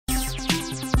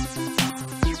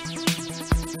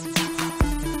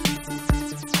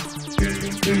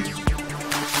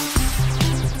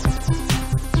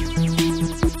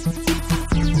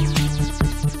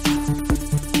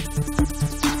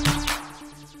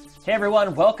Hey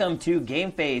everyone, welcome to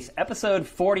GameFace, episode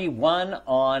 41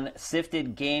 on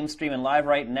Sifted Games, streaming live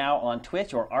right now on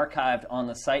Twitch or archived on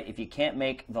the site if you can't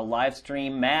make the live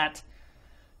stream. Matt,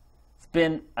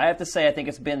 I have to say, I think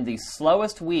it's been the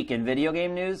slowest week in video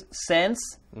game news since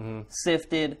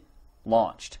Sifted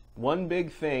launched. One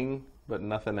big thing, but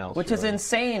nothing else. Which is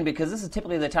insane because this is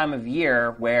typically the time of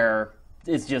year where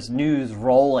it's just news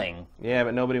rolling. Yeah,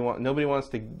 but nobody wants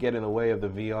to get in the way of the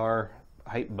VR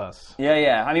hype bus.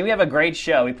 Yeah. I mean, we have a great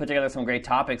show. We put together some great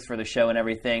topics for the show and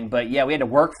everything. But yeah, we had to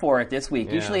work for it this week.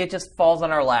 Yeah. Usually it just falls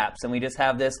on our laps and we just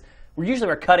have this.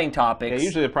 We're cutting topics. Yeah,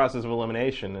 usually the process of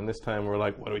elimination. And this time we're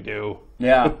like, what do we do?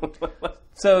 Yeah.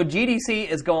 So GDC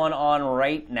is going on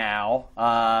right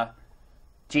now.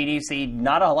 GDC,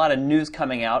 not a lot of news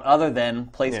coming out other than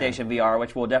PlayStation VR,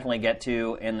 which we'll definitely get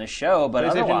to in the show. But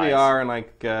PlayStation otherwise, VR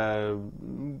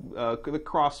and the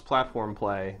cross-platform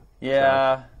play.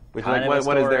 Yeah. So. Which, like,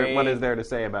 what is there to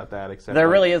say about that? Except there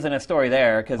really isn't a story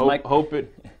there because hope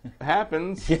it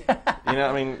happens. Yeah.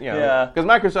 Because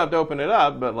Microsoft opened it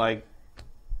up, but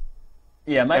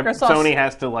Sony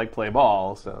has to play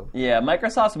ball. So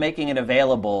Microsoft's making it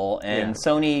available, and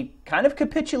Sony kind of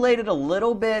capitulated a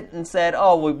little bit and said,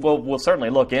 "Oh, we'll certainly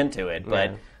look into it."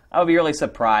 But I would be really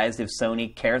surprised if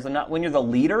Sony cares enough. When you're the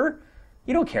leader,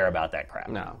 you don't care about that crap.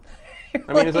 No.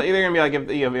 I mean, it's either going to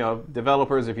be if you have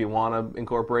developers, if you want to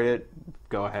incorporate it,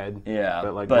 go ahead. Yeah.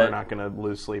 But we're not going to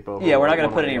lose sleep over it. Yeah, we're not going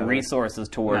to put any resources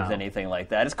towards anything like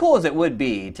that. As cool as it would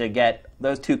be to get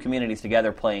those two communities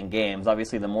together playing games,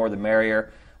 obviously the more the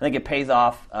merrier. I think it pays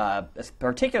off,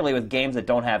 particularly with games that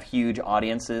don't have huge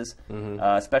audiences,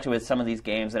 especially with some of these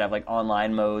games that have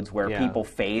online modes where people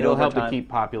fade over time. It'll help to keep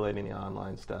populating the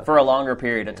online stuff. For a longer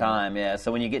period of time, yeah.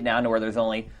 So when you get down to where there's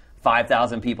only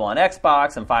 5,000 people on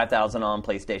Xbox and 5,000 on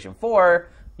PlayStation 4,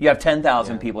 you have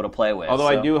 10,000 people to play with. Although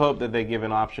I do hope that they give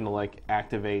an option to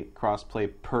activate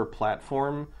crossplay per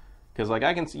platform, because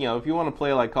I can see, if you want to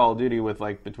play Call of Duty with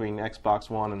between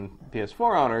Xbox One and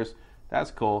PS4 owners,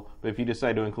 that's cool. But if you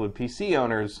decide to include PC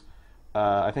owners,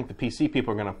 I think the PC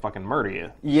people are going to fucking murder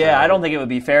you. Yeah, I don't think it would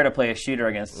be fair to play a shooter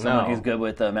against someone who's good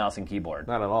with a mouse and keyboard.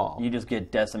 Not at all. You just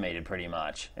get decimated pretty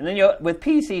much. And then with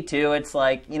PC too, it's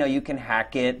you can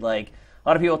hack it. A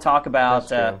lot of people talk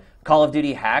about Call of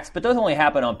Duty hacks, but those only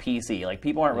happen on PC.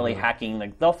 People aren't really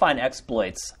hacking. They'll find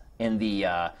exploits in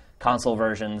the console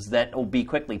versions that will be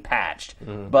quickly patched.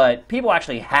 But people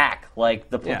actually hack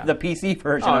the PC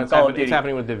version of Call of Duty. It's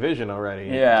happening with Division already.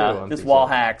 Yeah, just wall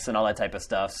hacks and all that type of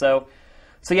stuff.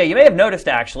 So yeah, you may have noticed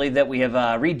actually that we have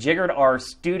rejiggered our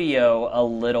studio a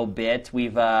little bit.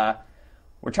 We're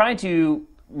trying to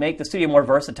make the studio more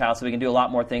versatile so we can do a lot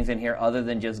more things in here other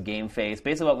than just GameFace.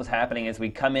 Basically what was happening is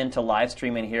we'd come into live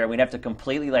stream in here, we'd have to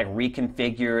completely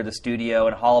reconfigure the studio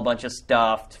and haul a bunch of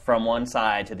stuff from one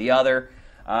side to the other.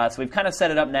 So we've kind of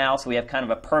set it up now, so we have kind of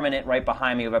a permanent, right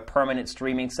behind me, we have a permanent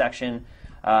streaming section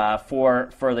for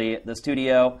the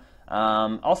studio.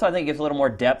 Also, I think it gives a little more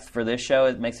depth for this show.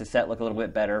 It makes the set look a little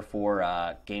bit better for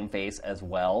GameFace as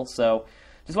well. So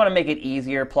just want to make it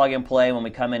easier, plug and play when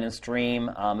we come in and stream.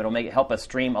 It'll help us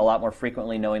stream a lot more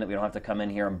frequently, knowing that we don't have to come in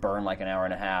here and burn an hour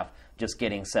and a half just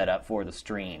getting set up for the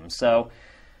stream. So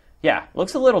yeah,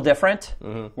 looks a little different.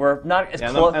 We're not as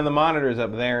close. And the monitor's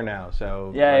up there now,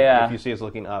 so if you see us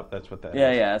looking up, that's what that is.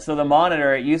 Yeah. So the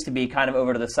monitor, it used to be kind of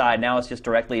over to the side. Now it's just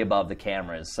directly above the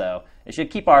cameras. So it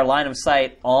should keep our line of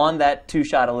sight on that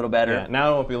two-shot a little better. Yeah, now I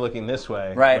won't be looking this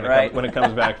way. Right. When it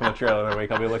comes back from the trailer,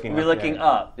 I'll be looking up. We'll be looking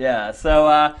up, yeah.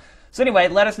 So anyway,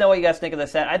 let us know what you guys think of the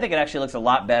set. I think it actually looks a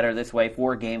lot better this way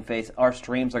for GameFace. Our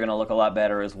streams are going to look a lot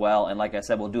better as well. And like I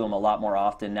said, we'll do them a lot more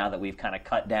often now that we've kind of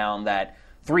cut down that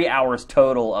 3 hours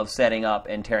total of setting up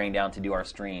and tearing down to do our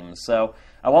streams. So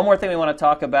one more thing we want to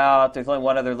talk about. There's only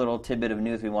one other little tidbit of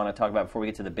news we want to talk about before we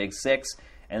get to the big six,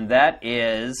 and that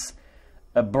is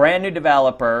a brand new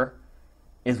developer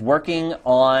is working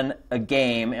on a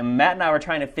game, and Matt and I were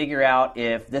trying to figure out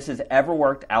if this has ever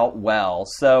worked out well.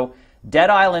 So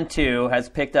Dead Island 2 has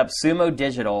picked up Sumo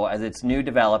Digital as its new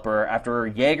developer after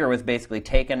Jaeger was basically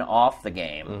taken off the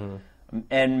game.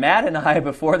 And Matt and I,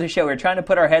 before the show, we were trying to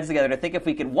put our heads together to think if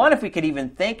we could even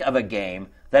think of a game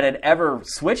that had ever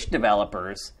switched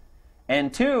developers,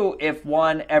 and 2, if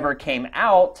one ever came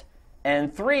out,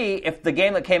 and 3, if the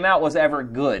game that came out was ever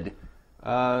good.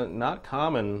 Not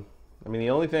common. I mean,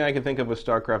 the only thing I can think of was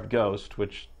StarCraft Ghost,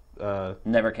 which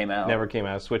never came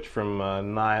out. Switched from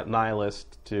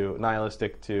nihilistic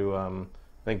to I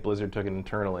think Blizzard took it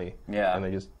internally. Yeah. And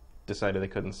they just decided they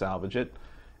couldn't salvage it.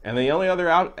 And the only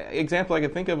other example I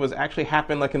could think of was actually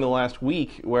happened in the last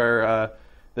week, where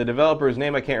the developer's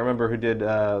name I can't remember, who did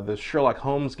the Sherlock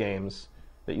Holmes games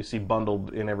that you see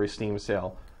bundled in every Steam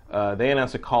sale. they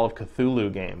announced a Call of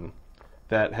Cthulhu game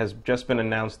that has just been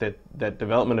announced that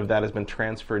development of that has been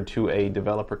transferred to a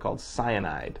developer called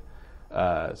Cyanide.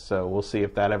 So we'll see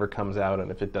if that ever comes out,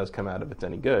 and if it does come out, if it's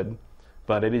any good.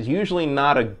 But it is usually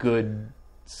not a good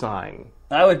sign.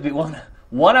 I would be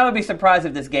I would be surprised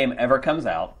if this game ever comes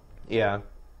out. Yeah.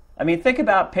 I mean, think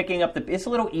about picking up it's a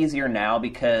little easier now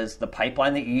because the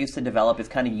pipeline that you used to develop is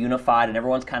kind of unified and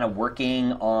everyone's kind of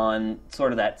working on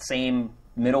sort of that same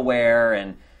middleware,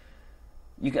 and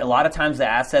a lot of times the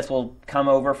assets will come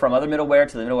over from other middleware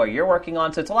to the middleware you're working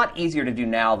on, so it's a lot easier to do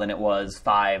now than it was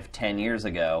 5-10 years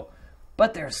ago.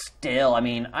 But they're still, I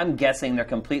mean, I'm guessing they're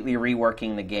completely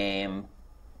reworking the game,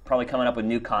 probably coming up with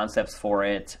new concepts for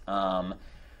it.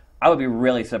 I would be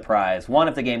really surprised, one,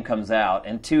 if the game comes out,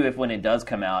 and two, if when it does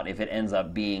come out, if it ends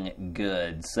up being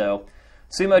good. So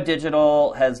Sumo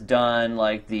Digital has done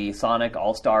like the Sonic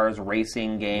All-Stars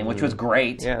racing game, which was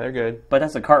great. Yeah, they're good. But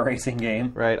that's a kart racing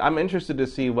game. Right. I'm interested to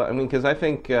see because I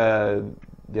think the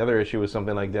other issue with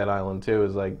something like Dead Island 2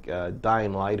 is like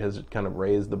Dying Light has kind of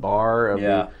raised the bar of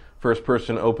the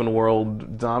first-person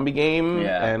open-world zombie game,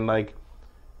 and like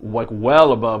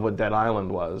well above what Dead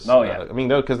Island was. Oh, yeah. I mean,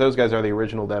 because those guys are the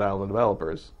original Dead Island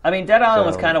developers. I mean, Dead Island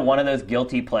was kind of one of those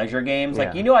guilty pleasure games.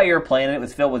 Like, you knew how you were playing it. It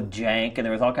was filled with jank, and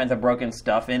there was all kinds of broken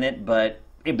stuff in it, but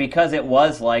because it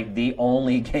was, like, the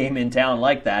only game in town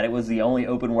like that, it was the only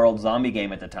open-world zombie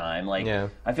game at the time. Like,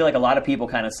 I feel like a lot of people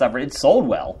kind of suffered. It sold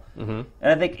well. Mm-hmm.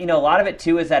 And I think, a lot of it,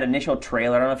 too, is that initial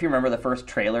trailer. I don't know if you remember the first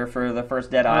trailer for the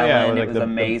first Dead Island. It was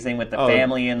amazing with the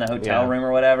family in the hotel room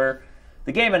or whatever.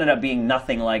 The game ended up being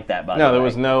nothing like that, by the way. No, there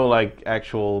was no, like,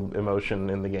 actual emotion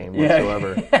in the game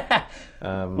whatsoever.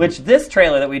 Which this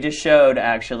trailer that we just showed,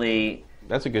 actually...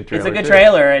 That's a good trailer. It's a good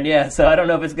trailer, and so I don't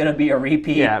know if it's going to be a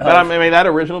repeat. Yeah, but I mean, that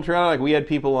original trailer, like, we had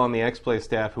people on the X-Play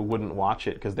staff who wouldn't watch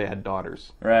it because they had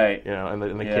daughters. Right. And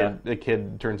the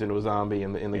kid turns into a zombie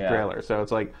in the trailer. So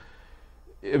it's like...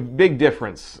 a big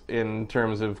difference in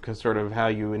terms of sort of how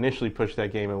you initially pushed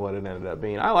that game and what it ended up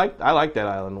being. I like Dead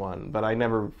Island 1, but I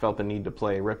never felt the need to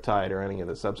play Riptide or any of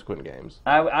the subsequent games.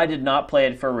 I did not play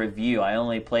it for review. I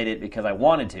only played it because I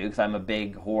wanted to, because I'm a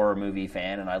big horror movie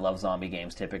fan and I love zombie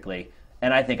games typically.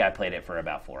 And I think I played it for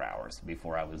about 4 hours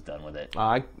before I was done with it.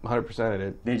 I 100%ed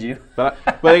it. Did you? But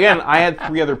again, I had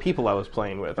 3 other people I was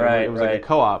playing with. Right, it was like a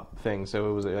co-op thing,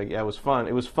 so it was like it was fun.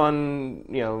 It was fun,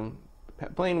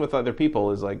 playing with other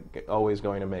people is like always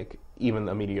going to make even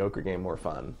a mediocre game more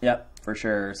fun. Yep, for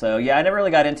sure. So I never really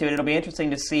got into it. It'll be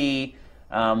interesting to see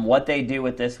what they do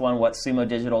with this one, what Sumo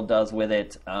Digital does with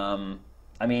it. I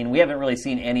mean, we haven't really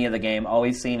seen any of the game. All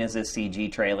we've seen is this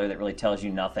CG trailer that really tells you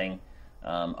nothing,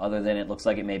 other than it looks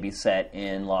like it may be set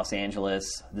in Los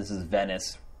Angeles. This is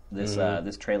Venice.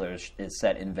 This trailer is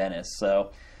set in Venice. So...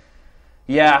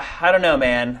 yeah, I don't know,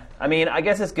 man. I mean, I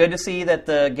guess it's good to see that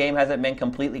the game hasn't been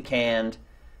completely canned.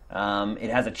 It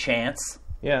has a chance.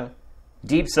 Yeah.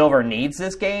 Deep Silver needs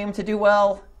this game to do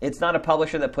well. It's not a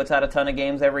publisher that puts out a ton of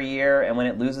games every year, and when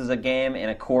it loses a game in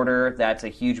a quarter, that's a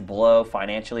huge blow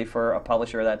financially for a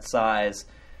publisher of that size.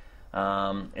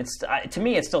 To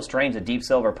me, it's still strange that Deep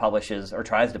Silver publishes or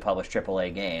tries to publish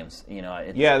AAA games.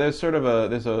 There's sort of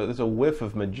there's a whiff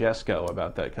of Majesco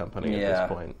about that company at this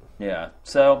point. Yeah,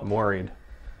 so I'm worried.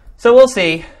 So we'll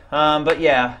see. But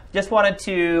just wanted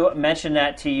to mention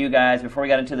that to you guys before we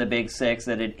got into the Big Six,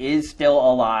 that it is still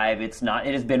alive. It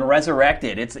has been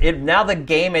resurrected. Now the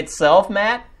game itself,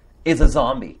 Matt, is a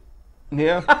zombie.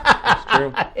 Yeah, that's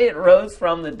true. It rose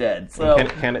from the dead. So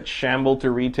can it shamble to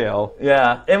retail?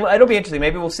 Yeah, and it'll be interesting.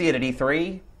 Maybe we'll see it at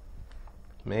E3.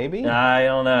 Maybe? I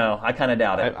don't know. I kind of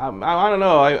doubt it. I don't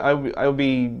know. I would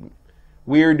be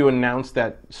weird to announce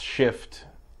that shift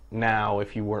now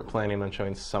if you weren't planning on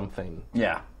showing something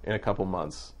in a couple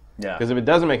months. Yeah. Because if it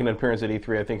doesn't make an appearance at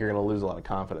E3, I think you're going to lose a lot of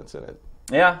confidence in it.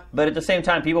 Yeah, but at the same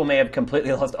time, people may have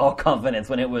completely lost all confidence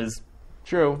when it was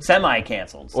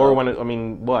semi-canceled. So. Or when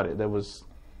that was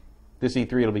this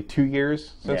E3, it'll be 2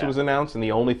 years since it was announced, and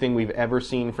the only thing we've ever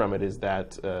seen from it is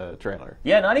that trailer.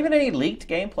 Yeah, not even any leaked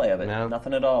gameplay of it. No.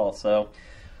 Nothing at all. So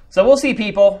we'll see,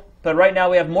 people. But right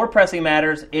now we have more pressing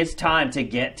matters. It's time to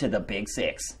get to the Big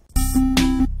Six.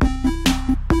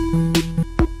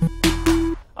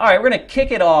 All right, we're going to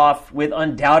kick it off with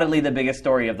undoubtedly the biggest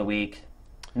story of the week.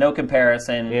 No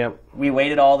comparison. Yep. We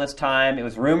waited all this time. It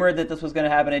was rumored that this was going to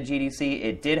happen at GDC.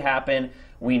 It did happen.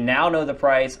 We now know the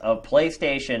price of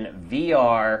PlayStation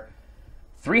VR,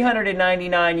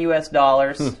 $399 US,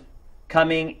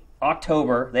 coming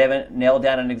October. They haven't nailed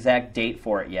down an exact date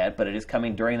for it yet, but it is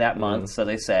coming during that month, so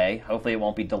they say. Hopefully it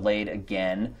won't be delayed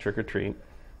again. Trick or treat.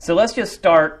 So let's just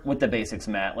start with the basics,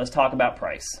 Matt. Let's talk about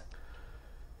price.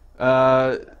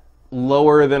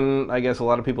 lower than I guess a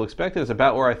lot of people expected. It's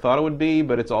about where I thought it would be,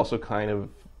 but it's also kind of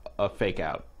a fake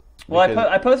out. Well,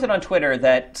 I posted on Twitter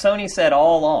that Sony said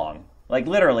all along, like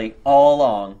literally all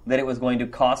along, that it was going to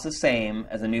cost the same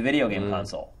as a new video game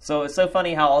console. So it's so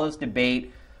funny how all this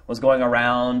debate was going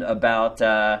around about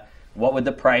what would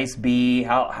the price be,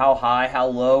 how high, how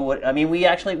low. I mean,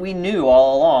 we knew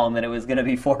all along that it was going to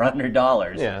be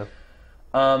 $400. Yeah.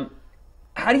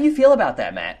 How do you feel about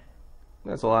that, Matt?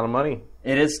 That's a lot of money.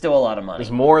 It is still a lot of money.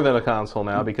 It's more than a console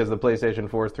now because the PlayStation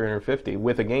 4 is $350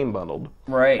 with a game bundled.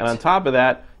 Right. And on top of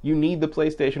that, you need the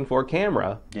PlayStation 4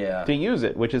 camera Yeah. to use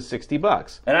it, which is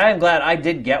 $60. And I am glad I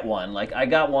did get one. Like, I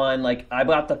got one, like, I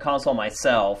bought the console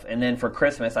myself, and then for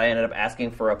Christmas, I ended up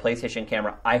asking for a PlayStation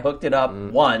camera. I hooked it up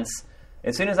once.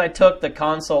 As soon as I took the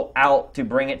console out to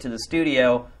bring it to the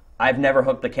studio, I've never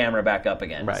hooked the camera back up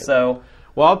again. Right. So,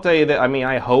 Well, I'll tell you that, I mean,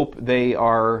 I hope they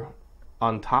are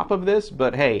on top of this,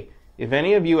 but hey, if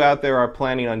any of you out there are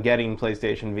planning on getting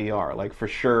PlayStation VR, like for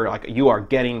sure, like you are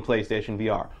getting PlayStation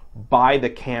VR, buy the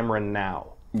camera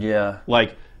now. yeah.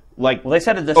 Like Well, they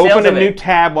said that the sales open a of new it,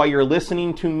 tab while you're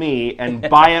listening to me and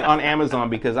buy it on Amazon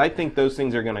because I think those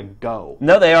things are going to go.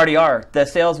 No, they already are. The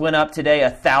sales went up today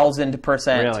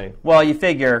 1,000%. Really? Well, you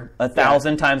figure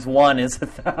 1,000 times 1 is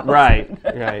 1,000.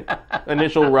 Right.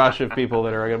 Initial rush of people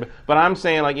that are going to be. But I'm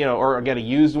saying, like, you know, or get a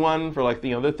used one for, like,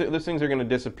 you know, those things are going to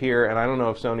disappear, and I don't know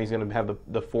if Sony's going to have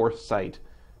the foresight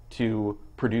to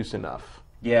produce enough.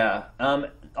 Yeah.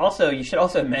 Also, you should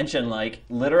also mention, like,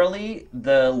 literally,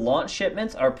 the launch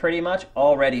shipments are pretty much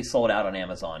already sold out on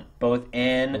Amazon, both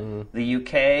in the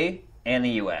UK and the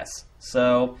US.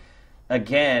 So,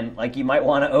 again, like, you might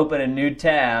want to open a new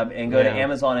tab and go to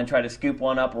Amazon and try to scoop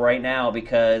one up right now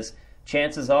because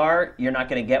chances are you're not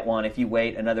going to get one if you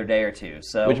wait another day or two.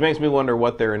 So, Which makes me wonder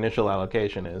what their initial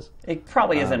allocation is. it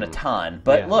probably isn't a ton.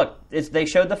 But look, they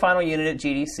showed the final unit at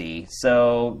GDC,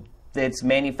 so it's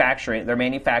manufacturing. They're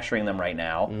manufacturing them right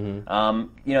now.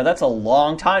 You know, that's a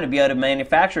long time to be able to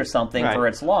manufacture something for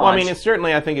its launch. Well, I mean, it's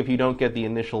certainly, I think if you don't get the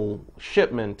initial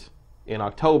shipment in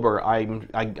October,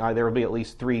 there will be at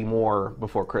least 3 more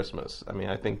before Christmas. I mean,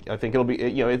 I think it'll be,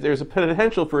 you know, there's a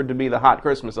potential for it to be the hot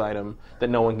Christmas item that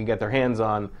no one can get their hands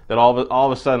on, that all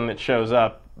of a sudden it shows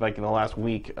up like in the last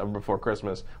week before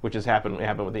Christmas, which has happened. It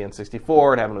happened with the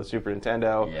N64. It happened with Super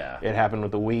Nintendo. Yeah. It happened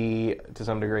with the Wii to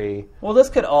some degree. Well, this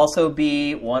could also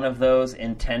be one of those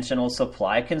intentional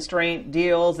supply constraint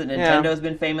deals that Nintendo's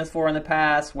been famous for in the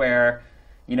past, where,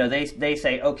 you know, they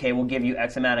say, okay, we'll give you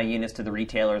X amount of units to the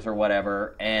retailers or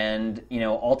whatever, and, you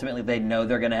know, ultimately they know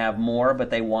they're going to have more, but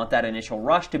they want that initial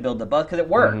rush to build the buzz because it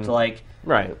worked. Like,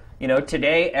 right. You know,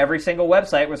 today every single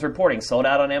website was reporting sold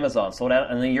out on Amazon, sold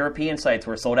out, and the European sites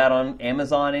were sold out on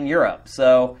Amazon in Europe.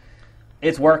 So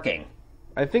it's working.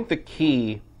 I think the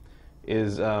key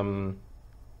is that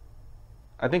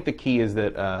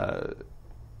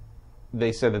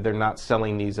they said that they're not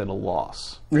selling these at a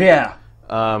loss. Yeah.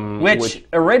 Which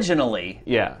originally,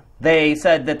 they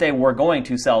said that they were going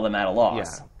to sell them at a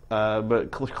loss. Yeah. But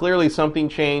clearly something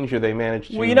changed, or they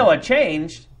managed to. Well, you know what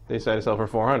changed? They decided to sell for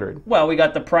 $400. Well, we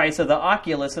got the price of the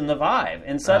Oculus and the Vive,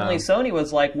 and suddenly Sony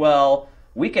was like, "Well,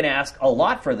 we can ask a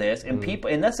lot for this," and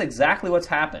and that's exactly what's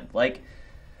happened. Like,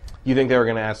 you think they were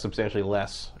going to ask substantially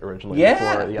less originally?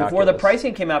 Yeah, before the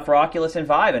pricing came out for Oculus and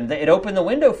Vive, and it opened the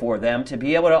window for them to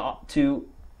be able to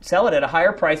sell it at a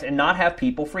higher price and not have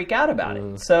people freak out about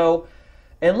it. So,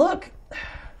 and look,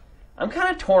 I'm kind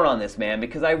of torn on this, man,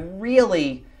 because I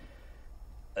really.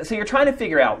 So you're trying to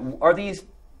figure out, are these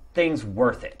things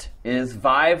worth it? Is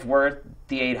Vive worth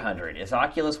the $800? Is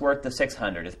Oculus worth the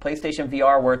 $600? Is PlayStation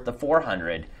VR worth the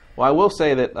 $400? Well, I will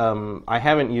say that I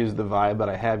haven't used the Vive, but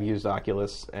I have used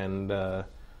Oculus and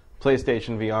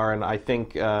PlayStation VR, and I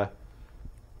think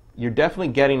you're definitely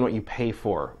getting what you pay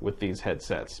for with these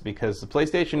headsets, because the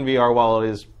PlayStation VR, while it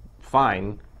is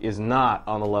fine, is not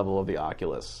on the level of the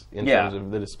Oculus in terms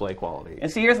of the display quality.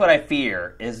 And see, here's what I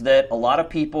fear, is that a lot of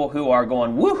people who are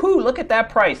going, woohoo, look at that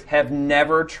price, have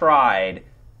never tried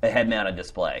a head-mounted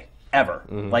display, ever.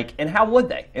 Like, and how would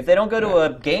they? If they don't go to a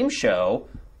game show,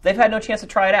 they've had no chance to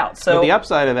try it out. So but the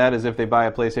upside of that is if they buy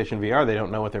a PlayStation VR, they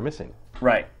don't know what they're missing.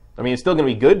 Right. I mean, it's still going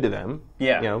to be good to them.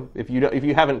 Yeah. You know, if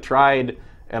you haven't tried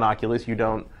an Oculus, you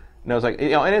don't know. It's like, you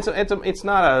know, and it's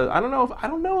not a. I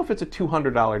don't know if it's a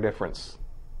 $200 difference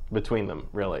between them,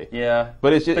 really. Yeah.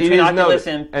 But it's just between Oculus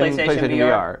and PlayStation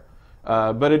VR.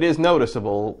 But it is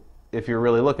noticeable if you're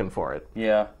really looking for it.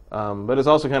 Yeah. But it's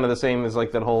also kind of the same as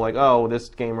like that whole like, oh, this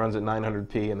game runs at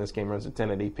 900p and this game runs at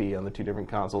 1080p on the two different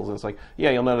consoles. And it's like, yeah,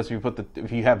 you'll notice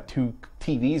if you have two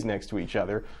TVs next to each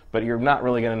other, but you're not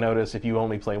really going to notice if you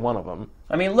only play one of them.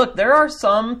 I mean, look, there are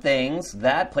some things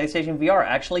that PlayStation VR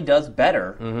actually does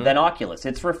better than Oculus.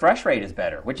 Its refresh rate is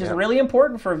better, which is really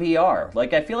important for VR.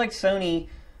 Like, I feel like Sony,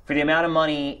 for the amount of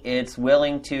money it's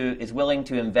willing to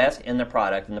invest in the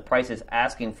product and the price it's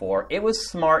asking for, it was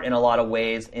smart in a lot of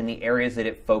ways in the areas that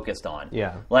it focused on.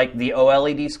 Yeah. Like the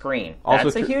OLED screen.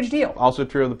 That's a huge deal. Also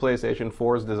true of the PlayStation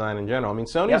 4's design in general. I mean,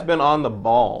 Sony's been on the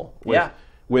ball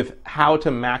with how to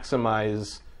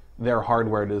maximize their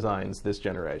hardware designs this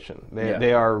generation.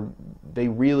 They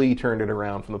really turned it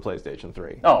around from the PlayStation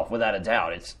 3. Oh, without a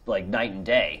doubt. It's like night and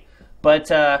day. But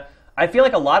I feel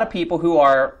like a lot of people who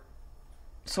are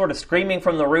sort of screaming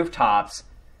from the rooftops,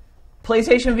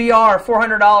 PlayStation VR,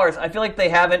 $400. I feel like they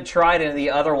haven't tried any of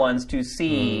the other ones to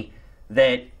see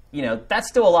that, that's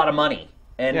still a lot of money.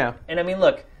 And I mean,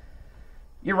 look,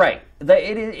 you're right.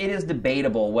 It is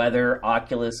debatable whether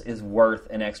Oculus is worth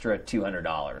an extra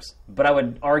 $200. But I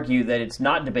would argue that it's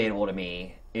not debatable to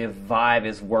me if Vive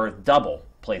is worth double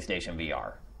PlayStation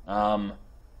VR.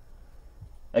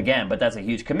 Again, but that's a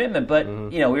huge commitment. But,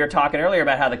 we were talking earlier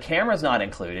about how the camera's not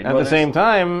included. At the same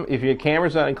time, if your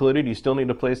camera's not included, you still need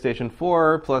a PlayStation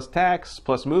 4, plus tax,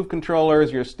 plus Move controllers.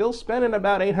 You're still spending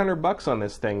about $800 on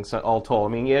this thing, all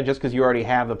told. I mean, just because you already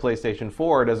have the PlayStation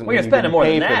 4 doesn't mean you're you spending didn't more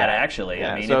pay than for that, actually.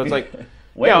 Yeah, I mean, so it's like...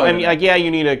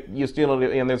 you still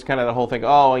need, and there's kind of the whole thing,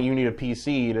 you need a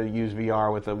PC to use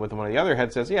VR with one of the other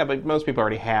headsets. Yeah, but most people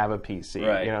already have a PC.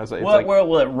 Right. It's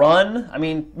will it run? I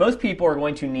mean, most people are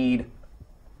going to need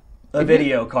a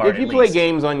video card. If you play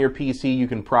games on your PC, you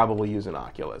can probably use an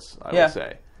Oculus, I would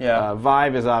say. Yeah.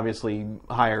 Vive is obviously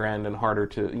higher end and harder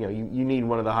to, you need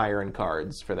one of the higher end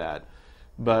cards for that.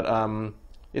 But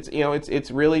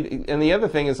it's really, and the other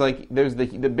thing is like, there's the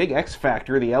big X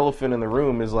factor, the elephant in the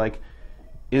room is like,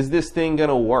 is this thing going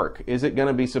to work? Is it going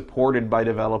to be supported by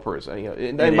developers?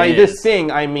 And by this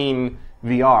thing, I mean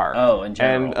VR. Oh, in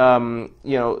general. And,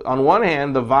 on one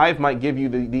hand, the Vive might give you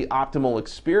the optimal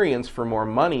experience for more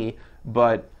money,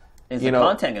 but... Is the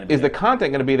content going to be there? Is the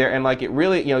content going to be there? And, like, it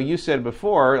really... you said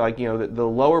before, like, the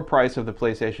lower price of the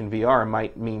PlayStation VR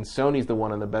might mean Sony's the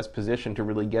one in the best position to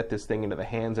really get this thing into the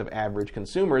hands of average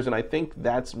consumers, and I think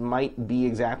that might be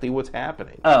exactly what's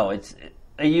happening. Oh,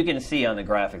 you can see on the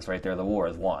graphics right there, the war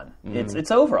is won.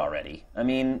 It's over already. I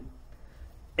mean...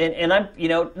 And I'm,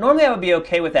 normally I would be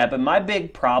okay with that, but my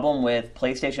big problem with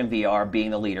PlayStation VR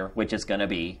being the leader, which it's going to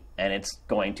be, and it's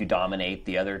going to dominate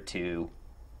the other two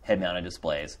head-mounted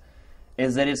displays,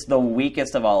 is that it's the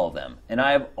weakest of all of them. And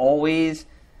I've always...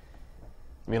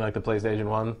 You mean like the PlayStation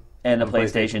 1? And the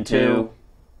PlayStation 2.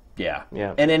 Yeah.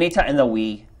 And and the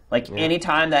Wii.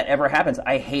 Anytime that ever happens,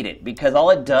 I hate it, because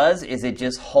all it does is it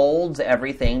just holds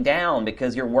everything down,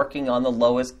 because you're working on the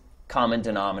lowest common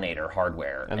denominator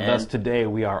hardware. And thus today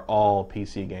we are all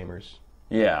PC gamers.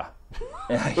 Yeah.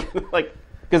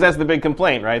 Because that's the big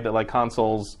complaint, right? That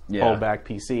consoles hold back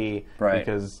PC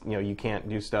because you can't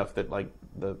do stuff that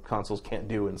the consoles can't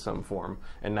do in some form.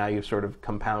 And now you've sort of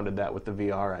compounded that with the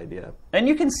VR idea. And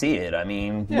you can see it. I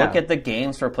mean, look at the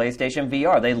games for PlayStation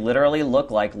VR. They literally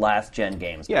look like last gen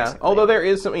games. Yeah. Basically. Although there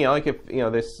is some, if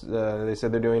they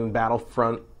said they're doing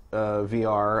Battlefront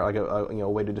VR, like a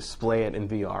way to display it in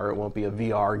VR. It won't be a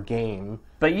VR game.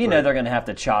 But they're going to have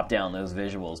to chop down those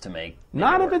visuals to make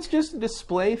Not if it's just a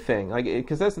display thing.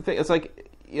 Because that's the thing. It's like,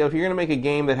 if you're going to make a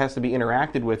game that has to be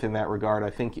interacted with in that regard, I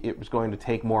think it was going to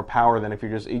take more power than if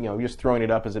you're just, you're just throwing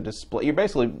it up as a display. You're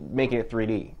basically making it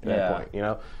 3D at that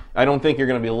point, I don't think you're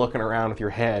going to be looking around with your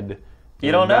head.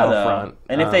 You don't know, though.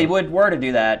 And if they were to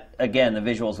do that, again, the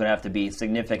visuals would have to be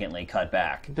significantly cut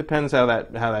back. It depends how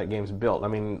that game's built. I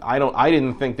mean, I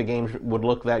didn't think the game would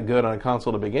look that good on a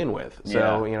console to begin with.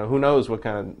 So, who knows what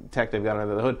kind of tech they've got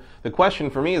under the hood. The question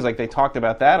for me is, they talked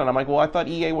about that, and I'm like, well, I thought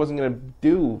EA wasn't going to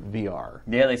do VR.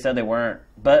 Yeah, they said they weren't.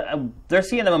 But they're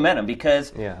seeing the momentum,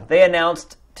 because they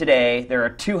announced today there are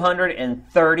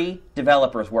 230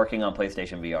 developers working on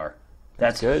PlayStation VR.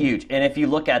 That's huge. And if you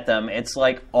look at them, it's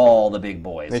like all the big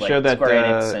boys. They showed that, Square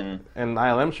Enix and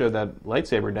ILM showed that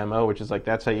lightsaber demo, which is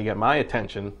that's how you get my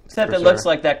attention. Except it looks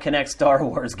like that Kinect Star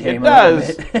Wars game. It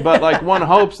does, but one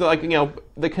hopes that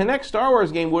the Kinect Star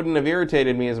Wars game wouldn't have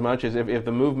irritated me as much as if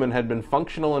the movement had been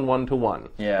functional and one-to-one.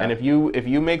 Yeah. And if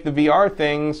you make the VR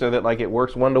thing so that it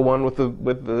works one-to-one with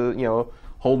the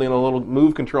holding a little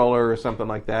Move controller or something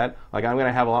like that, I'm going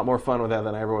to have a lot more fun with that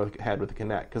than I ever had with the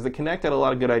Kinect. Because the Kinect had a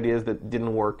lot of good ideas that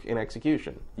didn't work in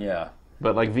execution. Yeah.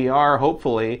 But VR,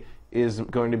 hopefully, is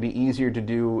going to be easier to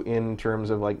do in terms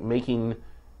of making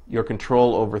your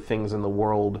control over things in the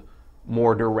world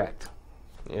more direct,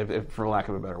 if for lack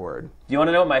of a better word. Do you want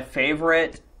to know what my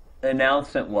favorite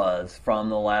announcement was from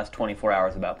the last 24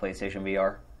 hours about PlayStation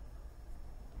VR?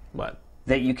 What?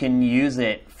 That you can use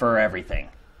it for everything.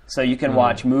 So you can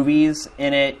watch movies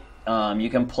in it, you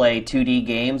can play 2D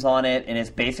games on it, and it's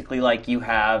basically like you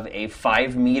have a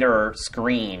 5-meter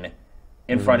screen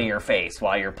in front of your face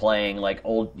while you're playing like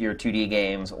your 2D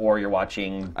games or you're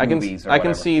watching movies. I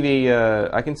can see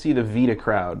the Vita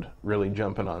crowd really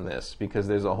jumping on this because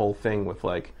there's a whole thing with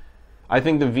like, I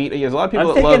think the Vita. There's a lot of people.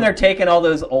 I'm thinking they're taking all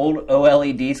those old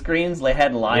OLED screens they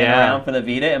had lying around for the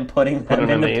Vita and putting them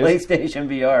into PlayStation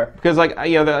VR. Because like I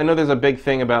know there's a big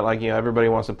thing about like everybody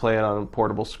wants to play it on a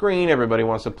portable screen. Everybody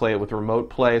wants to play it with remote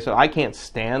play. So I can't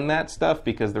stand that stuff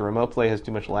because the remote play has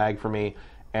too much lag for me.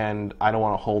 And I don't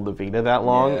want to hold the Vita that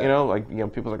long,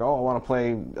 People are like, oh, I want to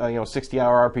play,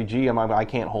 60-hour RPG. I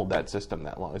can't hold that system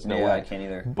that long. There's no way. I can't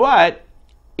either. But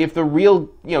if the real,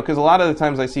 because a lot of the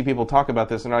times I see people talk about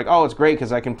this and they're like, oh, it's great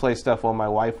because I can play stuff while my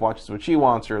wife watches what she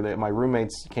wants or that my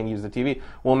roommates can use the TV.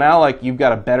 Well, now like you've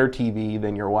got a better TV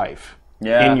than your wife.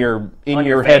 Yeah. In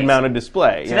your head-mounted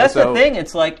display. See, that's the thing.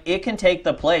 It's like it can take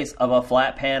the place of a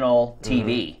flat panel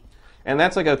TV. And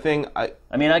that's like a thing. I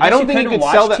guess you couldn't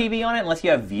watch TV on it unless you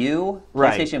have View.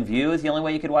 Right. PlayStation View is the only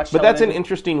way you could watch. But that's an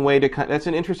interesting way to. That's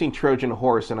an interesting Trojan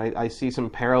horse, and I see some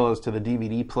parallels to the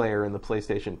DVD player in the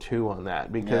PlayStation 2 on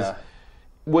that because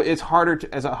it's harder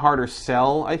as a harder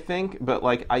sell, I think. But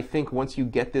like I think once you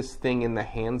get this thing in the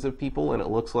hands of people, and it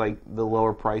looks like the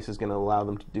lower price is going to allow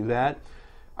them to do that.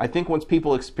 I think once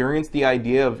people experience the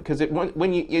idea of, because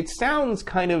it sounds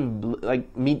kind of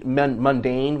like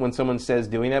mundane when someone says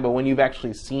doing that, but when you've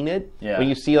actually seen it, when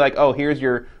you see like, oh, here's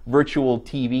your virtual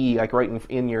TV like right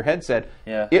in your headset,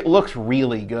 it looks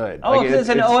really good. Oh, like, it's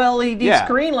an OLED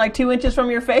screen like 2 inches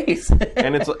from your face,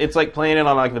 and it's like playing it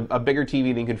on like a bigger TV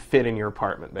than you could fit in your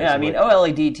apartment. Basically. Yeah, I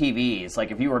mean OLED TVs.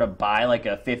 Like if you were to buy like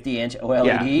a 50-inch OLED,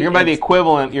 you're going to buy the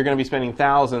equivalent. You're going to be spending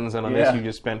thousands, and on this you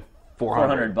just spent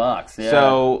 $400. Yeah.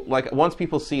 So like once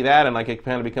people see that and like it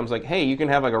kind of becomes like, hey, you can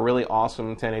have like a really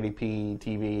awesome 1080p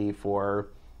TV for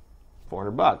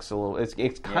 $400. So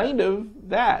it's kind of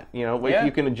that, if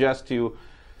you can adjust to,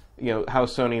 how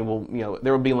Sony will,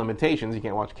 there will be limitations. You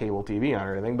can't watch cable TV on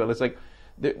or anything, but it's like,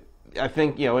 I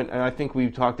think, and I think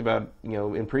we've talked about,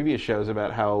 in previous shows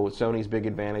about how Sony's big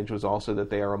advantage was also that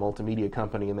they are a multimedia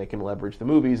company and they can leverage the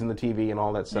movies and the TV and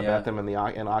all that stuff at them,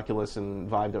 and Oculus and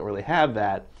Vive don't really have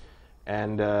that.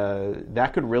 And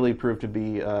that could really prove to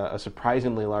be a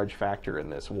surprisingly large factor in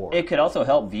this war. It could also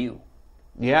help View.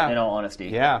 Yeah. In all honesty.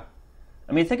 Yeah.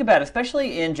 I mean, think about it,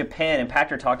 especially in Japan, and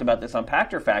Pactor talked about this on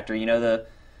Pactor Factor.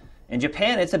 In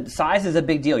Japan, size is a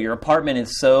big deal. Your apartment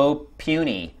is so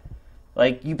puny.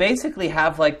 Like, you basically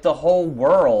have, like, the whole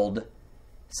world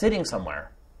sitting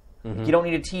somewhere. Mm-hmm. You don't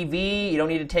need a TV. You don't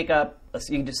need to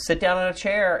you can just sit down on a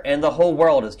chair, and the whole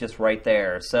world is just right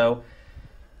there. So,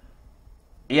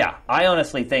 yeah, I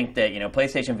honestly think that,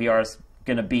 PlayStation VR is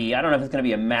going to be, I don't know if it's going to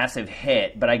be a massive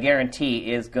hit, but I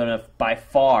guarantee is going to, by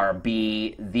far,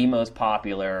 be the most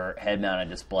popular head-mounted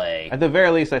display. At the very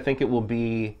least, I think it will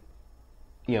be,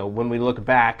 when we look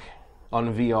back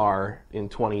on VR in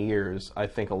 20 years, I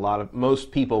think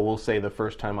most people will say the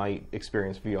first time I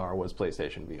experienced VR was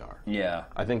PlayStation VR. Yeah.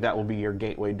 I think that will be your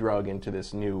gateway drug into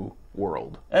this new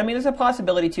world. I mean, there's a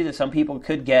possibility, too, that some people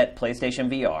could get PlayStation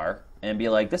VR and be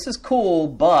like, this is cool,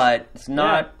 but it's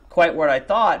not quite what I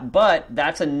thought, but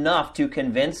that's enough to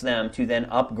convince them to then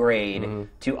upgrade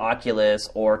to Oculus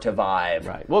or to Vive.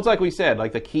 Right. Well, it's like we said,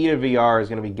 like the key to VR is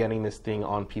going to be getting this thing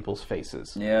on people's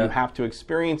faces. Yeah. You have to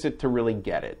experience it to really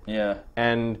get it. Yeah.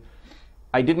 And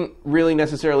I didn't really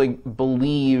necessarily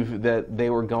believe that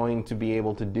they were going to be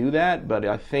able to do that, but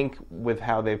I think with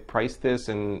how they've priced this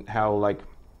and how, like,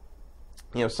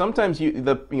 sometimes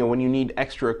when you need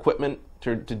extra equipment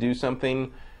to do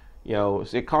something,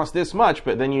 it costs this much,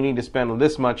 but then you need to spend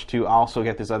this much to also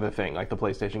get this other thing, like the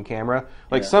PlayStation camera.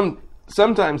 Like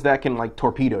sometimes that can like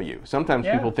torpedo you. Sometimes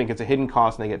people think it's a hidden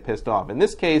cost and they get pissed off. In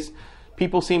this case,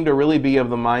 people seem to really be of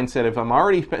the mindset, if I'm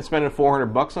already spending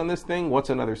 $400 on this thing,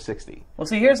 what's another $60? Well,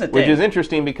 see, here's the thing. Which is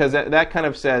interesting because that kind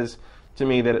of says to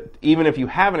me that even if you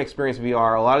haven't experienced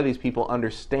VR, a lot of these people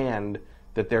understand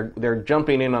that they're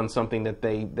jumping in on something that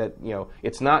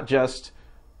it's not just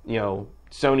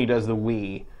Sony does the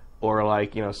Wii or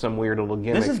like some weird little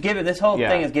gimmick. This whole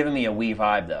thing is giving me a Wii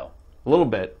vibe though. A little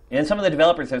bit. And some of the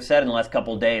developers have said in the last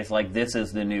couple of days, like, this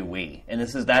is the new Wii, and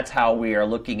that's how we are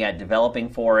looking at developing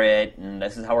for it, and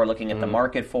this is how we're looking at the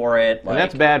market for it. And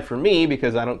that's bad for me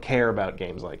because I don't care about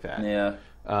games like that. Yeah.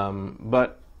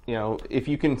 But if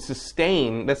you can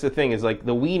sustain, that's the thing is like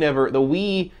the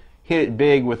Wii hit it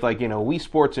big with like, Wii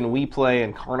Sports and Wii Play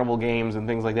and Carnival games and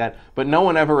things like that, but no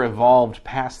one ever evolved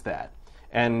past that.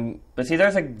 But see,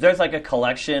 there's like a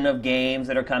collection of games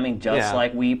that are coming just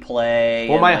like We Play.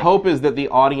 Well, my hope is that the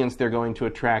audience they're going to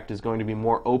attract is going to be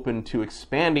more open to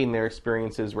expanding their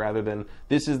experiences rather than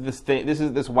this is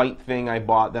this white thing I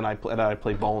bought that I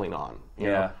play bowling on. You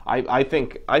know? I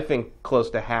think close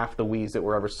to half the Wiis that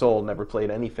were ever sold never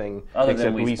played anything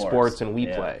except Wii Sports and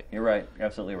Wii Play. You're right, you're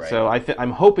absolutely right. So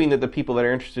I'm hoping that the people that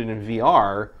are interested in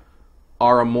VR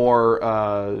are a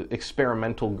more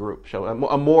experimental group,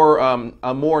 a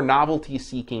more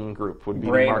novelty-seeking group would be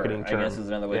the marketing term. I guess is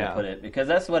another way to put it, because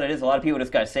that's what it is. A lot of people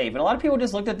just got saved, and a lot of people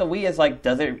just looked at the Wii as like,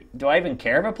 do I even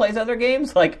care if it plays other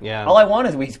games? Like, all I want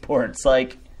is Wii Sports.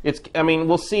 Like,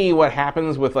 we'll see what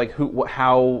happens with like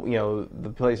how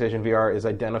the PlayStation VR is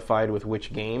identified with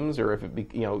which games, or if it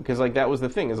because like that was the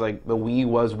thing is like the Wii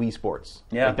was Wii Sports.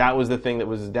 Yeah, like, that was the thing that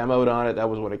was demoed on it. That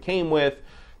was what it came with.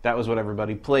 That was what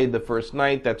everybody played the first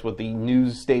night. That's what the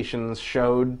news stations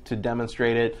showed to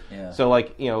demonstrate it. Yeah. So,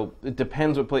 like, it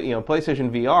depends what PlayStation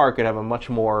VR could have a much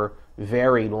more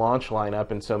varied launch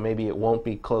lineup, and so maybe it won't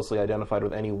be closely identified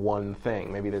with any one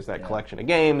thing. Maybe there's that collection of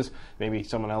games. Maybe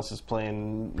someone else is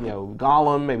playing,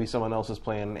 Gollum. Maybe someone else is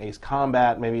playing Ace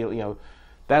Combat. Maybe,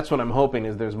 that's what I'm hoping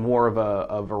is there's more of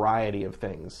a variety of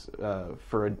things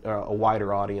for a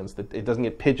wider audience, that it doesn't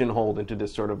get pigeonholed into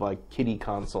this sort of like kiddie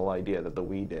console idea that the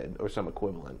Wii did or some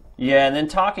equivalent. Yeah, and then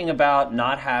talking about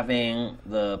not having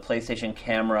the PlayStation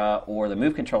camera or the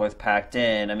Move controllers packed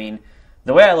in, I mean,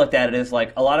 the way I looked at it is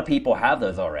like a lot of people have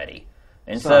those already.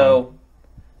 And so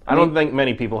I don't think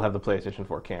many people have the PlayStation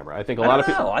 4 camera. I think a lot of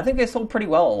people. I think they sold pretty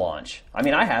well at launch. I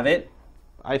mean, I have it.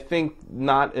 I think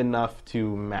not enough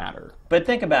to matter. But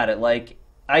think about it, like,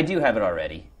 I do have it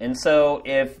already. And so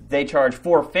if they charge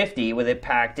 $450 with it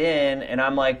packed in, and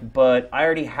I'm like, but I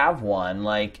already have one,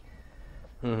 like,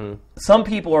 some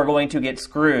people are going to get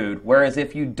screwed, whereas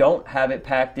if you don't have it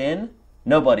packed in,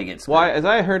 nobody gets screwed. Well, as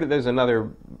I heard it,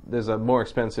 there's a more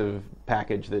expensive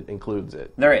package that includes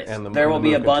it. There is. There will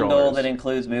be a bundle that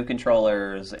includes Move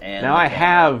controllers and now I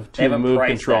have two Move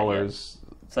controllers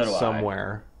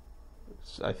somewhere.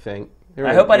 I think.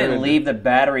 I hope I didn't leave the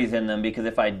batteries in them, because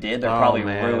if I did, they're probably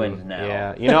ruined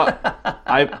now. Yeah,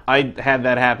 I had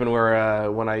that happen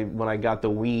where when I got the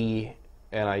Wii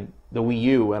and the Wii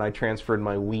U and I transferred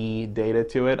my Wii data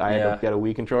to it, I had to get a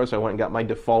Wii controller, so I went and got my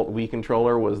default Wii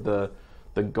controller was the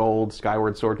gold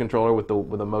Skyward Sword controller with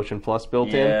a Motion Plus built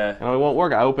in, and it won't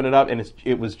work. I opened it up and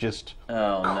it was just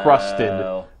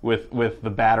crusted with the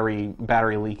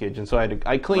battery leakage, and so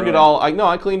I cleaned it all.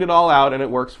 I cleaned it all out, and it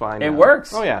works fine. It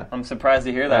works. Oh yeah, I'm surprised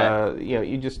to hear that.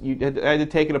 I had to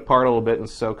take it apart a little bit and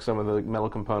soak some of the metal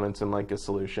components in like a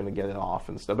solution to get it off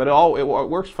and stuff. But it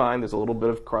works fine. There's a little bit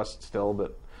of crust still,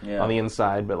 but on the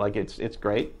inside, but like it's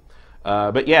great.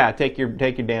 But yeah, take your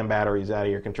damn batteries out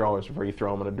of your controllers before you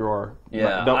throw them in a drawer.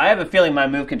 Yeah, I have a feeling my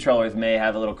Move controllers may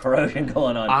have a little corrosion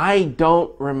going on. I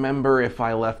don't remember if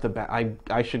I left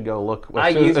I should go look. When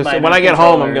I get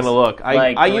home, I'm going to look.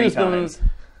 I use them.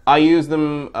 I use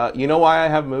them. You know why I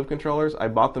have Move controllers? I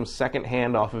bought them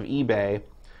secondhand off of eBay.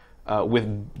 With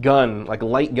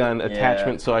light gun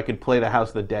attachment, so I could play the House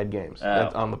of the Dead games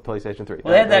on the PlayStation 3.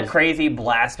 Well, they had that crazy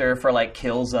blaster for like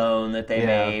Killzone that they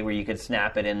made, where you could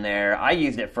snap it in there. I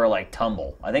used it for like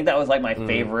Tumble. I think that was like my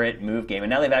favorite Move game, and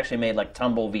now they've actually made like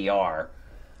Tumble VR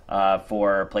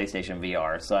for PlayStation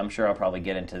VR. So I'm sure I'll probably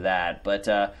get into that. But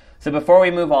so before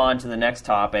we move on to the next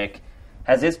topic,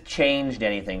 has this changed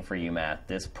anything for you, Matt?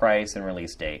 This price and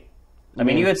release date? I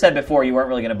mean, you had said before you weren't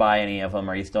really going to buy any of them.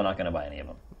 Are you still not going to buy any of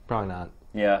them? Probably not.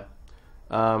 Yeah.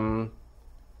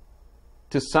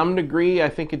 To some degree, I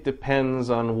think it depends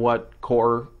on what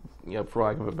core, for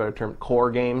lack of a better term,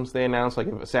 core games they announce. Like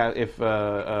if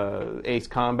Ace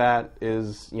Combat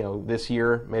is, this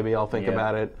year, maybe I'll think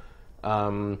about it.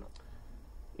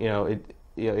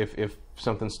 If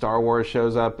something Star Wars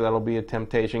shows up, that'll be a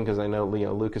temptation, because I know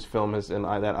Lucasfilm has, and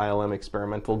that ILM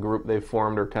experimental group they've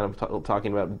formed are kind of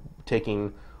talking about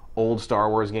taking old Star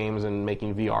Wars games and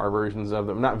making VR versions of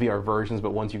them. Not VR versions,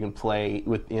 but ones you can play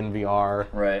within VR.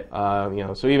 Right.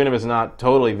 So even if it's not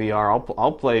totally VR,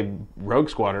 I'll play Rogue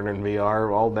Squadron in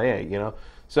VR all day.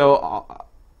 So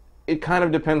it kind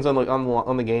of depends on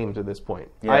the games at this point.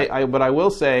 Yeah. But I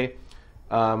will say,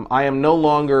 I am no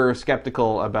longer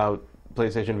skeptical about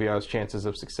PlayStation VR's chances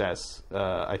of success.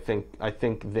 I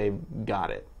think they've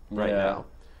got it right now.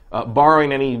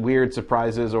 Barring any weird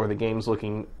surprises or the game's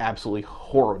looking absolutely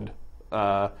horrid.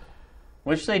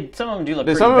 Which some of them do look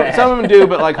pretty bad. Some of them do,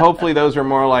 but like hopefully those are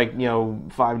more like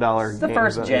 $5 games. The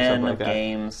first gen like of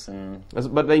games,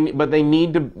 but they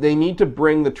need to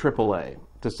bring the AAA.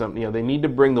 to some. They need to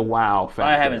bring the wow factor.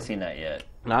 I haven't seen that yet.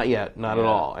 Not yet, not at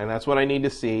all. And that's what I need to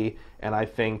see. And I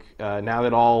think now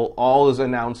that all is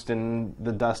announced and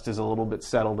the dust is a little bit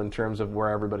settled in terms of where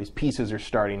everybody's pieces are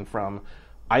starting from,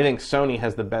 I think Sony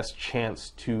has the best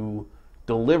chance to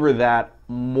deliver that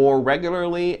more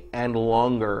regularly and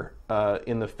longer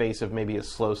in the face of maybe a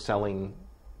slow-selling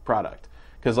product.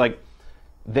 Because,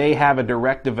 they have a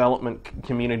direct development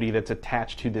community that's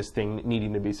attached to this thing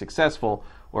needing to be successful,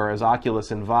 whereas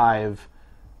Oculus and Vive,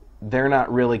 they're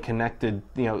not really connected.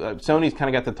 Sony's kind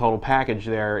of got the total package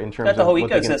there in terms of the whole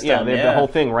ecosystem. They have the whole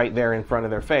thing right there in front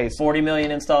of their face. 40 million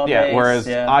installed base. Whereas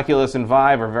Oculus and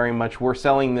Vive are very much, we're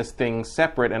selling this thing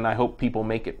separate, and I hope people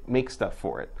make stuff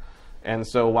for it. And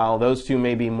so while those two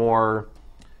may be more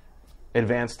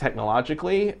advanced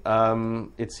technologically,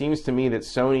 it seems to me that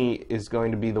Sony is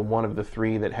going to be the one of the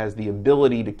three that has the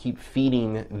ability to keep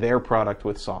feeding their product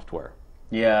with software.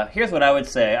 Yeah, here's what I would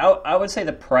say. I would say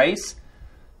the price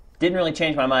didn't really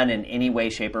change my mind in any way,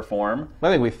 shape, or form. I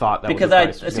think we thought that because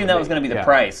was I assumed that was going to be the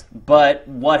price. But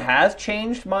what has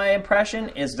changed my impression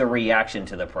is the reaction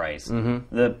to the price.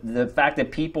 Mm-hmm. The fact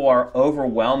that people are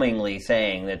overwhelmingly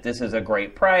saying that this is a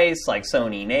great price,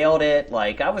 Sony nailed it.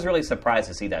 I was really surprised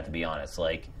to see that, to be honest.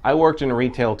 I worked in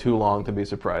retail too long to be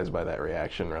surprised by that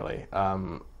reaction, really.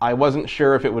 I wasn't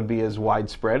sure if it would be as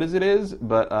widespread as it is,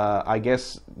 but I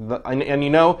guess,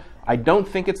 I don't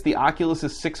think it's the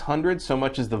Oculus's 600 so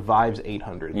much as the Vive's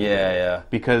 800. Yeah.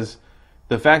 Because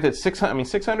the fact that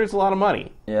 600 is a lot of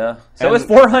money. Yeah. So is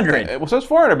 400. So it's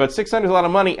 400, but 600 is a lot of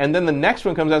money. And then the next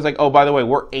one comes out, it's oh, by the way,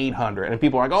 we're 800. And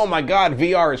people are oh my God,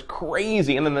 VR is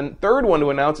crazy. And then the third one to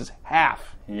announce is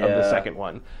half of the second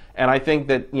one. And I think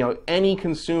that, any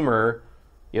consumer,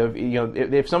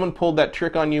 if someone pulled that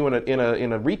trick on you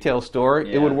in a retail store,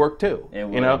 it would work too. It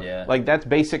would, that's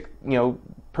basic,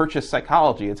 purchase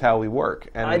psychology. It's how we work.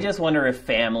 And I just wonder if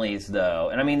families,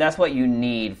 though, and I mean, that's what you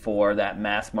need for that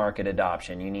mass market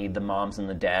adoption. You need the moms and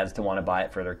the dads to want to buy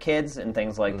it for their kids and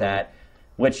things like that,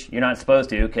 which you're not supposed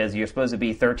to, because you're supposed to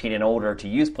be 13 and older to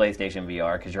use PlayStation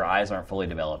VR because your eyes aren't fully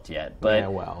developed yet.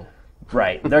 But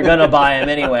right, they're going to buy them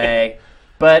anyway.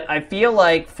 But I feel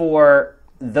like for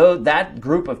that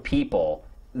group of people,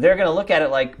 they're going to look at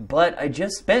it but I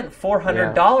just spent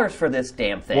 $400 for this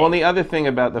damn thing. Well, and the other thing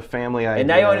about the family idea... And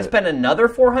now you want to spend another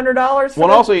 $400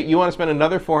 Well, also, you want to spend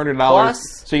another $400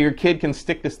 so your kid can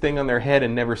stick this thing on their head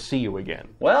and never see you again.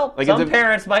 Well, some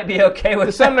parents might be okay with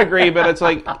that. To some degree, but it's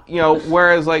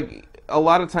whereas, a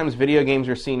lot of times video games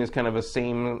are seen as kind of a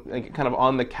kind of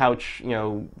on-the-couch,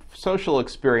 social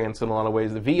experience in a lot of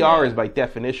ways. The VR is, by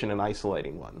definition, an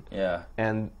isolating one. Yeah.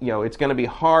 And, it's going to be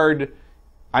hard...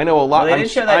 I know a lot. Well, they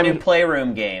did show that new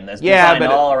Playroom game that's designed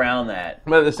all around that.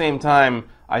 But at the same time,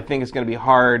 I think it's going to be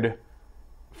hard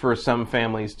for some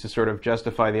families to sort of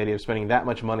justify the idea of spending that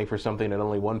much money for something that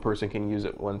only one person can use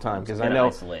at one time. Because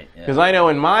I know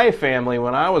in my family,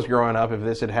 when I was growing up, if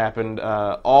this had happened,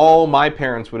 all my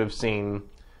parents would have seen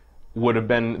would have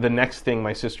been the next thing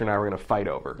my sister and I were going to fight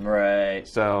over. Right.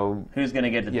 So who's going to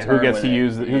get the turn who gets to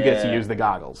use the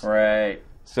goggles? Right.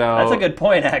 So that's a good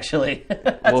point, actually.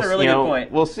 That's a really good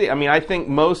point. We'll see. I mean, I think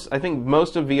most of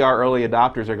VR early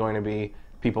adopters are going to be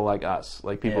people like us,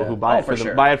 people who buy it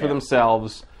for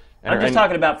themselves. I'm just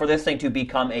talking about for this thing to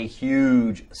become a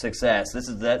huge success. This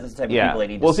is the type of people they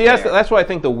need to see, that's why I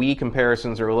think the Wii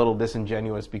comparisons are a little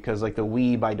disingenuous, because the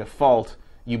Wii, by default,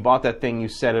 you bought that thing, you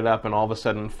set it up, and all of a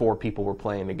sudden 4 people were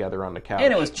playing together on the couch.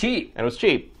 And it was cheap.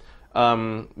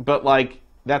 But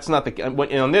that's not the...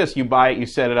 On this, you buy it, you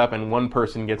set it up, and one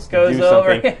person gets to do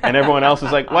something, and everyone else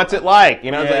is like, what's it like?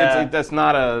 That's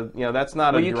not a... that's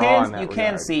not a draw in that regard. You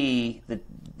can see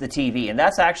the TV, and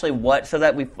that's actually so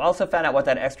that we've also found out what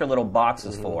that extra little box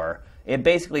is for. It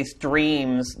basically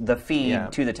streams the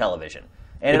feed to the television.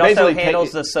 And it also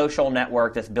handles the social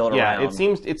network that's built around. Yeah,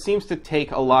 it seems to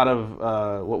take a lot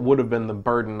of what would have been the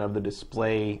burden of the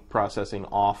display processing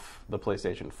off the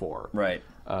PlayStation 4. Right.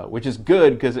 Which is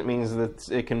good, because it means that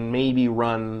it can maybe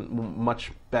run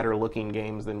much better looking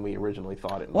games than we originally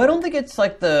thought it would. Well, I don't think it's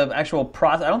the actual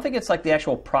process. I don't think it's the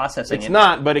actual processing. It's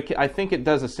not, but I think it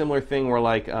does a similar thing where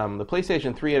the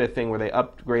PlayStation 3 had a thing where they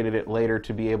upgraded it later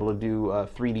to be able to do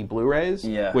 3D Blu-rays,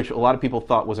 which a lot of people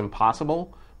thought was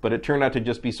impossible. But it turned out to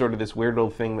just be sort of this weird little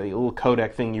thing, the little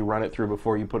codec thing you run it through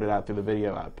before you put it out through the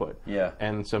video output. Yeah.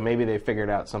 And so maybe they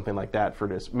figured out something like that for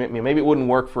this. Maybe it wouldn't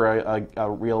work for a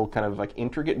real kind of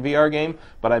intricate VR game,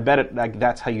 but I bet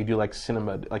that's how you do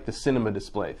cinema, the cinema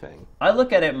display thing. I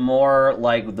look at it more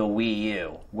like the Wii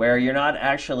U, where you're not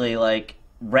actually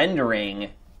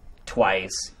rendering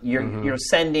twice. You're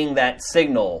sending that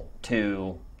signal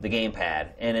to the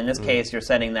gamepad, and in this case, you're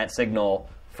sending that signal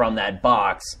from that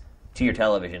box to your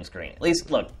television screen. At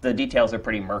least, look, the details are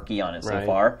pretty murky on it so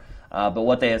far. But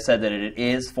what they have said that it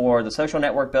is for the social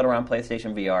network built around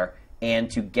PlayStation VR and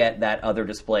to get that other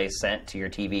display sent to your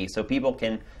TV so people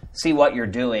can see what you're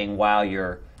doing while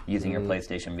you're using your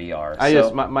PlayStation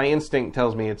VR. My instinct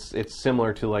tells me it's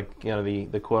similar to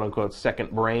the quote unquote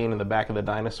second brain in the back of the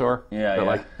dinosaur.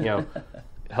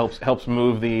 Helps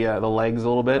move the legs a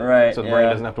little bit, so the brain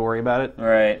doesn't have to worry about it.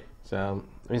 Right. So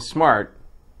smart.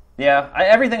 Yeah,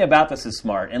 everything about this is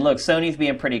smart. And look, Sony's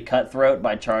being pretty cutthroat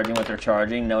by charging what they're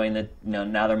charging, knowing that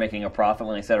now they're making a profit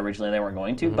when they said originally they weren't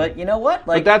going to. But you know what?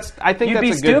 I think you'd that's a good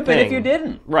be stupid thing if you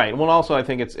didn't. Right. Well, also I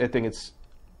think it's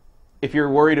if you're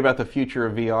worried about the future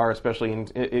of VR, especially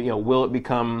will it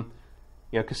become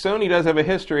because Sony does have a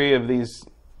history of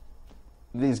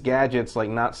these gadgets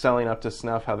not selling up to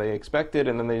snuff how they expected,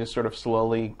 and then they just sort of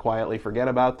slowly, quietly forget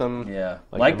about them. Yeah,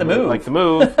 like the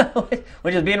Move,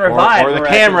 which is being revived, or the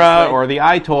camera, or the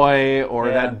iToy, or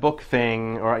that book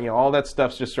thing, or all that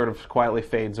stuff just sort of quietly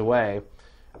fades away.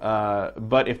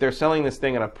 But if they're selling this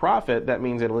thing at a profit, that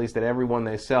means at least that every one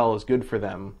they sell is good for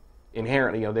them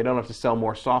inherently. They don't have to sell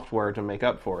more software to make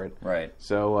up for it. Right.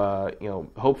 So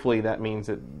hopefully that means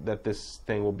that this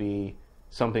thing will be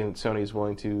something that Sony is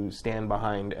willing to stand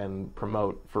behind and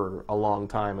promote for a long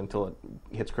time until it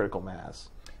hits critical mass.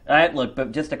 Look,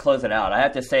 but just to close it out, I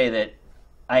have to say that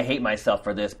I hate myself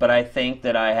for this, but I think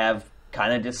that I have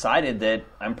kind of decided that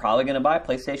I'm probably going to buy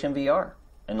PlayStation VR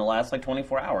in the last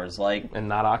 24 hours. And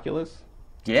not Oculus?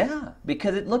 Yeah,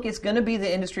 because it's going to be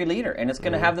the industry leader, and it's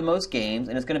going to have the most games,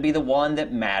 and it's going to be the one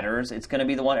that matters. It's going to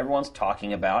be the one everyone's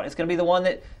talking about. It's going to be the one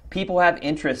that people have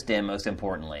interest in, most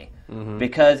importantly.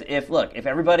 Because if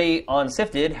everybody on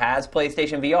Sifted has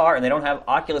PlayStation VR and they don't have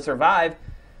Oculus or Vive,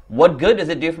 what good does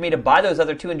it do for me to buy those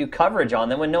other two and do coverage on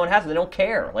them when no one has them? They don't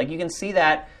care. You can see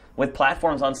that with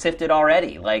platforms on Sifted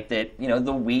already. The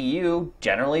Wii U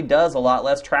generally does a lot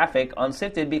less traffic on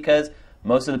Sifted because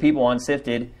most of the people on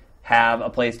Sifted have a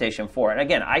PlayStation 4. And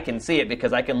again, I can see it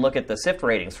because I can look at the SIFT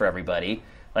ratings for everybody.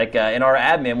 In our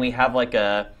admin, we have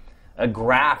a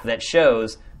graph that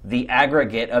shows the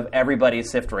aggregate of everybody's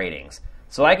SIFT ratings.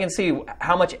 So I can see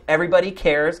how much everybody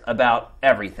cares about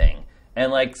everything.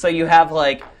 And so you have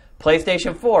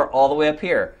PlayStation 4 all the way up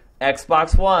here,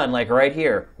 Xbox One right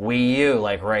here, Wii U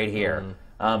right here,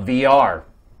 VR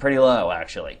pretty low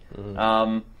actually.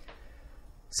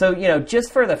 So,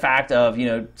 just for the fact of,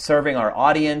 serving our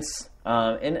audience,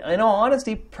 in all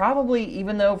honesty, probably,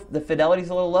 even though the fidelity's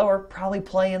a little lower, probably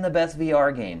playing the best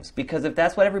VR games. Because if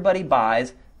that's what everybody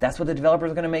buys, that's what the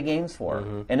developers are going to make games for.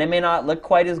 And they may not look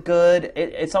quite as good.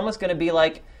 It's almost going to be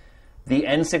like the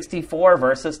N64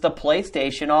 versus the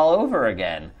PlayStation all over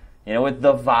again. With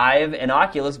the Vive and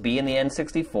Oculus being the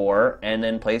N64, and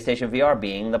then PlayStation VR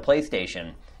being the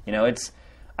PlayStation.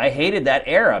 I hated that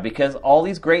era because all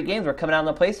these great games were coming out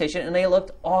on the PlayStation and they looked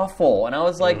awful. And I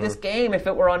was like, this game, if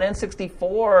it were on N64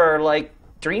 or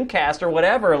Dreamcast or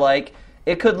whatever,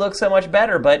 it could look so much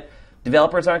better. But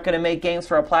developers aren't going to make games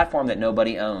for a platform that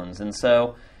nobody owns. And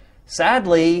so,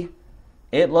 sadly,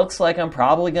 it looks like I'm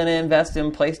probably going to invest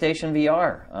in PlayStation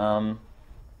VR.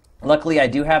 Luckily, I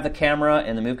do have the camera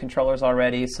and the Move controllers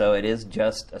already, so it is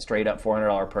just a straight-up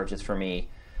 $400 purchase for me.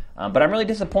 But I'm really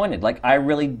disappointed.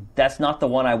 That's not the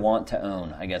one I want to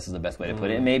own, I guess is the best way to put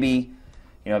it. And maybe,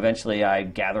 eventually I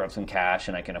gather up some cash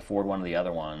and I can afford one of the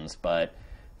other ones. But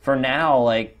for now,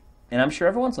 and I'm sure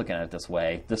everyone's looking at it this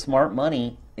way, the smart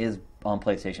money is on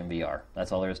PlayStation VR.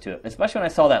 That's all there is to it. Especially when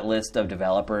I saw that list of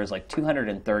developers,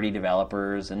 230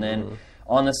 developers. And then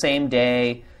on the same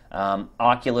day,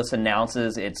 Oculus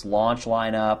announces its launch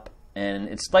lineup. And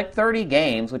it's 30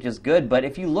 games, which is good, but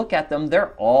if you look at them,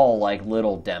 they're all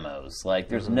little demos.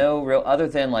 There's no real, other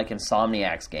than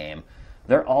Insomniac's game,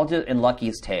 they're all just, in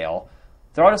Lucky's Tale,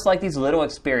 they're all just these little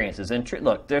experiences. And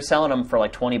look, they're selling them for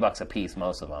 $20 a piece,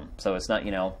 most of them. So it's not,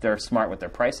 they're smart with their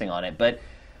pricing on it. But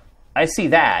I see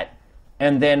that,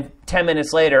 and then 10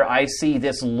 minutes later, I see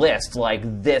this list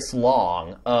this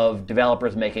long of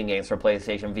developers making games for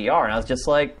PlayStation VR, and I was just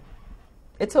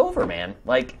it's over, man.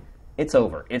 It's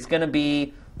over. It's going to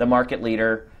be the market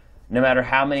leader, no matter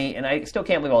how many. And I still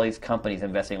can't believe all these companies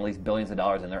investing at least billions of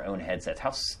dollars in their own headsets.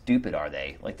 How stupid are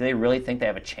they? Do they really think they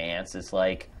have a chance? It's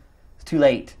it's too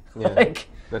late. Yeah,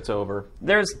 that's over.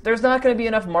 There's not going to be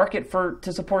enough market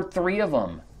to support 3 of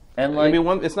them. And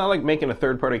it's not like making a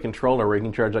third-party controller where you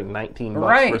can charge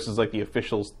 $19 versus the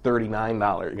official's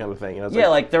 $39 kind of thing.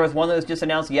 There was one that was just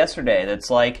announced yesterday that's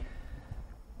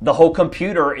the whole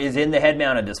computer is in the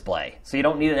head-mounted display, so you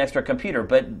don't need an extra computer.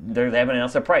 But they haven't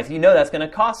announced the price. That's going to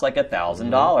cost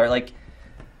 $1,000.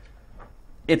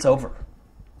 It's over.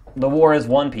 The war is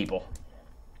won, people.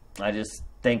 I just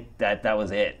think that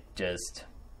was it. Just,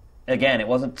 again, it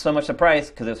wasn't so much the price,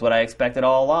 because it's what I expected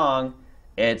all along.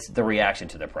 It's the reaction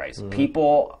to the price.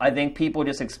 I think people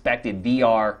just expected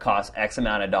VR costs X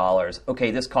amount of dollars.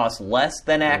 Okay, this costs less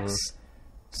than X.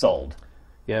 Sold.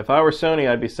 Yeah, if I were Sony,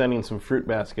 I'd be sending some fruit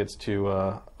baskets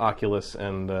to Oculus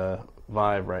and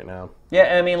Vive right now.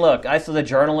 Yeah, I mean, look, I saw the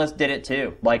journalist did it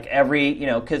too. Like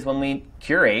because when we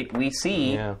curate, we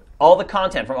see all the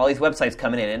content from all these websites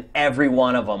coming in, and every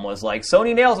one of them was like,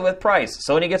 Sony nails it with price.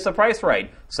 Sony gets the price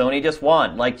right. Sony just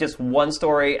won. Like, just one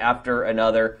story after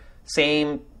another.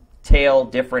 Same tale,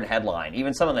 different headline.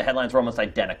 Even some of the headlines were almost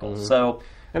identical. So,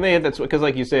 and they hit that because,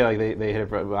 like you say, like they hit.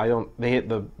 They hit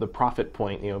the profit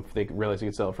point. If they realize they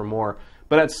could sell it for more.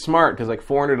 But that's smart because like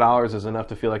 $400 is enough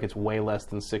to feel like it's way less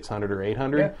than $600 or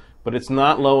 $800. Yeah. But it's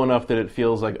not low enough that it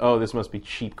feels like, oh, this must be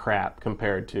cheap crap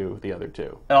compared to the other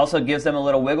two. It also gives them a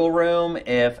little wiggle room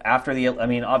if after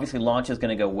obviously launch is going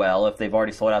to go well if they've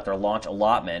already sold out their launch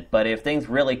allotment. But if things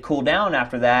really cool down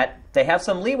after that, they have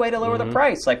some leeway to lower the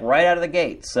price, like right out of the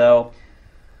gate. So,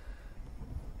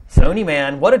 Sony,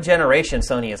 man, what a generation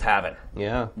Sony is having.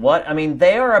 Yeah.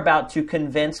 They are about to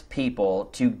convince people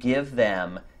to give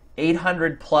them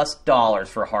 $800+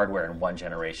 for hardware in one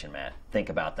generation, man. Think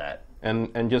about that.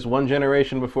 And just one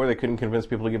generation before, they couldn't convince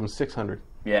people to give them $600.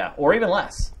 Yeah, or even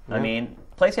less. Yeah.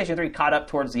 PlayStation 3 caught up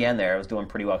towards the end there. It was doing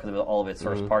pretty well because of all of its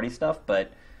first-party stuff,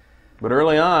 but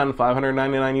early on,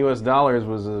 $599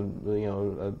 was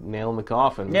a nail in the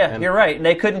coffin. Yeah, you're right. And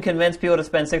they couldn't convince people to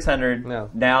spend $600. No.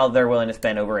 Now they're willing to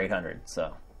spend over $800.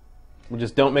 So. We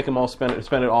just don't make them all spend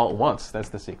it all at once. That's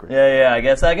the secret. Yeah. I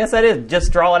guess that is.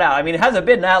 Just draw it out. It hasn't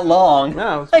been that long.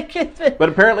 No. But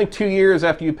apparently 2 years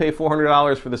after you pay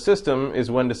 $400 for the system is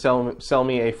when to sell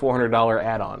me a $400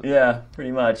 add-on. Yeah,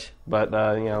 pretty much. But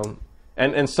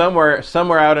and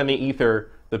somewhere out in the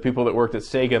ether, the people that worked at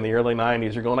Sega in the early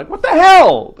 90s are going like, what the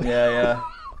hell? Yeah.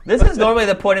 This is normally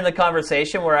the point in the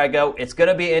conversation where I go, it's going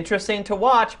to be interesting to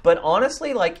watch, but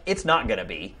honestly, it's not going to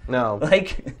be. No.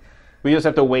 We just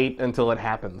have to wait until it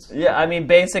happens. Yeah,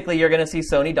 basically, you're going to see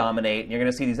Sony dominate, and you're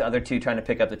going to see these other two trying to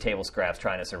pick up the table scraps,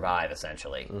 trying to survive,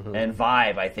 essentially. And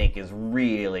Vive, I think, is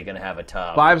really going to have a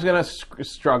tough. Vive's going to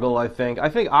struggle, I think. I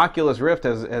think Oculus Rift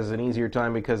has an easier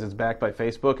time because it's backed by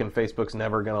Facebook, and Facebook's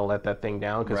never going to let that thing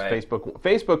down because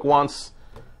Facebook wants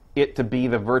it to be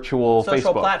the virtual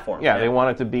social Facebook platform. Yeah, they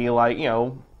want it to be like,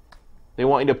 they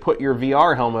want you to put your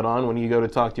VR helmet on when you go to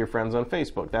talk to your friends on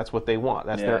Facebook. That's what they want.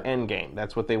 That's their end game.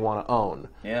 That's what they want to own.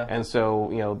 Yeah. And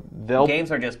so, games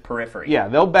are just periphery. Yeah,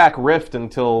 they'll back Rift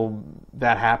until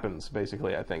that happens,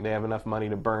 basically, I think. They have enough money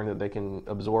to burn that they can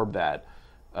absorb that.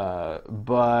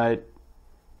 But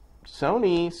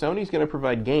Sony's going to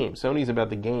provide games. Sony's about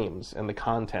the games and the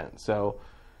content. So,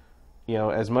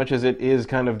 as much as it is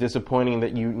kind of disappointing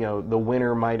that the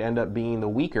winner might end up being the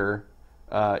weaker,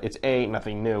 it's A,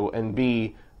 nothing new, and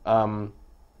B, content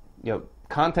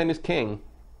is king.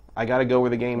 I got to go where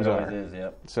the games are. It is,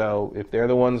 yep. So if they're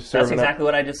the ones serving That's exactly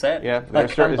what I just said. Yeah, they're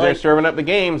serving up the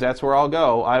games, that's where I'll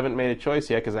go. I haven't made a choice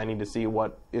yet because I need to see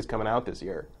what is coming out this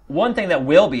year. One thing that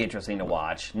will be interesting to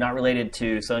watch, not related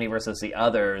to Sony versus the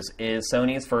others, is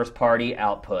Sony's first-party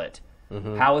output.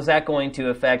 How is that going to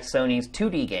affect Sony's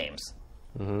 2D games?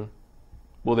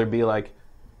 Will there be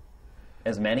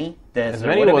as many as as there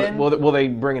many? would have been? Will they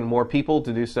bring in more people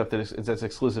to do stuff that's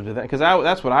exclusive to that? Because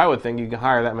that's what I would think. You can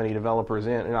hire that many developers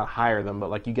in, not hire them,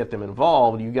 but you get them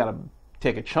involved. You got to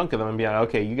take a chunk of them and be like,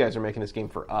 okay, you guys are making this game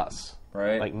for us.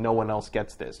 Right. No one else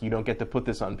gets this. You don't get to put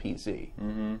this on PC.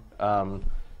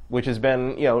 Which has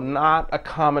been not a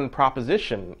common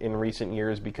proposition in recent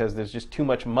years because there's just too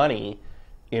much money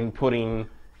in putting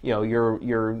your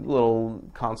little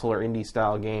console or indie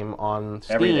style game on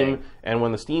Steam, Everything. And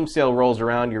when the Steam sale rolls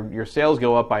around, your sales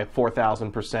go up by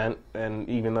 4,000%, and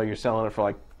even though you're selling it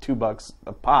for $2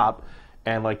 a pop,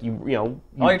 and all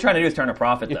you're trying to do is turn a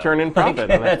profit. You turn in profit.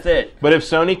 That's it. But if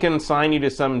Sony can sign you to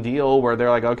some deal where they're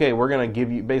like, okay, we're going to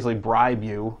give you, basically bribe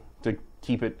you to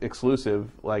keep it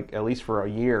exclusive, at least for a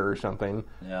year or something,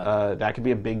 that could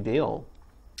be a big deal.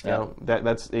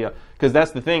 That's because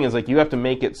that's the thing is you have to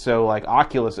make it so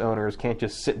Oculus owners can't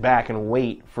just sit back and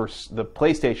wait for the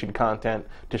PlayStation content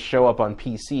to show up on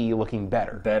PC looking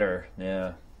better.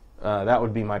 Yeah. That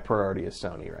would be my priority as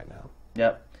Sony right now.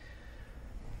 Yep.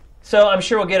 So I'm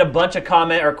sure we'll get a bunch of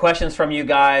comment or questions from you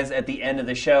guys at the end of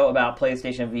the show about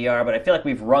PlayStation VR, but I feel like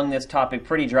we've wrung this topic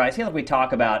pretty dry. It seems like we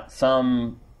talk about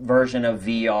some version of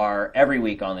VR every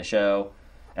week on the show.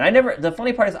 And the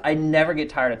funny part is I never get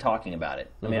tired of talking about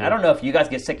it. I don't know if you guys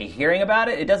get sick of hearing about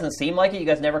it. It doesn't seem like it. You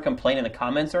guys never complain in the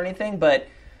comments or anything, but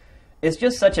it's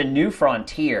just such a new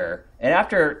frontier. And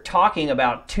after talking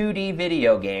about 2D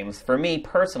video games, for me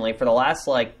personally, for the last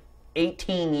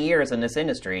 18 years in this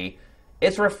industry,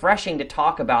 it's refreshing to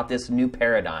talk about this new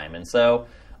paradigm. And so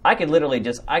I could probably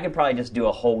just do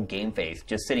a whole GameFace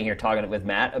just sitting here talking with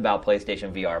Matt about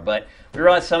PlayStation VR. But we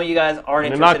realize some of you guys aren't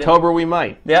interested. In October, we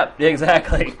might. Yep,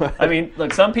 exactly. I mean,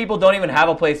 look, some people don't even have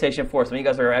a PlayStation 4. Some of you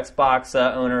guys are Xbox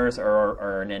owners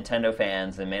or Nintendo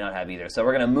fans and may not have either. So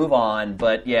we're going to move on.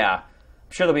 But yeah,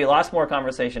 I'm sure there'll be lots more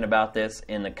conversation about this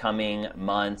in the coming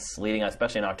months, leading us,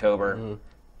 especially in October.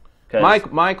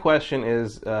 My question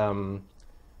is,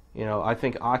 I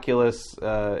think Oculus,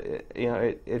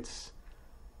 it's...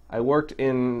 I worked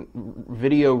in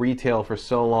video retail for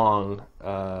so long,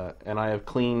 and I have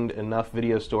cleaned enough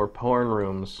video store porn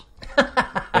rooms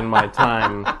in my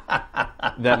time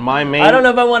that my main... I don't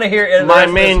know if I want to hear it. My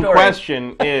main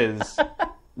question is,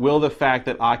 will the fact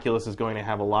that Oculus is going to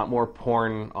have a lot more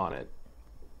porn on it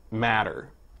matter?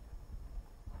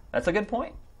 That's a good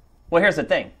point. Well, here's the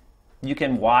thing. You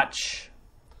can watch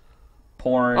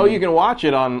porn... Oh, you can watch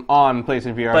it on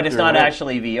PlayStation VR. But it's not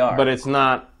actually VR. But it's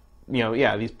not...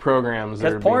 these programs...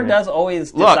 Because porn does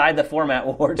always decide the format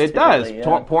wars. It does.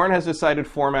 Yeah. Porn has decided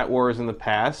format wars in the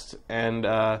past, and...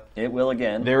 it will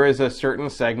again. There is a certain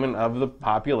segment of the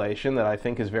population that I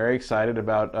think is very excited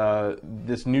about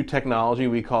this new technology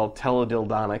we call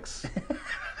teledildonics.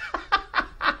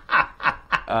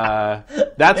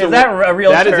 Is that a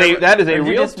real term? That is a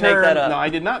real just make term. that up? No, I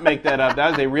did not make that up.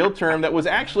 That is a real term. That was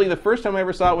actually the first time I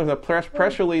ever saw it was a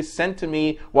press release sent to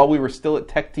me while we were still at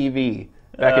Tech TV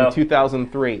back in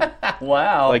 2003.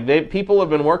 Wow. People have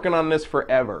been working on this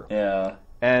forever. Yeah.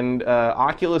 And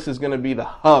Oculus is going to be the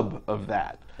hub of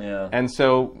that. Yeah. And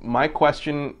so my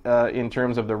question in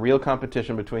terms of the real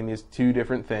competition between these two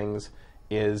different things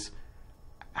is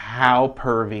how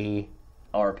pervy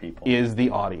are people? Is the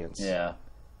audience? Yeah.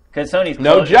 Because Sony's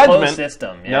no judgment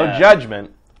system. Yeah. No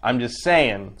judgment. I'm just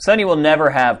saying. Sony will never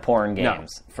have porn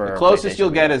games. No. The closest you'll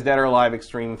get is Dead or Alive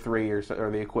Extreme 3 or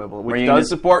the equivalent, which does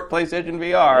support PlayStation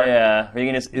VR. Yeah, or you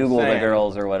can just oogle the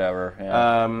girls or whatever.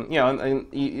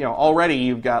 Yeah. Already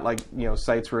you've got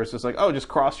sites where it's just just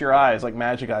cross your eyes like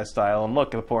Magic Eye style and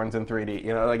look, the porn's in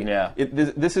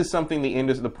 3D. This is something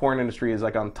the porn industry is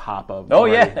on top of. Oh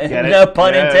yeah, no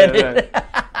pun intended.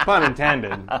 Pun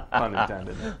intended. Pun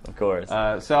intended. Of course.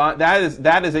 So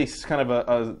that is a kind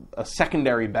of a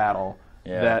secondary battle.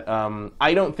 Yeah. That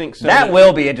I don't think Sony... That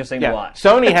will be interesting to watch.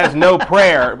 Sony has no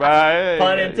prayer.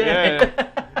 Pun intended.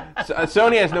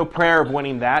 Sony has no prayer of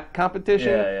winning that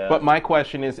competition. Yeah. But my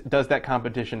question is, does that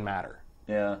competition matter?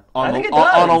 Yeah. I think it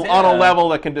does. On a level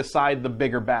that can decide the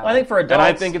bigger battle. Well, I think for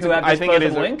adults who have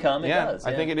disposable income, it does.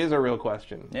 I think it is a real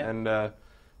question. Yeah. And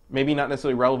maybe not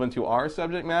necessarily relevant to our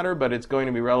subject matter, but it's going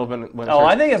to be relevant when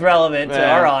I think it's relevant to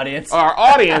our audience. Our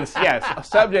audience, yes.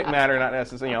 Subject matter, not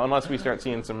necessarily, unless we start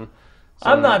seeing some...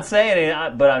 I'm not saying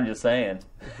it, but I'm just saying.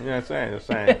 Yeah, just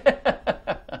saying.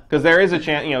 Because there is a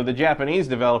chance, the Japanese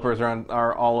developers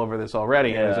are all over this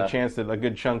already, and there's a chance that a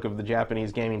good chunk of the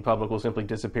Japanese gaming public will simply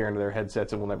disappear into their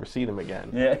headsets and we'll never see them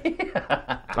again.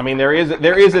 Yeah. I mean, there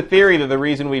is a theory that the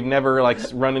reason we've never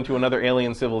run into another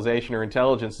alien civilization or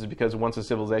intelligence is because once a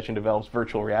civilization develops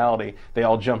virtual reality, they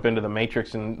all jump into the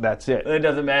Matrix and that's it. It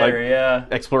doesn't matter.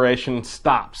 Exploration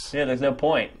stops. Yeah, there's no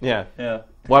point. Yeah. Yeah.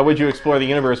 Why would you explore the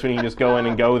universe when you can just go in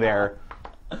and go there?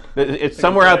 It's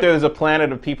somewhere out there. There's a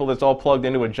planet of people that's all plugged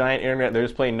into a giant internet. They're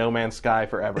just playing No Man's Sky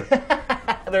forever.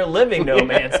 They're living No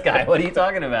Man's Sky. What are you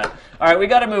talking about? All right, we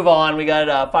got to move on. We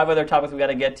got 5 other topics we got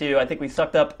to get to. I think we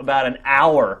sucked up about an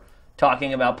hour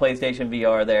talking about PlayStation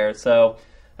VR there. So,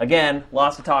 again,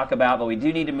 lots to talk about, but we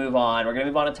do need to move on. We're going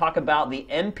to move on and talk about the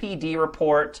NPD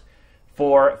report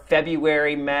for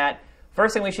February, Matt.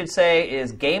 First thing we should say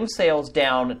is game sales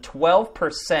down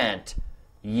 12%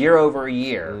 year over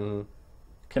year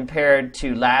compared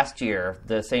to last year,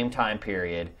 the same time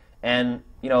period. And,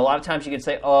 a lot of times you could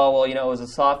say, it was a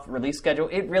soft release schedule.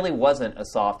 It really wasn't a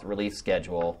soft release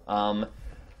schedule.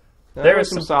 There were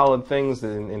some solid things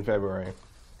in February.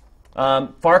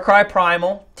 Far Cry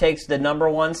Primal takes the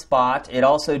 #1 spot. It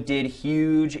also did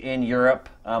huge in Europe.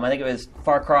 I think it was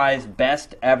Far Cry's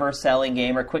best ever selling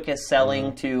game or quickest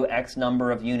selling to X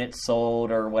number of units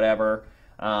sold or whatever.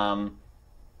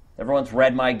 Everyone's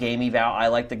read my game eval. I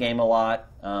like the game a lot.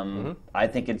 I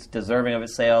think it's deserving of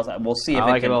its sales. We'll see if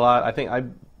I like it a lot. I think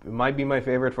it might be my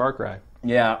favorite Far Cry.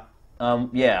 Yeah.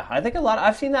 I think a lot.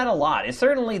 I've seen that a lot. It's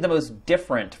certainly the most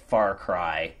different Far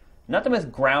Cry. Not the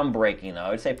most groundbreaking, though.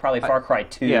 I would say probably Far Cry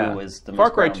 2 is the most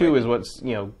Far Cry 2 is what's,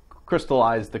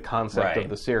 crystallized the concept of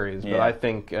the series. But I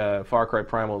think Far Cry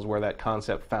Primal is where that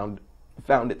concept found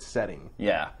its setting.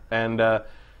 Yeah. And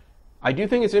I do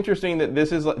think it's interesting that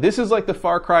this is like the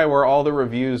Far Cry where all the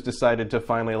reviews decided to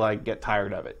finally like get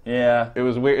tired of it. Yeah, it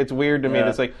was weird. It's weird to me.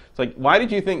 It's like why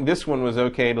did you think this one was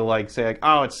okay to like say like,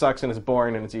 oh, it sucks and it's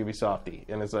boring and it's Ubisofty,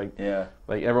 and it's like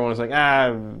like everyone was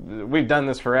like, we've done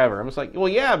this forever. I'm just like, well,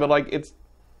 yeah, but like it's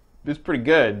pretty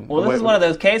good. Well, this is one of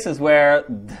those cases where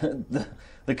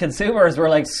the consumers were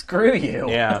like, screw you.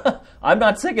 Yeah, I'm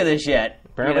not sick of this yet.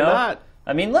 Apparently not.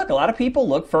 I mean, look, a lot of people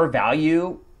look for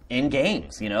value in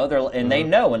games, they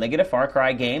know when they get a Far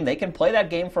Cry game, they can play that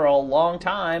game for a long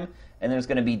time, and there's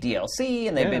going to be DLC,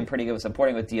 and they've been pretty good with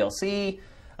supporting with DLC.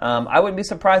 I wouldn't be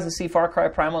surprised to see Far Cry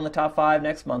Primal in the top 5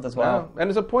 next month as well. No. And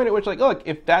there's a point at which, like, look,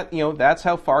 if that, that's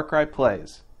how Far Cry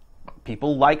plays.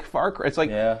 People like Far Cry. It's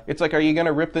like, are you going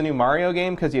to rip the new Mario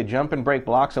game because you jump and break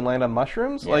blocks and land on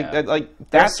mushrooms? Yeah.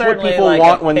 That's what people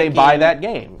want when they buy that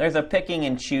game. There's a picking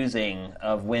and choosing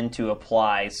of when to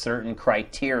apply certain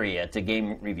criteria to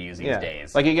game reviews these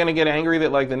days. Like, you're going to get angry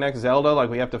that like the next Zelda,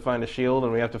 like we have to find a shield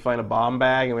and we have to find a bomb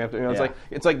bag and we have to.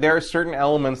 It's like there are certain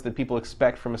elements that people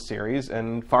expect from a series,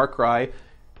 and Far Cry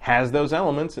has those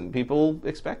elements, and people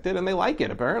expect it, and they like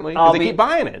it, apparently, because they keep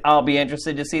buying it. I'll be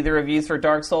interested to see the reviews for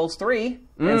Dark Souls 3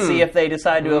 and see if they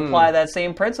decide to apply that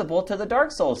same principle to the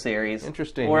Dark Souls series.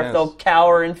 Interesting, Or if they'll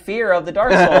cower in fear of the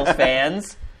Dark Souls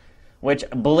fans, which,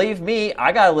 believe me,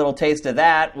 I got a little taste of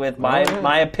that with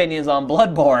my opinions on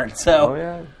Bloodborne.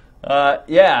 So,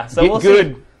 so we'll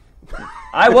see.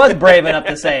 I was brave enough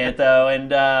to say it, though,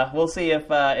 and we'll see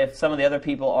if some of the other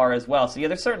people are as well. So,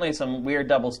 there's certainly some weird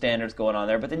double standards going on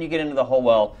there, but then you get into the whole,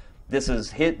 well, this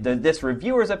is this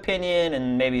reviewer's opinion,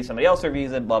 and maybe somebody else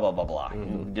reviews it, blah, blah, blah, blah. You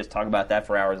can just talk about that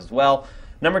for hours as well.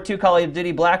 Number 2, Call of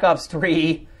Duty Black Ops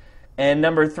 3, and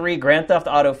number 3, Grand Theft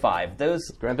Auto 5.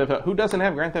 Who doesn't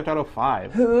have Grand Theft Auto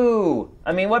 5? Who?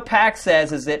 I mean, what PAX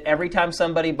says is that every time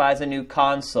somebody buys a new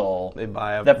console, they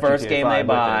buy the first game they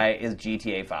buy is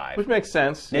GTA 5. Which makes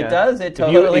sense. It does. It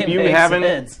totally makes sense. If you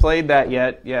haven't played that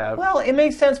yet, Well, it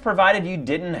makes sense provided you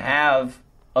didn't have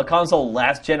a console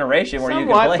last generation where you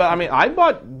could play. But I mean, I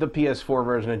bought the PS4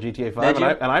 version of GTA 5,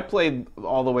 and I played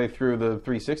all the way through the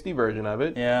 360 version of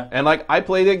it. Yeah. And like I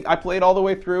played all the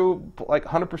way through like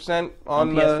 100%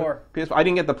 on PS4. PS4. I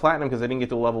didn't get the platinum because I didn't get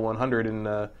to level 100 in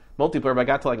multiplayer, but I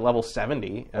got to like level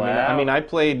 70. I mean, I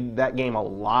played that game a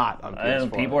lot on PS4.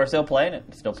 And people are still playing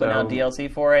it, still putting out DLC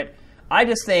for it. I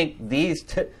just think these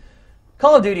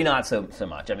Call of Duty not so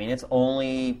much. I mean, it's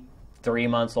only 3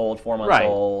 months old, 4 months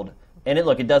old. And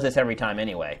it does this every time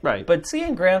anyway. Right. But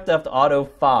seeing Grand Theft Auto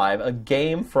 5, a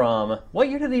game from, what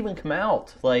year did it even come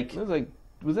out? Was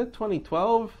that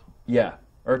 2012? Yeah.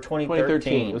 Or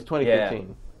 2013. It was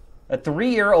 2013. Yeah. A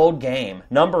 3-year-old game.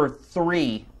 Number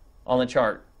 3 on the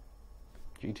chart.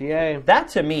 GTA. That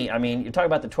to me, I mean, you're talking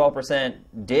about the 12%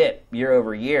 dip year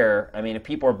over year. I mean, if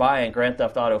people are buying Grand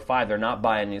Theft Auto 5, they're not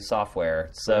buying new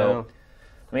software. So... No.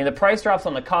 I mean, the price drops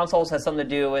on the consoles has something to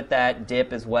do with that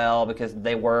dip as well, because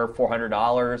they were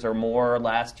 $400 or more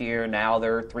last year. Now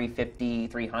they're $350,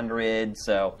 $300.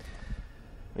 So,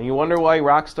 and you wonder why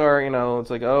Rockstar, it's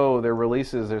like, oh, their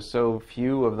releases, there's so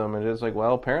few of them, and it's like,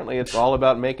 well, apparently it's all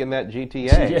about making that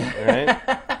GTA,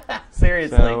 right?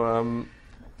 Seriously. So, all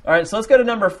right, so let's go to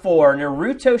number 4,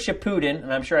 Naruto Shippuden,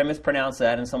 and I'm sure I mispronounced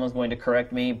that, and someone's going to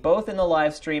correct me, both in the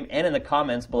live stream and in the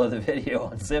comments below the video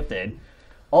on Sifted.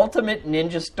 Ultimate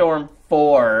Ninja Storm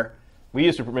 4. We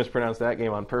used to mispronounce that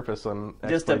game on purpose on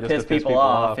just to piss people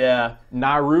off. Yeah.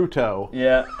 Naruto.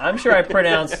 Yeah, I'm sure I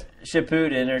pronounced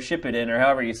Shippuden or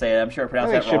however you say it. I'm sure I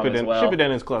pronounced that wrong as well.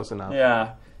 Shippuden is close enough.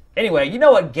 Yeah. Anyway, you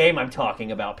know what game I'm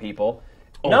talking about, people.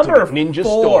 Ultimate Ninja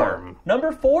Storm.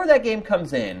 Number 4, that game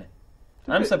comes in.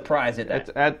 I'm surprised at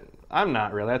that. I'm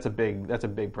not really. That's a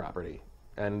big property,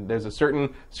 and there's a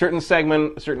certain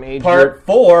segment, a certain age Part group.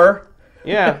 4.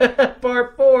 Yeah.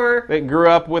 Part 4. They grew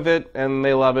up with it, and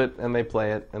they love it, and they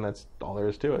play it, and that's all there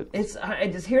is to it.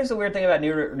 Here's the weird thing about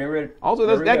Naruto. Also,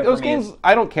 those games,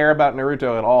 I don't care about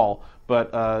Naruto at all,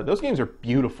 but those games are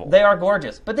beautiful. They are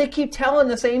gorgeous, but they keep telling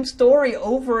the same story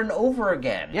over and over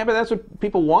again. Yeah, but that's what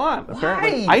people want,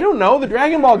 apparently. Why? I don't know. The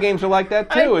Dragon Ball games are like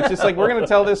that, too. It's just like, we're going to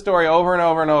tell this story over and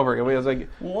over and over. It's like,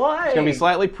 why? It's going to be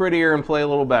slightly prettier and play a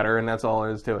little better, and that's all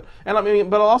there is to it. And I mean,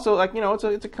 but also, like,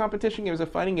 it's a competition game. It's a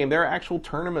fighting game. There are actual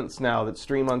tournaments now that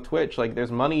stream on Twitch. Like,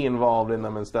 there's money involved in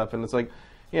them and stuff, and it's like,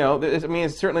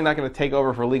 it's certainly not going to take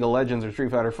over for League of Legends or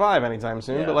Street Fighter V anytime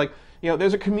soon, but like,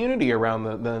 there's a community around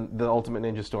the Ultimate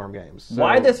Ninja Storm games. So.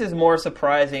 Why this is more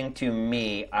surprising to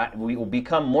me, we will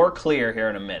become more clear here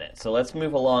in a minute. So let's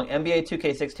move along. NBA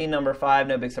 2K16 number 5,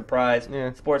 no big surprise.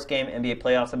 Yeah. Sports game, NBA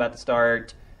playoffs about to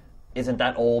start. Isn't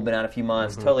that old, been out a few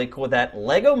months. Totally cool with that.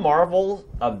 Lego Marvel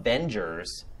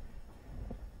Avengers.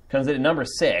 Comes in at number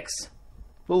 6. A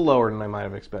little lower than I might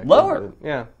have expected. Lower?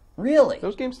 Yeah. Really?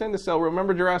 Those games tend to sell.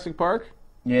 Remember Jurassic Park?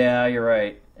 Yeah, you're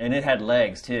right. And it had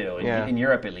legs, too, in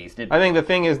Europe at least. I think the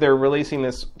thing is they're releasing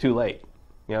this too late.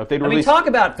 You know, if they'd released... talk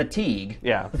about fatigue.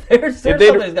 Yeah. There's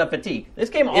something that's got fatigue. This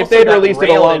game also if they'd got released it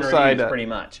railed in alongside, reviews, pretty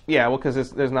much. Yeah, well,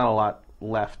 because there's not a lot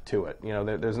left to it. You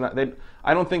know, there's not.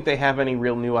 I don't think they have any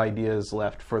real new ideas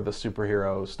left for the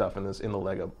superhero stuff in the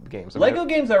Lego games. Lego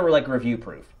games are like review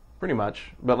proof. Pretty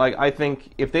much. But like I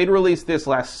think if they'd released this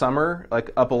last summer,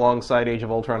 like up alongside Age of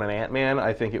Ultron and Ant-Man,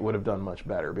 I think it would have done much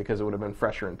better because it would have been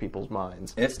fresher in people's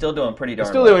minds. It's still doing pretty darn well.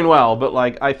 It's still doing well, but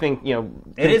like I think, you know...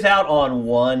 It is out on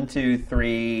 1, 2,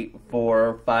 3,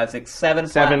 4, 5, 6,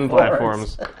 7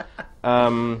 platforms.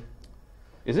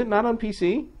 Is it not on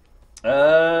PC?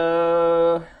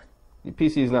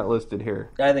 PC is not listed here.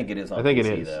 I think it is on PC, I think it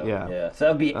is, though. yeah. So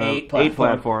that would be 8 platforms. 8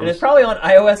 platforms. And it's probably on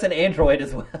iOS and Android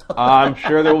as well. I'm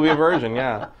sure there will be a version,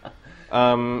 yeah.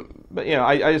 But, you know,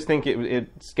 I just think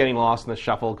it's getting lost in the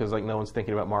shuffle because, like, no one's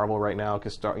thinking about Marvel right now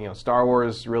because, Star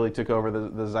Wars really took over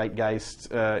the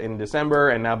zeitgeist in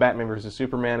December, and now Batman vs.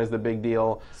 Superman is the big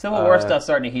deal. Civil War stuff's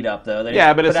starting to heat up, though. They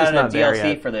but it's just not there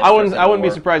yet. For this I wouldn't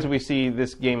be surprised if we see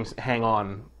this game hang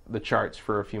on the charts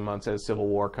for a few months as Civil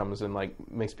War comes and like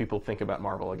makes people think about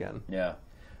Marvel again. Yeah.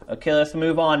 Okay, let's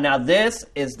move on. Now this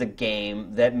is the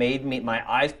game that made my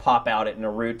eyes pop out at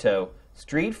Naruto.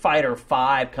 Street Fighter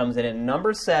V comes in at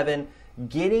number 7,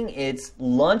 getting its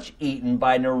lunch eaten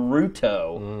by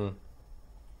Naruto.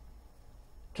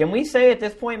 Can we say at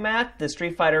this point, Matt, that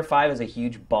Street Fighter V is a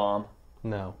huge bomb?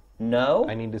 No. No?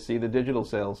 I need to see the digital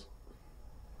sales.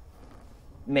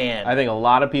 Man. I think a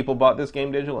lot of people bought this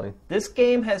game digitally. This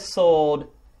game has sold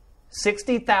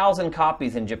 60,000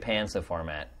 copies in Japan so far,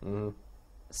 Matt.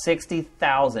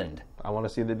 60,000. I want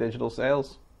to see the digital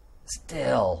sales.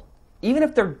 Still. Even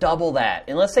if they're double that,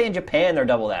 and let's say in Japan they're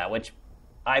double that, which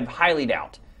I highly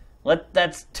doubt.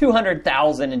 That's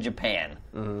 200,000 in Japan.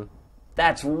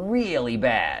 That's really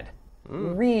bad.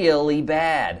 Really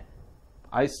bad.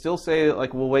 I still say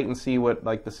like we'll wait and see what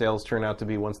like the sales turn out to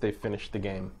be once they finish the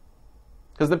game.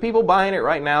 Because the people buying it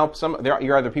right now,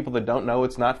 you're either people that don't know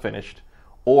it's not finished,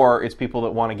 or it's people that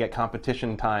want to get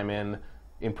competition time in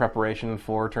preparation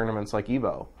for tournaments like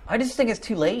EVO. I just think it's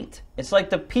too late. It's like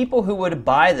the people who would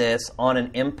buy this on an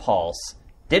impulse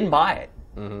didn't buy it.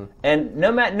 And no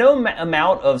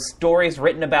amount of stories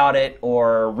written about it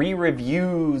or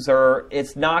re-reviews, or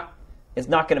it's not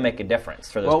going to make a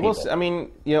difference for those people. Well, I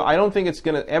mean, I don't think it's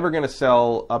ever going to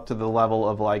sell up to the level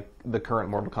of like the current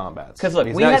Mortal Kombat. Because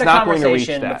look, we had a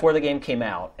conversation before the game came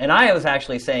out, and I was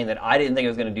actually saying that I didn't think it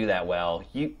was going to do that well.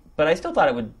 But I still thought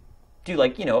it would do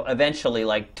eventually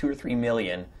like 2 or 3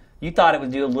 million. You thought it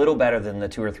would do a little better than the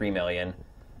 2 or 3 million.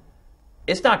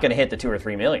 It's not going to hit the 2 or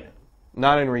 3 million.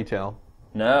 Not in retail.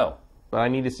 No. But I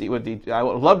need to see I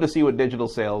would love to see what digital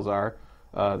sales are.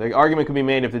 The argument could be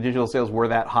made if the digital sales were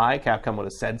that high, Capcom would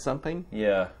have said something.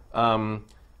 Yeah.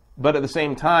 But at the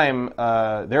same time,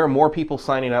 there are more people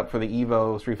signing up for the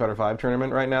EVO Street Fighter V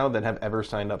tournament right now than have ever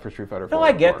signed up for Street Fighter 4. No,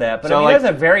 I get that, but so, that's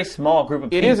a very small group of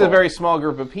people. It is a very small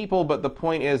group of people, but the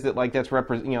point is that like that's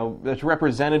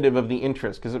representative of the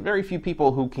interest, because very few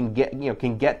people who can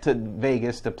get to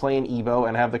Vegas to play an EVO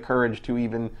and have the courage to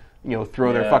even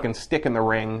throw their fucking stick in the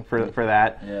ring for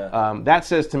that. Yeah. That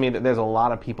says to me that there's a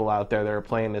lot of people out there that are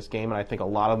playing this game, and I think a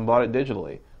lot of them bought it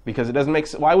digitally. Because it doesn't make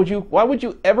sense. Why would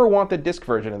you ever want the disc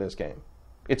version of this game?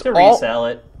 It's to resell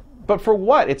it. But for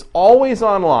what? It's always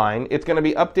online. It's going to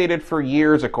be updated for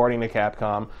years, according to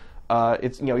Capcom.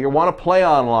 You want to play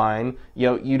online.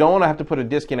 You don't want to have to put a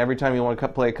disc in every time you want to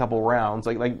play a couple rounds.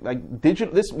 Like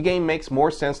digital. This game makes more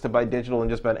sense to buy digital than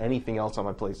just about anything else on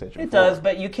my PlayStation 4. It does,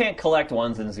 but you can't collect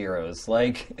ones and zeros.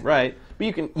 Right,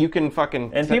 but you can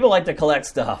fucking. And people like to collect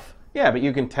stuff. Yeah, but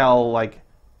you can tell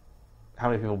how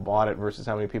many people bought it versus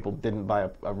how many people didn't buy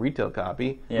a retail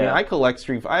copy. Yeah. I collect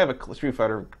I have a Street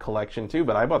Fighter collection too,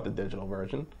 but I bought the digital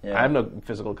version. Yeah. I have no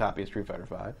physical copy of Street Fighter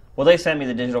V. Well, they sent me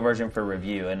the digital version for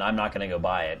review, and I'm not going to go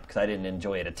buy it because I didn't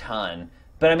enjoy it a ton.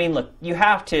 But I mean, look, you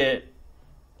have to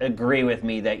agree with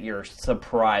me that you're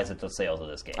surprised at the sales of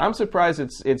this game. I'm surprised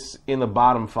it's in the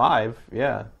bottom 5.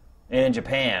 Yeah. And in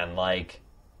Japan,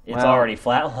 it's already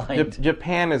flatlined.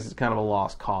 Japan is kind of a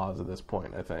lost cause at this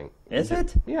point, I think. Is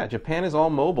it? Yeah, Japan is all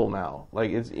mobile now.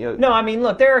 No, I mean,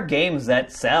 look, there are games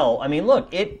that sell. I mean,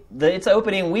 look, its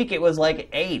opening week it was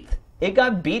 8th. It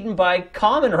got beaten by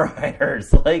Kamen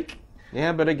Riders.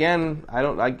 Yeah, but again,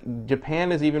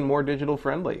 Japan is even more digital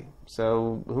friendly.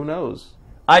 So who knows?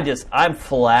 I'm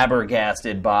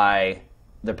flabbergasted by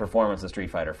the performance of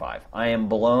Street Fighter V. I am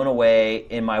blown away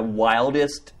in my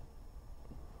wildest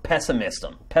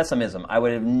Pessimism. I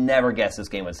would have never guessed this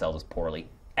game would sell this poorly.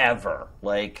 Ever.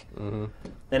 Like, and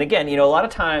again, a lot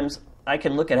of times I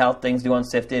can look at how things do on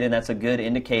Sifted, and that's a good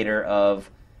indicator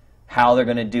of how they're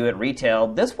going to do at retail.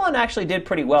 This one actually did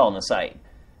pretty well on the site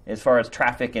as far as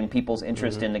traffic and people's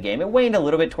interest in the game. It waned a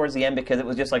little bit towards the end because it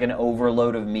was just like an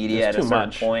overload of media at a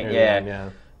certain point. Yeah.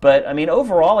 But, I mean,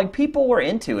 overall, like, people were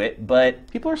into it,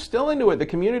 but... People are still into it. The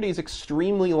community is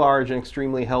extremely large and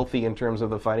extremely healthy in terms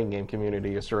of the fighting game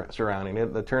community surrounding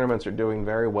it. The tournaments are doing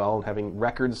very well and having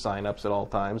record sign-ups at all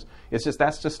times. It's just,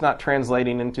 that's just not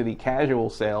translating into the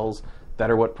casual sales that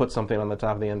are what put something on the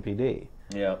top of the NPD.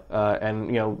 Yeah.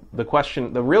 And,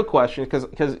 the real question,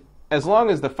 because as long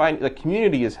as the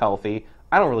community is healthy,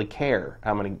 I don't really care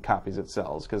how many copies it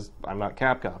sells, because I'm not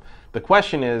Capcom. The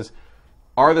question is,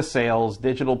 are the sales,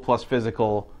 digital plus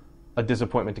physical, a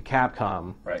disappointment to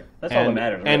Capcom? Right. That's all that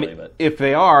matters, really. But if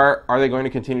they are they going to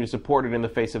continue to support it in the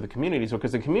face of the community? So,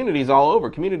 because the community is all over.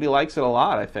 Community likes it a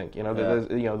lot, I think.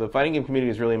 The fighting game community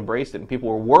has really embraced it, and people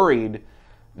were worried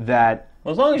that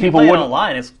as long as you play it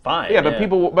online, it's fine. Yeah,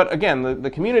 but again, the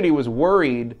community was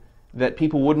worried that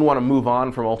people wouldn't want to move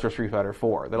on from Ultra Street Fighter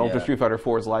 4. That Ultra Street Fighter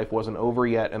 4's life wasn't over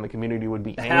yet, and the community would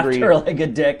be angry after like a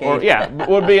decade.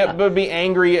 Would be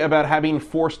angry about having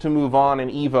forced to move on in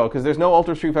Evo, because there's no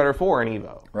Ultra Street Fighter 4 in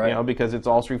Evo. Right. Because it's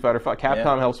all Street Fighter 5.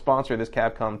 Capcom helps sponsor this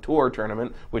Capcom Tour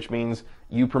tournament, which means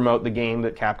you promote the game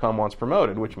that Capcom wants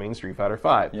promoted, which means Street Fighter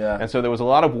 5. Yeah. And so there was a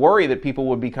lot of worry that people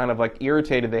would be kind of like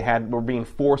irritated were being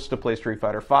forced to play Street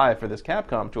Fighter 5 for this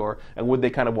Capcom Tour, and would they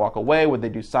kind of walk away? Would they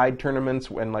do side tournaments?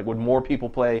 And would more people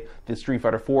play the Street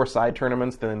Fighter 4 side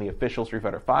tournaments than in the official Street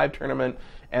Fighter 5 tournament?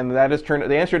 And the answer to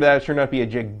that has turned out to be a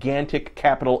gigantic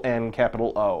capital N,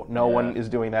 capital O. No one is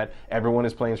doing that. Everyone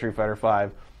is playing Street Fighter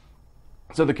 5.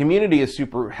 So the community is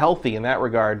super healthy in that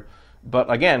regard. But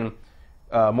again,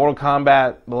 the last Mortal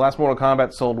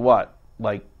Kombat sold what?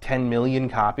 Like 10 million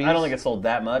copies? I don't think it sold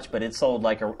that much, but it sold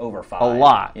like over 5. A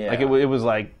lot. Yeah. Like it was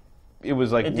like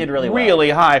it did really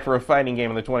high for a fighting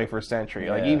game in the 21st century.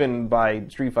 Like even by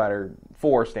Street Fighter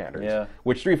 4 standards. Yeah.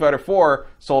 Which Street Fighter 4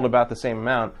 sold about the same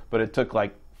amount, but it took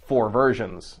like 4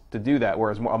 versions to do that,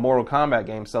 whereas a Mortal Kombat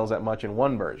game sells that much in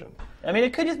one version. I mean,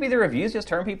 it could just be the reviews just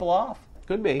turn people off.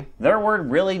 Could be. There were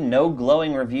really no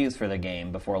glowing reviews for the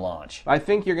game before launch. I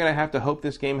think you're going to have to hope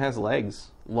this game has legs.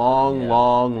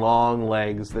 Long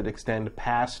legs that extend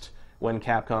past when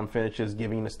Capcom finishes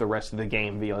giving us the rest of the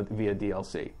game via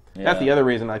DLC. Yeah. That's the other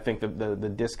reason I think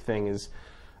the disc thing is...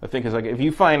 I think is like, if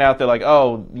you find out that like,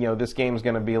 this game's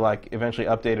going to be like eventually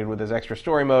updated with this extra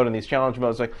story mode and these challenge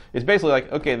modes, like it's basically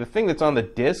like, okay, the thing that's on the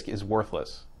disc is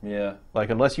worthless. Yeah. Like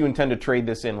unless you intend to trade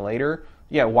this in later,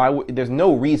 there's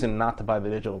no reason not to buy the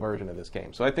digital version of this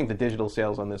game. So I think the digital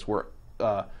sales on this were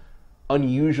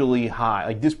unusually high,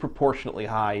 like disproportionately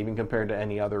high, even compared to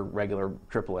any other regular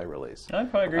AAA release. I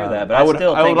probably agree with that, but I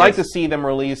would like to see them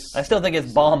release. I still think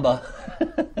it's Bomba.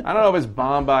 I don't know if it's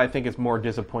Bomba. I think it's more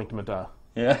disappointment.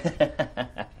 Yeah,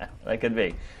 that could be.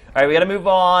 All right, we got to move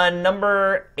on.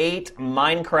 Number 8,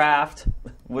 Minecraft,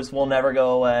 which will never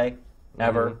go away,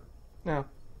 ever. No.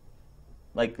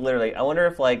 Like literally, I wonder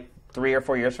if like 3 or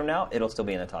 4 years from now, it'll still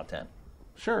be in the top 10.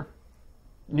 Sure.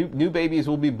 New babies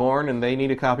will be born, and they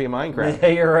need a copy of Minecraft. Yeah,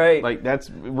 you're right. Like that's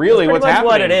really what's happening.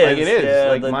 What it is. Like, it is. Yeah,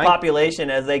 like the population,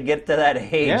 as they get to that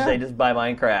age, they just buy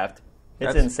Minecraft.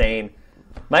 It's insane.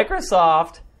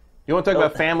 Microsoft. You want to talk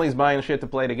about families buying shit to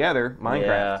play together?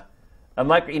 Minecraft.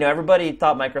 Yeah. Everybody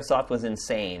thought Microsoft was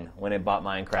insane when it bought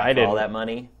Minecraft for all that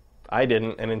money. I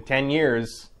didn't. And in 10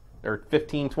 years, or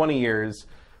 15, 20 years,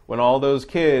 when all those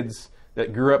kids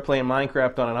that grew up playing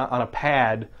Minecraft on a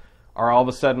pad are all of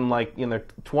a sudden like in their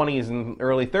 20s and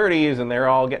early 30s, and they're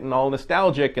all getting all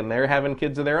nostalgic, and they're having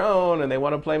kids of their own, and they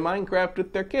want to play Minecraft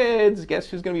with their kids, guess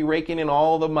who's going to be raking in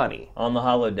all the money? On the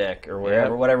holodeck, or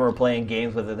whatever we're playing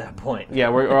games with at that point. Yeah,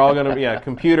 we're all going to be,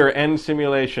 computer and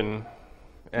simulation.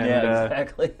 And,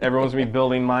 exactly. Everyone's going to be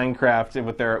building Minecraft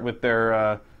with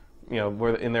their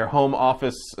in their home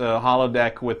office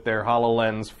holodeck with their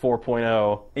HoloLens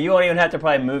 4.0. You won't even have to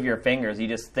probably move your fingers. You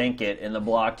just think it, and the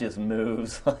block just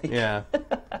moves. Yeah.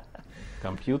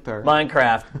 Computer.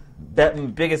 Minecraft.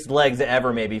 That biggest legs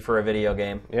ever, maybe, for a video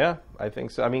game. Yeah, I think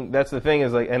so. I mean, that's the thing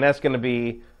is and that's going to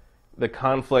be the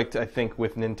conflict, I think,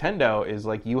 with Nintendo is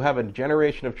like you have a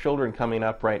generation of children coming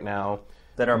up right now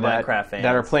that are Minecraft fans.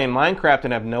 That are playing Minecraft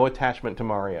and have no attachment to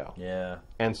Mario. Yeah.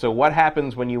 And so what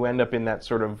happens when you end up in that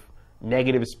sort of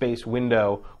negative space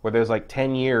window where there's like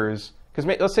 10 years, because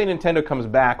let's say Nintendo comes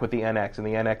back with the NX, and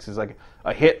the NX is like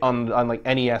a hit on like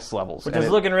NES levels, which is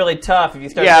looking really tough if you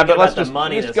start thinking about the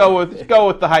money. Let's go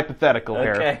with the hypothetical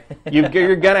here.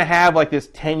 You're gonna have like this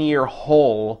 10-year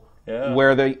hole Yeah.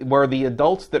 where the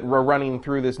adults that were running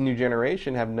through this new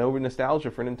generation have no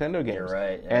nostalgia for Nintendo games. You're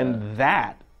right. Yeah. And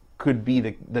that could be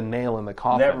the nail in the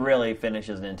coffin. That really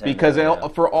finishes Nintendo. Because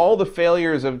for all the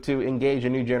failures to engage a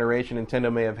new generation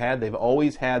Nintendo may have had, they've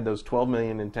always had those 12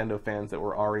 million Nintendo fans that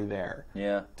were already there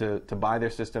to buy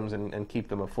their systems and keep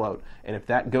them afloat. And if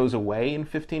that goes away in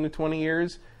 15 to 20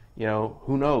 years,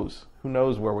 who knows? Who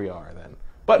knows where we are then?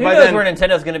 But who knows where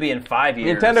Nintendo's going to be in 5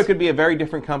 years? Nintendo could be a very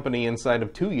different company inside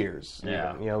of 2 years.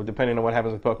 Yeah. Even, depending on what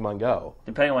happens with Pokemon Go.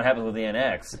 Depending on what happens with the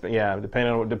NX. Yeah,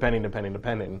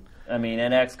 depending. I mean,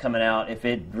 NX coming out, if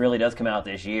it really does come out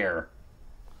this year,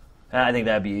 I think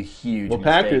that'd be a huge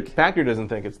mistake. Pachter doesn't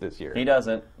think it's this year. He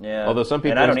doesn't, yeah. Although some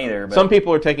people... And I don't either. But... Some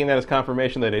people are taking that as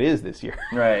confirmation that it is this year.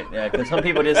 Right, yeah, because some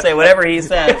people just say whatever he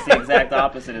says, the exact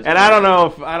opposite is and true. I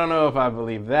don't know if I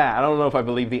believe that. I don't know if I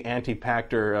believe the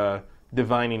anti-Pachter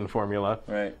divining formula.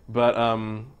 Right. But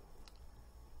I'm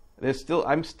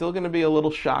still going to be a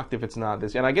little shocked if it's not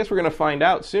this. And I guess we're going to find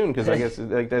out soon, because I guess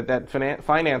that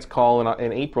finance call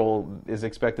in April is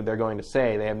expected. They're going to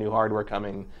say they have new hardware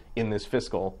coming in this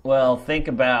fiscal. Well, think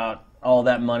about all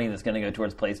that money that's going to go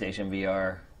towards PlayStation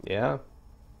VR. Yeah.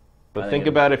 But think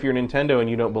about if you're Nintendo and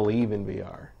you don't believe in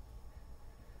VR.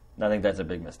 I think that's a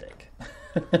big mistake.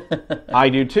 I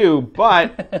do too,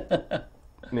 but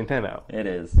Nintendo. It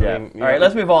is, yeah. All right,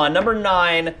 let's move on. Number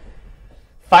 9,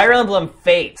 Fire Emblem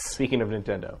Fates. Speaking of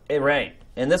Nintendo. Right.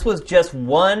 And this was just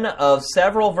one of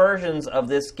several versions of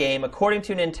this game. According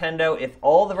to Nintendo, if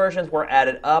all the versions were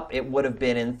added up, it would have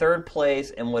been in 3rd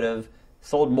place and would have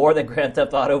sold more than Grand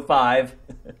Theft Auto 5.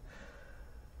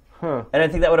 Huh. And I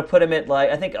think that would have put him at,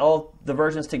 I think all the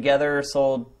versions together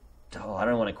sold, I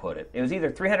don't want to quote it. It was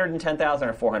either 310,000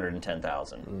 or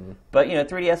 410,000. But,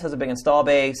 3DS has a big install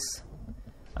base.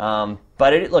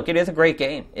 But it is a great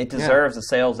game. It deserves the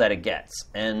sales that it gets.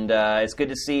 And it's good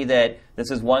to see that this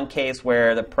is one case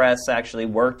where the press actually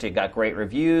worked. It got great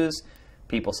reviews.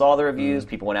 People saw the reviews.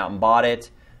 People went out and bought it.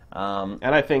 And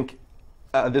I think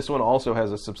this one also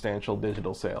has a substantial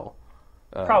digital sale.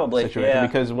 Probably, situation, yeah.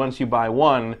 Because once you buy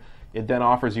one, it then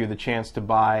offers you the chance to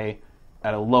buy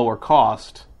at a lower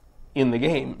cost in the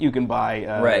game. You can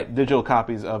buy digital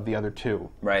copies of the other 2.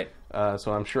 Right.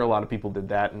 So I'm sure a lot of people did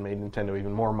that and made Nintendo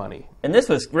even more money. And this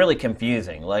was really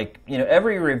confusing.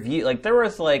 Every review, there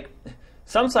was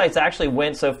some sites actually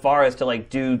went so far as to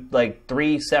do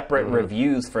 3 separate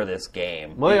reviews for this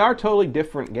game. Well, they are totally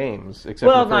different games,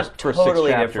 except for the first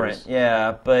totally 6 chapters. Different.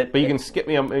 Yeah, but you can skip.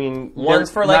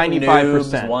 One's for 95%.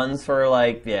 noobs, one's for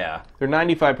They're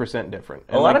 95% different.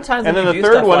 A lot of times, and then the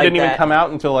 3rd one didn't even come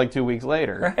out until 2 weeks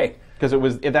later. Right.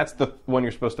 Because that's the one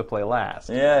you're supposed to play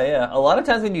last. Yeah. A lot of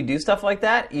times when you do stuff like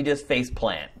that, you just face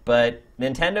plant. But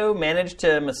Nintendo managed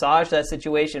to massage that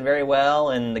situation very well,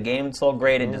 and the game sold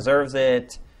great. It deserves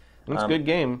it. It's a good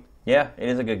game. Yeah, it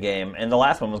is a good game. And the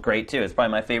last one was great, too. It's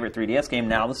probably my favorite 3DS game.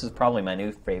 Now, this is probably my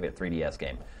new favorite 3DS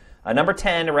game. Number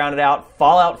 10, to round it out,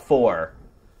 Fallout 4.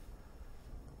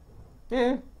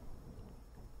 Yeah.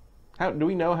 Do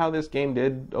we know how this game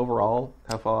did overall?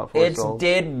 How Fallout 4 sold?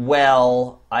 It did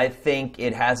well. I think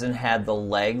it hasn't had the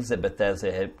legs that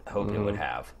Bethesda had hoped it would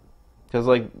have. Because,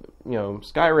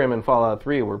 Skyrim and Fallout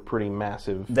 3 were pretty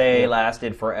massive. They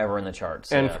lasted forever in the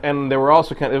charts. And there were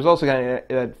also there was also kind of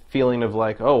that feeling of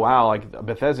oh wow,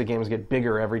 Bethesda games get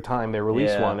bigger every time they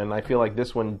release one, and I feel like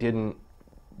this one didn't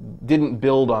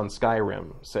build on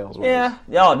Skyrim sales-wise. Yeah.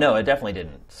 Oh, no, it definitely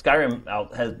didn't. Skyrim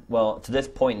to this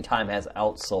point in time, has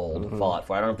outsold Fallout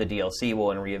 4. I don't know if the DLC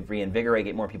will reinvigorate,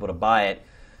 get more people to buy it.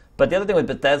 But the other thing with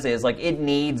Bethesda is, it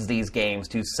needs these games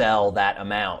to sell that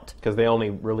amount. Because they only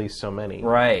release so many.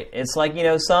 Right. It's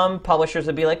some publishers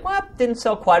would be well, didn't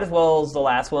sell quite as well as the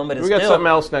last one, but we got something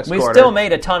else next quarter. We still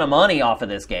made a ton of money off of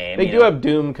this game. They do have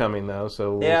Doom coming, though,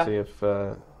 so we'll see if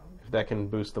that can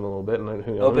boost them a little bit. And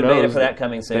who Open knows? beta for that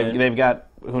coming soon. They've got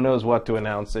who knows what to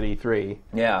announce at E3.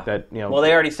 Yeah. Well,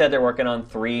 they already said they're working on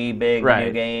 3 big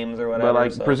new games or whatever.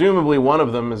 But presumably one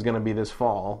of them is going to be this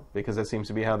fall, because that seems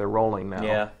to be how they're rolling now.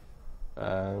 Yeah.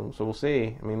 So we'll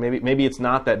see. I mean, maybe it's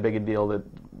not that big a deal that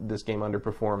this game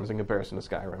underperforms in comparison to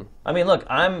Skyrim. I mean, look,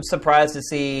 I'm surprised to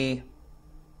see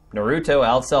Naruto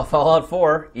outsell Fallout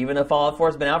 4, even though Fallout 4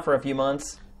 has been out for a few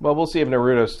months. Well, we'll see if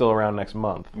Naruto's still around next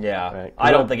month. Yeah, right?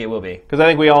 I don't think it will be. Because I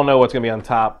think we all know what's going to be on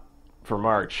top for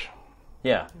March.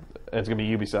 Yeah. It's going to be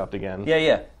Ubisoft again.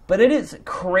 Yeah. But it is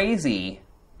crazy.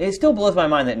 It still blows my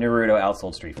mind that Naruto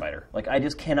outsold Street Fighter. I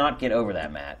just cannot get over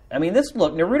that, Matt. I mean,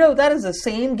 Naruto, that is the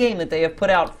same game that they have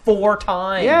put out 4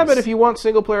 times. Yeah, but if you want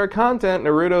single-player content,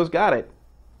 Naruto's got it.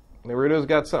 Naruto's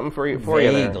got something for you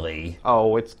there. Vaguely.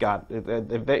 Oh, it's got...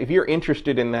 If you're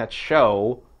interested in that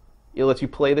show, It lets you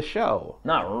play the show.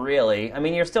 Not really. I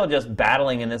mean, you're still just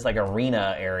battling in this like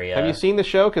arena area. Have you seen the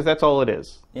show? Because that's all it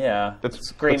is. Yeah. That's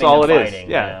screaming all and it fighting.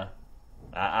 is. Yeah.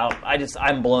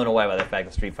 I'm blown away by the fact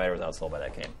that Street Fighter was outsold by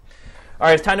that game. All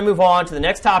right, it's time to move on to the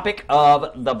next topic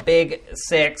of the Big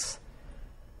Six,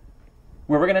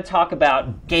 where we're going to talk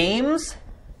about games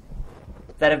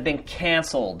that have been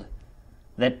canceled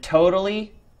that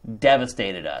totally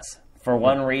devastated us for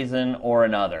one reason or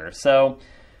another. So,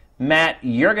 Matt,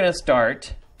 you're going to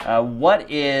start.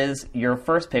 What is your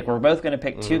first pick? We're both going to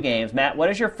pick two games. Matt, what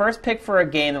is your first pick for a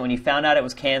game that when you found out it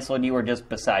was canceled, you were just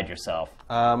beside yourself?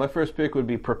 My first pick would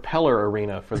be Propeller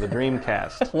Arena for the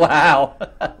Dreamcast. Wow.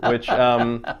 Which,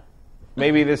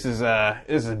 maybe this is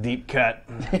a deep cut,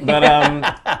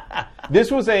 but this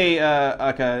was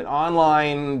like an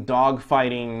online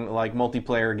dogfighting like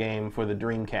multiplayer game for the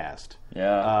Dreamcast.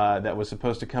 Yeah. That was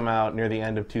supposed to come out near the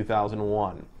end of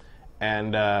 2001.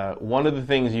 And one of the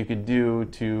things you could do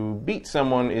to beat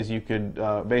someone is you could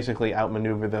basically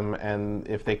outmaneuver them, and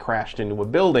if they crashed into a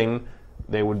building,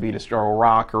 they would be destroyed, or a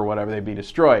rock or whatever, they'd be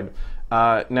destroyed.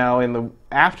 Now,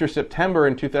 after September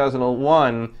in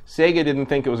 2001, Sega didn't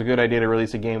think it was a good idea to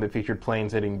release a game that featured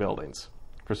planes hitting buildings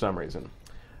for some reason.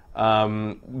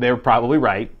 They were probably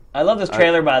right. I love this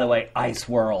trailer, by the way. Ice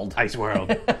World. Ice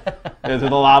World. There's a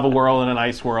lava world and an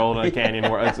ice world and a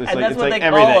canyon world. It's like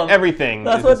everything.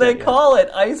 That's what they call it,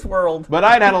 Ice World. But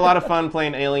I'd had a lot of fun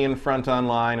playing Alien Front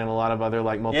Online and a lot of other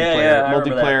like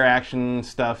multiplayer action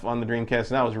stuff on the Dreamcast,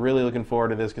 and I was really looking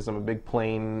forward to this because I'm a big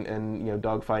plane and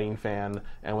dogfighting fan.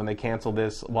 And when they canceled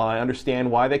this, while I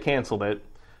understand why they canceled it,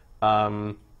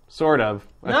 sort of.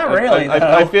 Not really.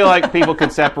 I feel like people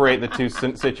could separate the two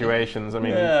situations. I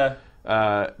mean. Yeah.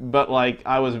 But like,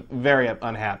 I was very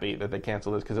unhappy that they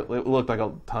canceled this because it looked like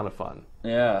a ton of fun.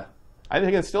 Yeah, I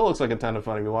think it still looks like a ton of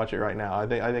fun if you watch it right now. I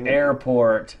think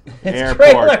Airport,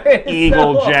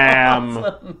 Eagle so Jam.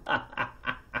 Awesome.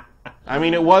 I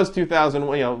mean, it was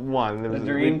 2001. The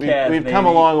Dreamcast, we've come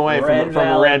a long way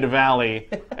from Red Valley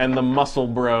and the Muscle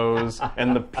Bros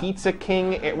and the Pizza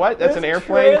King. What? That's this an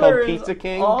airplane called is Pizza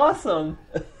King. Awesome.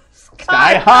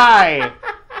 Sky High.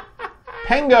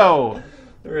 Pengo.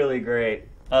 Really great.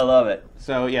 I love it.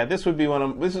 So yeah, this would be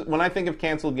when I think of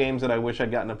canceled games that I wish I'd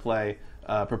gotten to play.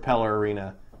 Propeller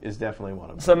Arena is definitely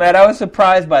one of them. So Matt, I was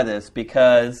surprised by this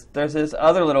because there's this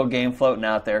other little game floating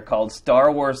out there called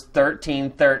Star Wars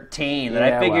 1313 that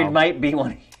I figured might be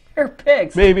one of your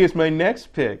picks. Maybe it's my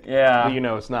next pick. Yeah.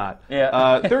 But it's not.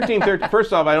 Yeah. 1313.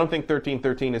 First off, I don't think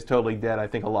 1313 is totally dead. I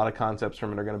think a lot of concepts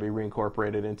from it are going to be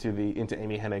reincorporated into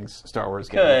Amy Hennig's Star Wars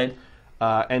game. Good.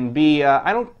 And B,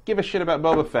 I don't give a shit about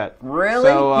Boba Fett. Really?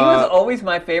 So, he was always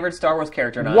my favorite Star Wars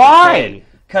character. Why?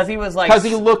 Because he was like... Because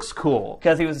he looks cool.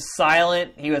 Because he was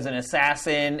silent, he was an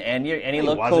assassin, and he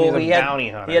looked wasn't. cool. He was a bounty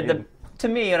hunter. To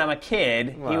me, when I'm a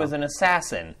kid, he was an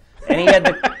assassin. And he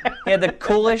had the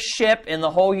coolest ship in the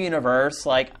whole universe.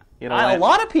 Like, a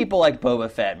lot of people like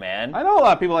Boba Fett, man. I know a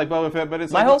lot of people like Boba Fett, but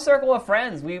it's my whole circle of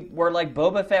friends. We were like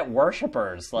Boba Fett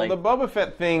worshippers. Like, well, the Boba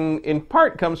Fett thing, in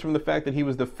part, comes from the fact that he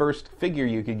was the first figure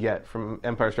you could get from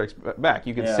Empire Strikes Back.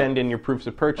 You could send in your proofs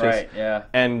of purchase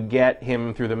and get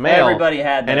him through the mail. Everybody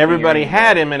had that. And everybody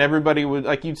had him, and everybody would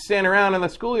you'd stand around in the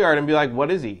schoolyard and be like, "What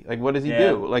is he? Like, what does he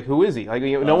do? Like, who is he?" Like,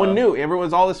 no one knew. Everyone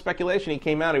was all this speculation. He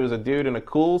came out. He was a dude in a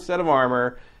cool set of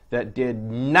armor that did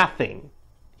nothing.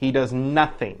 He does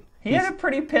nothing. He had a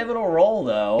pretty pivotal role,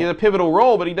 though. He has a pivotal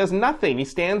role, but he does nothing. He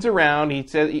stands around. He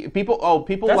says, people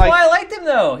That's why I liked him,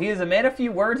 though. He was a man of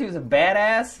few words. He was a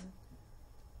badass.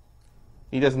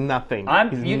 He does nothing.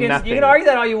 You can argue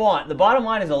that all you want. The bottom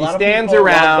line is a lot of people stands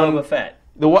around. love Boba Fett.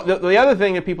 The other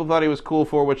thing that people thought he was cool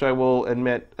for, which I will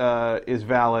admit is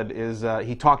valid, is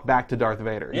he talked back to Darth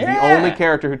Vader. He's the only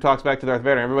character who talks back to Darth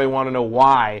Vader. Everybody wanted to know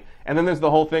why. And then there's the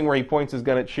whole thing where he points his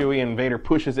gun at Chewie and Vader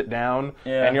pushes it down.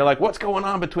 Yeah. And you're like, what's going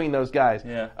on between those guys?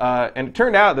 Yeah. And it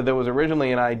turned out that there was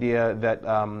originally an idea that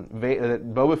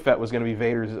that Boba Fett was going to be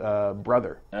Vader's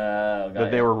brother. That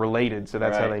they were related, so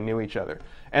that's how they knew each other.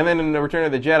 And then in the Return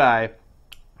of the Jedi,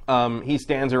 he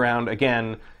stands around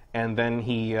again, and then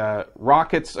he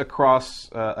rockets across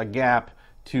a gap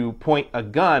to point a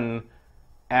gun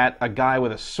at a guy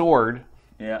with a sword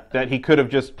that he could have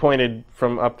just pointed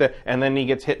from up there, and then he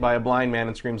gets hit by a blind man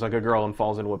and screams like a girl and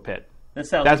falls into a pit.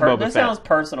 This sounds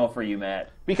personal for you,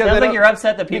 Matt. Because sounds like you're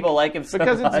upset that people like him so much.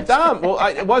 Because it's dumb. Well,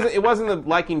 it wasn't the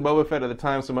liking Boba Fett at the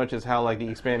time so much as how like the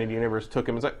expanded universe took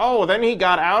him. It's like, oh, then he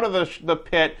got out of the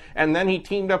pit, and then he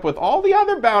teamed up with all the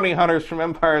other bounty hunters from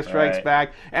Empire Strikes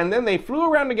Back, and then they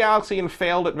flew around the galaxy and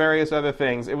failed at various other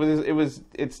things.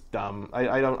 It's dumb.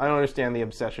 I don't understand the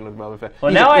obsession with Boba Fett.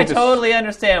 Well, I totally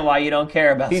understand why you don't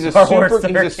care about he's Star Wars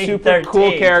He's a super 13.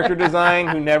 cool character design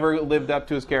who never lived up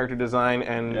to his character design,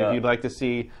 and if you'd like to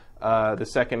see the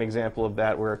second example of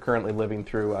that, we're currently living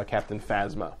through Captain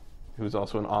Phasma, who's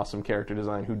also an awesome character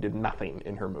design who did nothing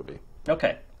in her movie.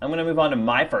 Okay, I'm going to move on to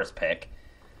my first pick.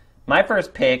 My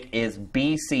first pick is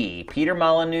BC, Peter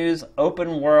Molyneux's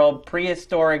open-world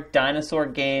prehistoric dinosaur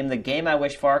game, the game I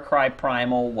wish Far Cry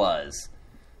Primal was.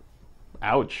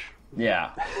 Ouch.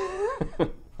 Yeah.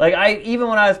 Even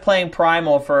when I was playing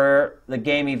Primal for the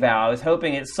game eval, I was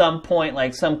hoping at some point,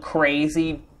 like, some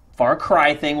crazy Far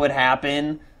Cry thing would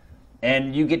happen,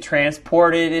 and you get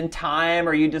transported in time,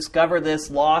 or you discover this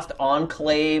lost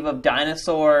enclave of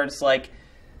dinosaurs. Like,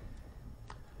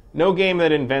 no game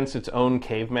that invents its own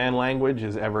caveman language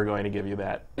is ever going to give you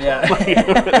that. Yeah.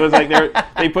 It was like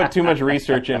they put too much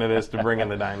research into this to bring in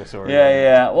the dinosaurs.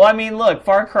 Yeah. Well, I mean, look,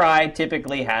 Far Cry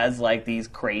typically has like these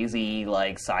crazy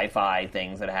like sci-fi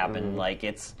things that happen. Like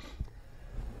it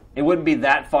wouldn't be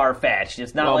that far-fetched.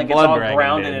 It's not like it's all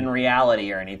grounded in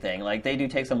reality or anything. Like, they do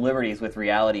take some liberties with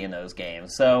reality in those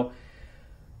games. So,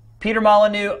 Peter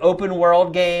Molyneux,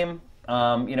 open-world game.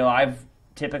 I've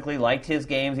typically liked his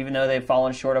games, even though they've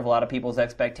fallen short of a lot of people's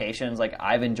expectations. Like,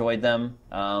 I've enjoyed them.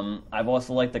 I've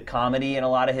also liked the comedy in a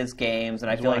lot of his games.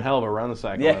 And I feel like... a hell of a run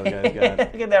cycle those guys got.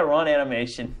 Look at that run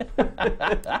animation.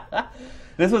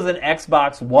 This was an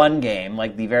Xbox One game,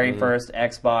 like the very first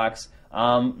Xbox.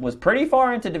 Was pretty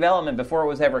far into development before it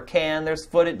was ever canned. There's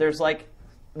footage. There's like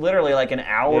literally like an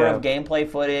hour of gameplay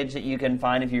footage that you can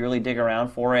find if you really dig around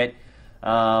for it.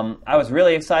 I was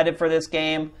really excited for this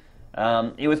game.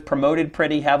 It was promoted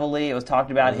pretty heavily. It was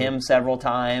talked about him several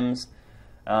times.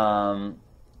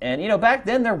 And, back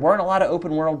then there weren't a lot of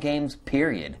open world games,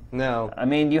 period. No. I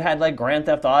mean, you had, like, Grand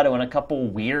Theft Auto and a couple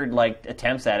weird, like,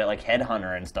 attempts at it, like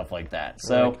Headhunter and stuff like that.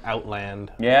 So, like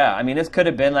Outland. Yeah, I mean, this could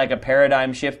have been, like, a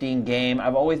paradigm-shifting game.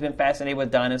 I've always been fascinated with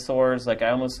dinosaurs. Like,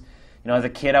 I almost, as a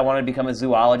kid, I wanted to become a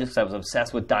zoologist because I was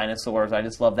obsessed with dinosaurs. I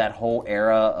just love that whole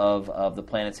era of the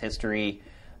planet's history.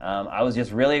 I was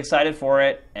just really excited for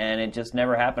it, and it just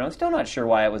never happened. I'm still not sure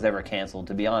why it was ever canceled,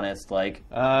 to be honest. Like,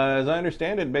 as I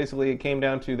understand it, basically it came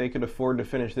down to they could afford to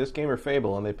finish this game or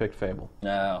Fable, and they picked Fable.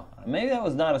 No, maybe that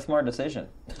was not a smart decision.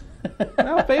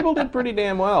 No, Fable did pretty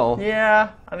damn well. Yeah,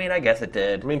 I mean, I guess it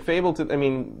did. I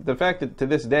mean, the fact that to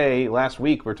this day, last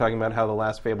week, we're talking about how the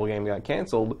last Fable game got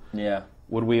canceled. Yeah.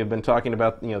 Would we have been talking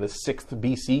about, the 6th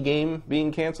BC game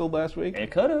being canceled last week?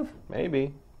 It could have.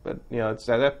 Maybe. But, it's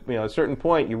at a certain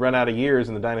point, you run out of years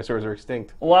and the dinosaurs are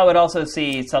extinct. Well, I would also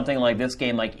see something like this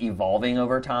game, like, evolving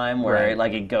over time, where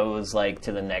it goes, like,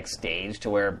 to the next stage to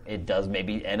where it does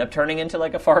maybe end up turning into,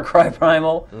 like, a Far Cry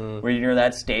Primal, where you're near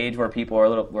that stage where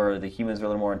where the humans are a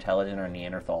little more intelligent, or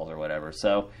Neanderthals or whatever.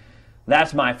 So,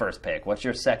 that's my first pick. What's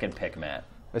your second pick, Matt?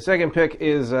 My second pick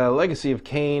is Legacy of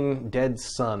Kain, Dead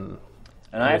Son.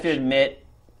 And I have to admit,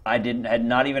 I had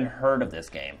not even heard of this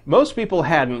game. Most people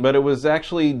hadn't, but it was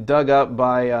actually dug up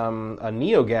by a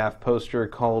NeoGAF poster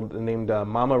named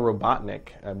Mama Robotnik,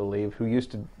 I believe, who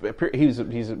used to. He's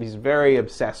very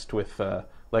obsessed with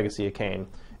Legacy of Kain,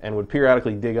 and would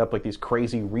periodically dig up like these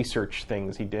crazy research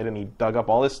things he did, and he dug up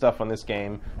all this stuff on this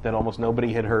game that almost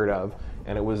nobody had heard of,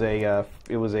 and it was a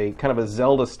kind of a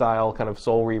Zelda style, kind of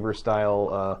Soul Reaver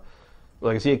style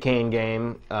Legacy of Kain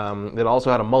game that also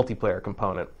had a multiplayer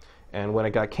component. And when it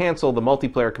got canceled, the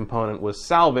multiplayer component was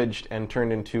salvaged and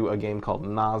turned into a game called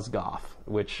Nosgoth,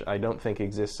 which I don't think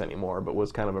exists anymore, but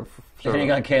was kind of a... It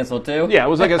got canceled too? Yeah, it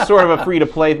was like a sort of a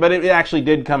free-to-play, but it actually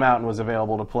did come out and was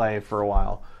available to play for a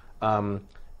while.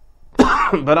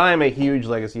 But I am a huge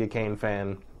Legacy of Kain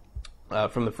fan.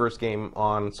 From the first game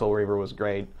on, Soul Reaver was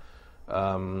great.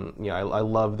 I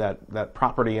love that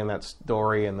property and that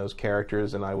story and those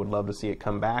characters, and I would love to see it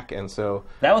come back. And so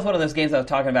that was one of those games I was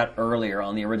talking about earlier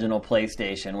on the original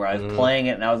PlayStation, where I was playing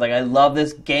it and I was like, I love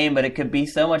this game, but it could be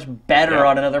so much better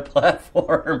on another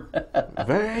platform.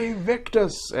 Very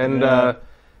Victus, and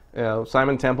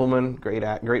Simon Templeman,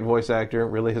 great voice actor,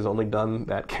 really has only done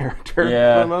that character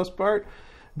for the most part.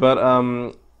 But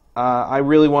I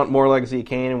really want more Legacy of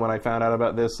Kain, and when I found out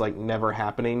about this, never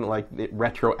happening, it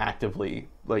retroactively,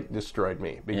 destroyed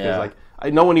me. Because,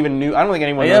 no one even knew. I don't think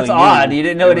anyone really knew. That's odd. You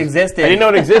didn't know it existed. I didn't know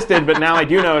it existed, but now I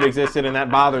do know it existed, and that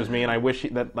bothers me, and I wish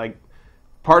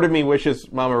part of me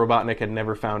wishes Mama Robotnik had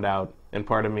never found out, and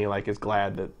part of me, is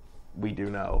glad that we do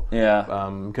know. Yeah.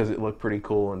 Because it looked pretty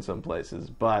cool in some places.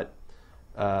 But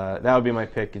that would be my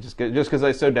pick, just because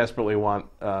I so desperately want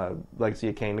Legacy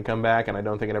of Kain to come back, and I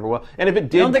don't think it ever will. And if it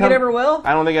did, You don't think it ever will?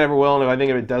 I don't think it ever will. And if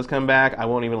it does come back, I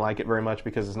won't even like it very much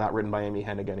because it's not written by Amy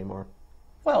Hennig anymore.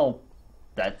 Well,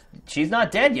 she's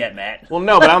not dead yet, Matt. Well,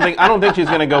 no, but I don't think she's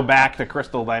going to go back to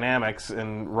Crystal Dynamics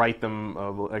and write them a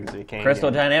Legacy of Kain.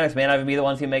 Crystal Dynamics may not even be the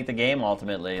ones who make the game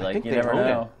ultimately. Like, you never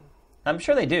know. I'm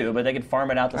sure they do, but they could farm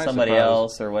it out to somebody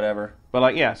else or whatever.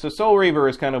 But so Soul Reaver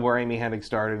is kind of where Amy Hennig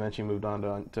started, and then she moved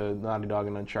on to Naughty Dog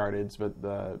and Uncharted.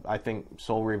 But I think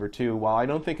Soul Reaver 2, while I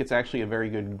don't think it's actually a very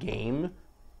good game,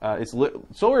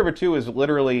 Soul Reaver 2 is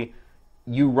literally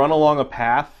you run along a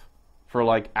path for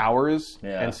like hours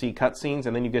and see cutscenes,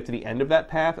 and then you get to the end of that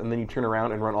path, and then you turn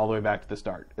around and run all the way back to the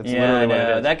start. It's literally what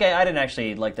it is. That game, I didn't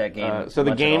actually like that game. So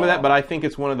the game of that, but I think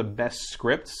it's one of the best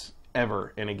scripts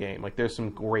ever in a game. Like, there's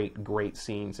some great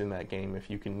scenes in that game if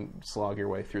you can slog your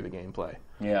way through the gameplay.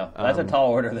 Yeah, that's a tall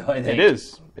order, though, I think.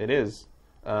 It is.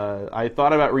 I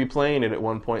thought about replaying it at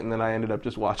one point, and then I ended up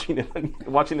just watching this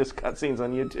cutscenes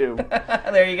on YouTube.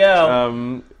 There you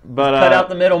go. But cut out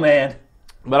the middleman.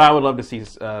 But I would love to see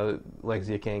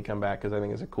Legacy of Kain come back because I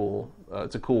think it's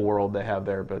a cool world they have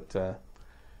there. But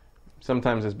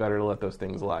sometimes it's better to let those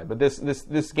things lie. But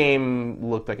this game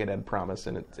looked like it had promise,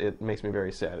 and it makes me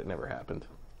very sad it never happened.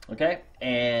 Okay,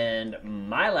 and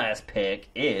my last pick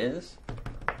is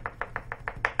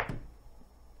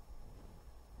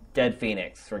Dead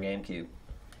Phoenix for GameCube.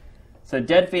 So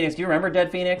Dead Phoenix, do you remember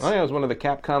Dead Phoenix? Oh yeah, it was one of the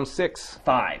Capcom 6.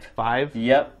 5.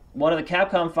 Yep. One of the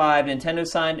Capcom 5. Nintendo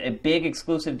signed a big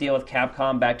exclusive deal with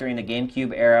Capcom back during the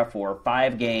GameCube era for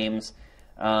 5 games.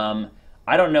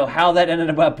 I don't know how that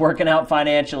ended up working out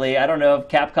financially. I don't know if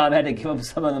Capcom had to give them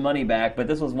some of the money back, but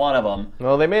this was one of them.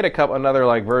 Well, they made another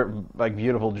like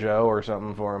Beautiful Joe or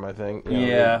something for him, I think.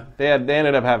 They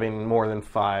ended up having more than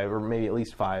 5, or maybe at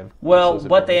least 5. Well,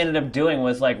 what they ended up doing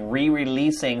was like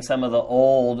re-releasing some of the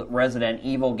old Resident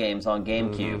Evil games on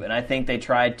GameCube, and I think they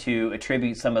tried to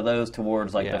attribute some of those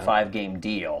towards like the 5-game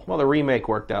deal. Well, the remake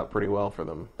worked out pretty well for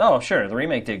them. Oh, sure, the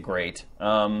remake did great.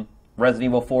 Resident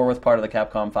Evil 4 was part of the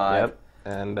Capcom 5. Yep.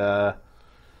 And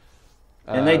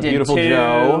they did Beautiful 2,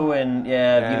 Joe, and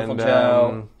Beautiful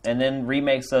Joe, and then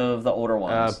remakes of the older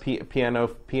ones. Piano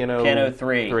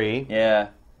 3. Yeah.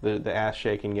 The ass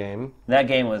shaking game. That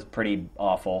game was pretty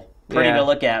awful. Pretty to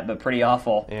look at, but pretty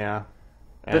awful. Yeah.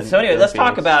 But so anyway, let's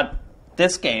talk about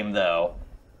this game though.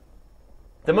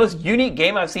 The most unique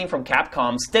game I've seen from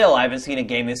Capcom. Still, I haven't seen a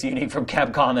game this unique from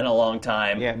Capcom in a long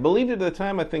time. Yeah, believed it at the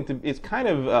time. I think it's kind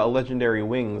of a Legendary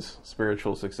Wings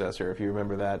spiritual successor, if you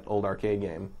remember that old arcade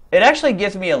game. It actually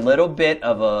gives me a little bit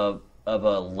of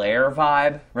a Lair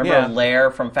vibe. Remember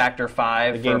Lair from Factor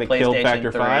 5 the game for that PlayStation killed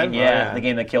Factor 3? 5? Yeah, the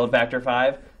game that killed Factor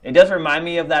 5. It does remind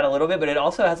me of that a little bit, but it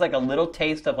also has like a little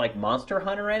taste of like Monster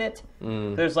Hunter in it.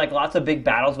 There's like lots of big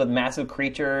battles with massive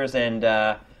creatures,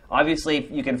 and obviously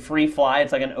you can free fly.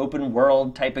 It's like an open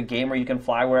world type of game where you can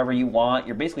fly wherever you want.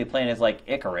 You're basically playing as like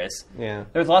Icarus. Yeah.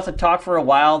 There's lots of talk for a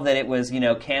while that it was,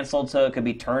 canceled so it could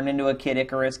be turned into a Kid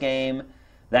Icarus game.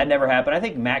 That never happened. I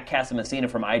think Matt Casamassina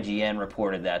from IGN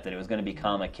reported that it was going to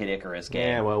become a Kid Icarus game.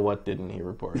 Yeah, well, what didn't he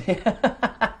report?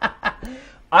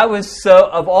 I was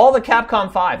of all the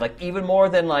Capcom 5, like even more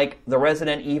than like the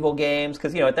Resident Evil games,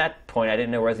 because at that point I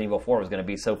didn't know Resident Evil 4 was going to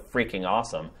be so freaking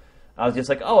awesome. I was just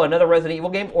like, oh, another Resident Evil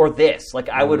game or this. Like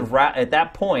I would at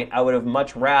that point I would have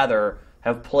much rather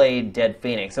have played Dead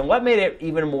Phoenix. And what made it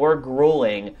even more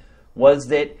grueling was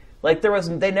that like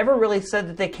they never really said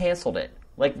that they canceled it.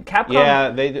 Like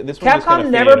Capcom,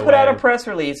 Capcom never put out a press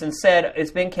release and said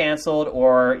it's been canceled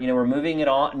or we're moving it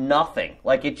on. Nothing.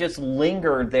 Like it just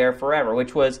lingered there forever,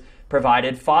 which was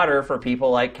provided fodder for people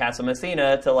like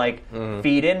Casamassina to like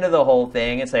feed into the whole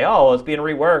thing and say, oh, it's being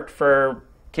reworked for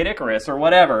Kid Icarus or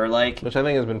whatever. Like which I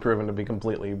think has been proven to be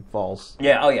completely false.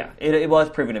 Yeah. Oh yeah. It was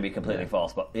proven to be completely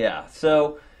false. But yeah.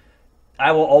 So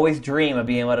I will always dream of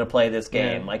being able to play this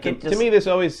game. Yeah. Like to me, this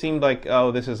always seemed like,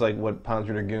 oh, this is like what Panzer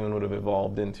Dragoon would have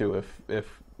evolved into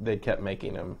if they kept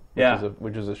making him.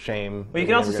 Which is a shame. Well, you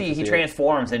can also see he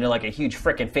transforms into like a huge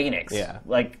frickin' phoenix. Yeah.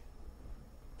 Like,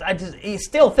 he's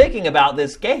still thinking about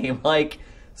this game. Like,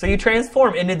 so you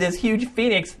transform into this huge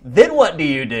phoenix. Then what do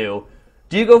you do?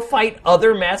 Do you go fight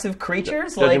other massive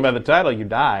creatures? Judging by the title, you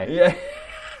die. Yeah.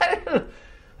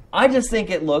 I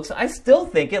still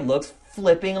think it looks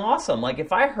flipping awesome. Like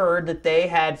if I heard that they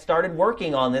had started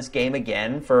working on this game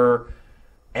again for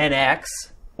NX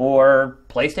or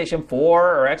PlayStation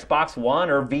 4 or Xbox One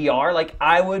or VR, like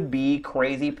I would be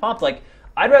crazy pumped. Like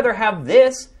I'd rather have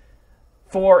this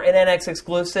for an NX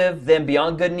exclusive than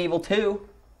Beyond Good and Evil 2.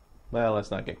 Well,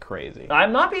 let's not get crazy.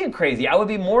 I'm not being crazy. I would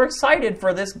be more excited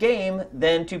for this game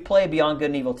than to play Beyond Good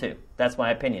and Evil 2. That's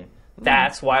my opinion.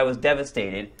 That's why I was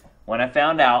devastated when I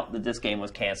found out that this game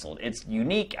was canceled. It's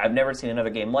unique. I've never seen another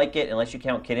game like it, unless you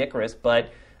count Kid Icarus.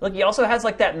 But look, he also has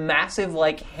like that massive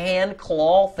like hand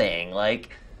claw thing. Like,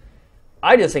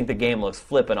 I just think the game looks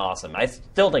flippin' awesome. I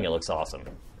still think it looks awesome.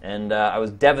 And I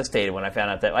was devastated when I found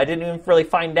out that. I didn't even really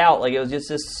find out. Like, it was just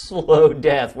this slow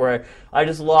death where I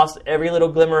just lost every little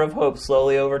glimmer of hope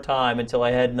slowly over time until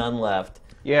I had none left.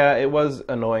 Yeah, it was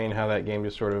annoying how that game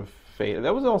just sort of faded.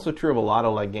 That was also true of a lot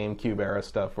of like GameCube era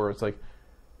stuff where it's like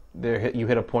you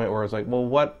hit a point where it's like, well,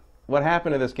 what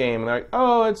happened to this game? And they're like,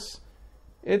 oh, it's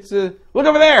look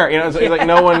over there. You know, it's like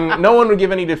no one would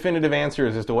give any definitive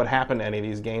answers as to what happened to any of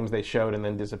these games they showed and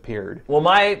then disappeared. Well,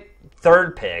 my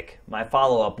third pick, my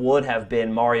follow-up, would have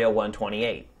been Mario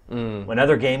 128,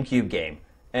 another GameCube game.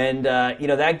 And,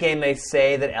 that game, they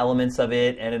say that elements of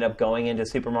it ended up going into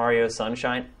Super Mario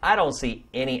Sunshine. I don't see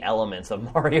any elements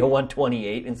of Mario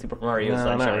 128 in Super Mario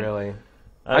Sunshine. No, not really.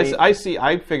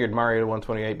 I figured Mario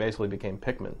 128 basically became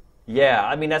Pikmin. Yeah,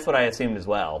 I mean, that's what I assumed as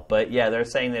well. But, yeah, they're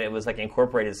saying that it was, like,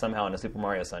 incorporated somehow into Super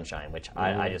Mario Sunshine, which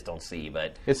I just don't see.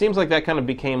 But it seems like that kind of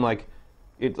became, like,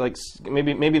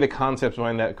 maybe the concepts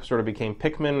behind that sort of became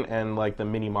Pikmin and, like, the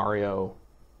Mini Mario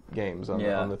games on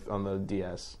the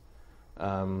DS.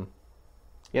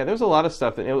 There's a lot of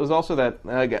stuff. It was also that,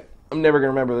 I'm never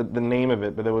going to remember the name of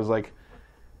it, but it was, like,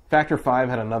 Factor 5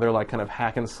 had another like kind of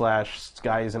hack and slash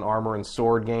guys in armor and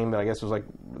sword game that I guess was like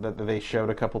that they showed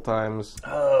a couple times.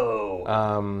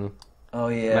 Oh. Oh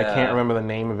yeah. And I can't remember the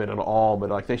name of it at all, but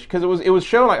like because it was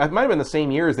shown like it might have been the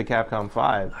same year as the Capcom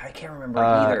 5. I can't remember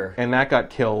either. And that got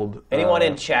killed. Anyone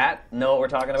in chat know what we're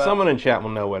talking about? Someone in chat will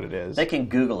know what it is. They can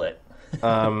Google it.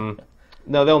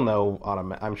 No, they'll know.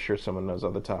 I'm sure someone knows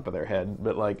off the top of their head,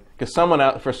 but like, because someone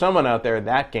out there,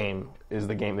 that game is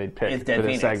the game they'd pick for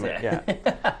this segment.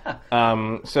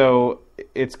 Yeah. So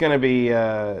it's going to be.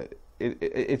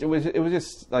 It was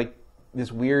just like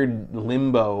this weird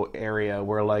limbo area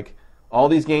where like all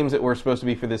these games that were supposed to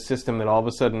be for this system that all of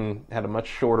a sudden had a much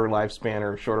shorter lifespan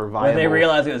or shorter viable. When they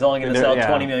realized it was only going to sell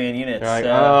 20 million units. They're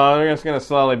like, they're just going to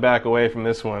slowly back away from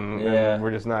this one, and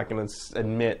we're just not going to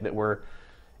admit that we're.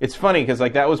 It's funny because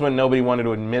like that was when nobody wanted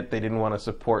to admit they didn't want to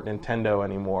support Nintendo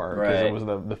anymore because it was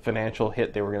the financial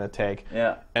hit they were going to take.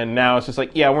 Yeah. And now it's just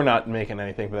like, we're not making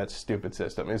anything for that stupid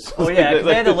system. It's because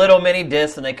they had the little mini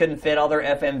discs and they couldn't fit all their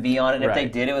FMV on it. And if they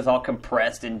did, it was all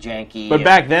compressed and janky. But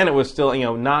back then it was still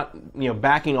not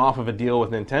backing off of a deal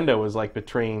with Nintendo was like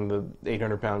betraying the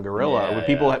 800-pound gorilla.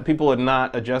 People had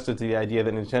not adjusted to the idea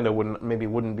that Nintendo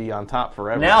wouldn't be on top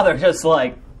forever. Now they're just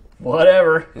like,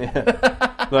 whatever.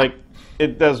 Like.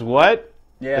 It does what?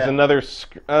 Yeah. It's another.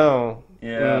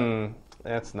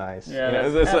 That's nice. Yeah,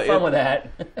 have fun with that.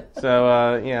 So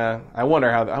I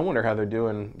wonder how they're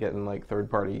doing getting like third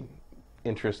party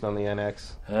interest on the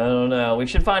NX. I don't know. We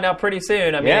should find out pretty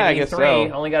soon. I mean, I guess so.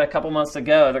 Only got a couple months to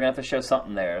go. They're gonna have to show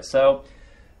something there. So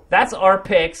that's our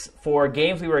picks for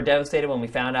games we were devastated when we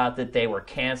found out that they were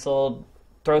canceled.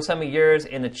 Throw some of yours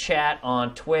in the chat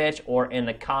on Twitch or in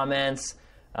the comments.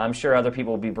 I'm sure other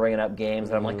people will be bringing up games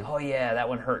that I'm like, oh yeah, that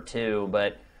one hurt too.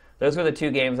 But those were the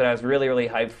two games that I was really, really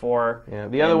hyped for. Yeah,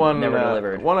 the other one never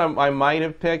delivered. One I might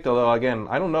have picked, although again,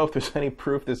 I don't know if there's any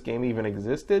proof this game even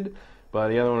existed. But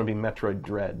the other one would be Metroid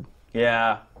Dread.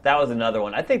 Yeah, that was another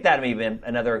one. I think that may have been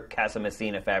another Casa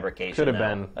Messina fabrication. Could have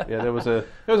been. Yeah, there was a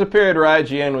period where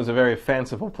IGN was a very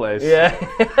fanciful place. Yeah,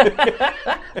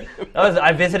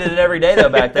 I visited it every day though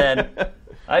back then.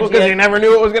 Because you never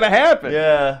knew what was going to happen.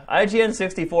 Yeah. IGN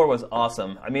 64 was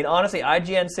awesome. I mean, honestly,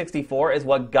 IGN 64 is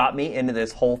what got me into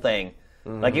this whole thing.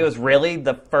 Mm-hmm. Like, it was really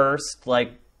the first,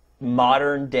 like,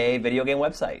 modern-day video game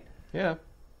website. Yeah.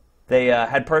 They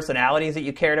had personalities that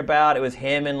you cared about. It was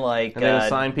him and, like... And they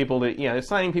assigned people to...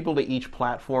 assigning people to each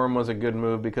platform was a good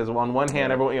move because on one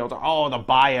hand, everyone, the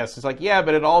bias. It's like, yeah,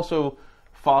 but it also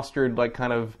fostered, like,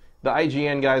 kind of... The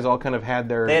IGN guys all kind of had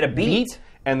their... They had a beat.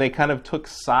 And they kind of took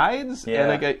sides. Yeah.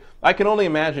 And I can only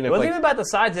imagine if it wasn't even about the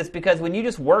sides. It's because when you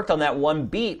just worked on that one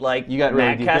beat, like you got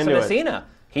really deep into it.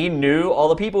 He knew all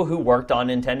the people who worked on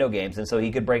Nintendo games, and so he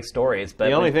could break stories. But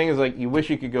the only thing is, like, you wish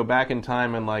you could go back in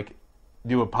time and like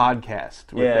do a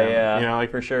podcast with them. Yeah, like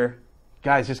for sure.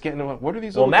 Guys, just getting into what are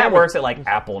these? Well, Matt works at like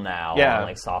Apple now, and,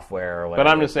 like software or whatever.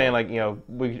 But I'm just saying, like,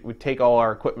 we take all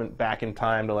our equipment back in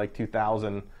time to like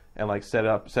 2000. And like set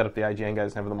up the IGN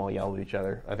guys and have them all yell at each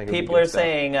other. I think people are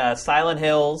saying Silent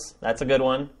Hills. That's a good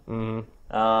one.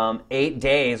 Mm-hmm. 8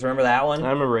 Days. Remember that one?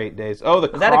 I remember 8 Days. Oh,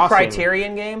 the Is that a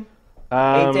Criterion game?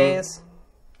 8 Days.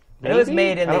 I know it was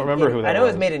made in. I don't remember who that was. I know it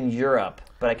was made in Europe,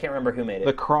 but I can't remember who made it.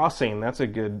 The Crossing. That's a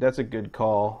good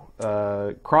call.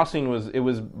 Crossing was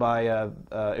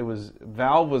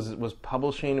Valve was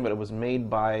publishing, but it was made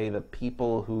by the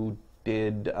people who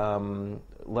did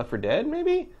Left 4 Dead,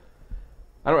 maybe.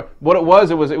 I don't know what it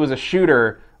was. It was a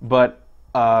shooter, but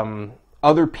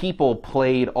other people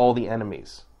played all the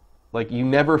enemies. Like, you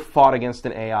never fought against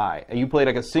an AI. You played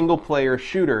like a single player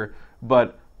shooter,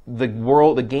 but the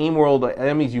game world, the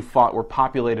enemies you fought were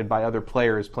populated by other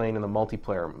players playing in the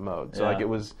multiplayer mode. So like it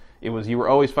was you were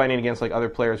always fighting against like other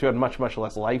players who had much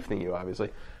less life than you, obviously.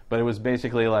 But it was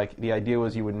basically like the idea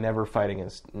was you would never fight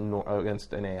against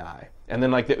an AI. And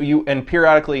then and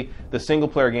periodically the single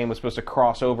player game was supposed to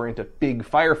cross over into big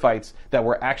firefights that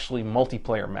were actually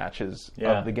multiplayer matches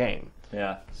of the game.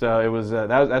 Yeah. So it was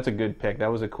that's a good pick.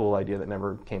 That was a cool idea that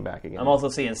never came back again. I'm also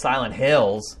seeing Silent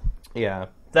Hills. Yeah.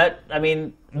 I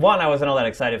wasn't all that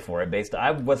excited for it.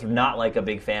 I was not like a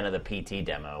big fan of the PT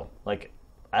demo. Like,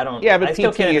 I don't. Yeah, but I PT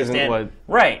still can't understand. Isn't what.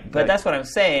 Right, but that's what I'm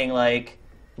saying. Like,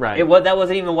 right. That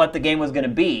wasn't even what the game was going to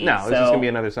be. No, it was just going to be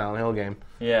another Silent Hill game.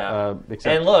 Yeah.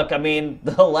 And look,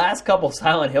 the last couple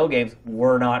Silent Hill games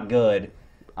were not good.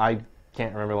 I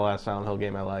can't remember the last Silent Hill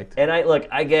game I liked. And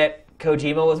I get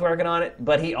Kojima was working on it,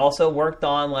 but he also worked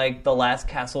on like the last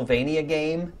Castlevania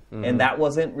game, and that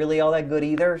wasn't really all that good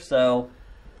either. So,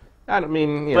 but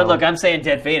look, I'm saying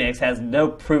Dead Phoenix has no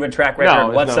proven track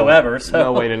record whatsoever. So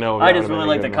no way to know. I just really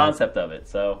like the concept of it.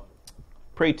 So,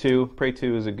 Prey 2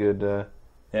 is a good.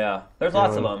 Yeah, there's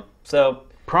lots of them. So.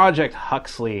 Project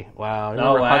Huxley. Wow.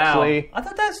 Remember Huxley? I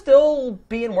thought that's still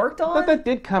being worked on. I thought that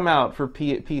did come out for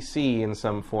PC in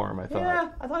some form, I thought. Yeah,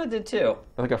 I thought it did too.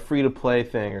 Like a free-to-play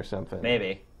thing or something.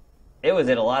 Maybe. It was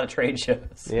at a lot of trade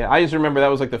shows. Yeah, I just remember that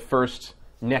was like the first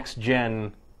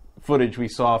next-gen footage we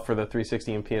saw for the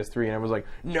 360 and PS3, and I was like,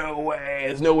 no way!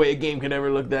 There's no way a game could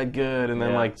ever look that good. And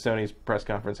then Sony's press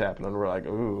conference happened, and we're like,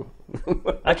 ooh.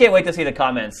 I can't wait to see the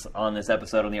comments on this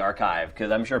episode on the archive,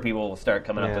 because I'm sure people will start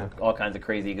coming up with all kinds of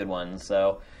crazy good ones.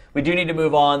 So we do need to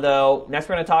move on, though. Next,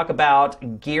 we're going to talk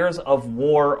about Gears of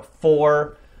War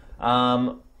 4.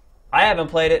 I haven't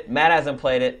played it. Matt hasn't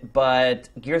played it. But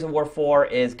Gears of War 4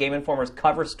 is Game Informer's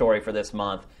cover story for this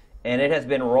month. And it has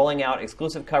been rolling out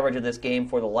exclusive coverage of this game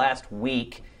for the last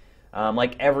week.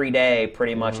 Like every day,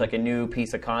 pretty much, like a new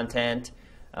piece of content.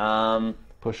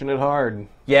 Pushing it hard.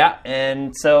 Yeah,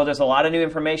 and so there's a lot of new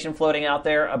information floating out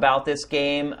there about this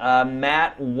game.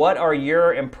 Matt, what are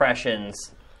your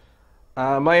impressions?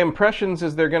 My impressions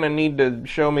is they're going to need to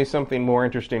show me something more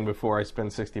interesting before I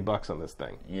spend $60 on this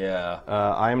thing. Yeah.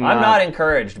 I'm not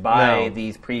encouraged by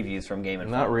these previews from Game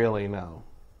Informer. Not really, no.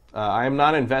 I am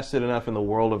not invested enough in the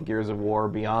world of Gears of War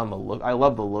beyond the look. I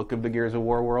love the look of the Gears of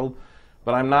War world,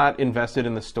 but I'm not invested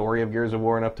in the story of Gears of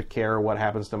War enough to care what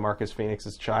happens to Marcus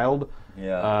Phoenix's child.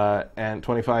 Yeah. And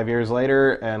 25 years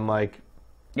later, and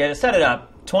Yeah, to set it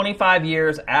up, 25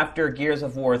 years after Gears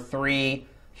of War 3,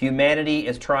 humanity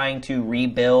is trying to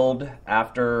rebuild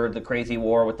after the crazy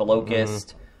war with the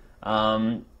Locust.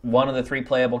 One of the 3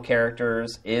 playable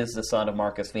characters is the son of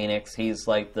Marcus Phoenix. He's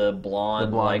like the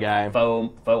blonde guy.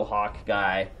 Faux hawk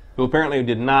guy. Who apparently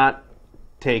did not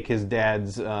take his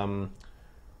dad's steroid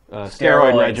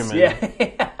regimen.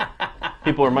 Yeah.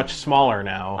 People are much smaller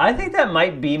now. I think that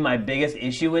might be my biggest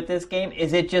issue with this game,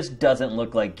 is it just doesn't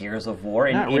look like Gears of War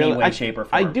in any way, shape, or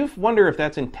form. I do wonder if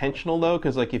that's intentional, though,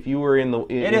 because if you were in the...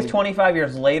 It is 25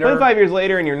 years later. 25 years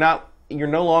later, and you're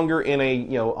no longer in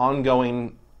a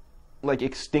ongoing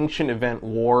extinction event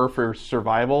war for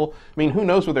survival. I mean, who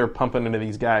knows what they're pumping into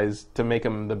these guys to make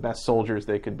them the best soldiers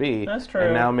they could be. That's true.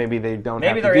 And now maybe they don't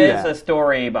have to do that. Maybe there is that. a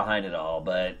story behind it all,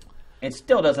 but it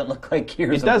still doesn't look like Gears of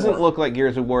War. It doesn't look like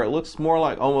Gears of War. It looks more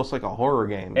almost like a horror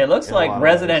game. It looks like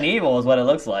Resident Evil is what it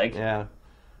looks like. Yeah.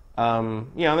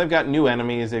 They've got new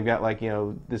enemies. They've got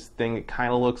this thing that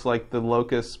kind of looks like the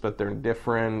Locusts, but they're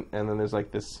different. And then there's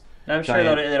this... I'm sure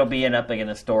it'll be in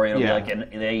the story. It'll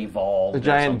be they evolved. The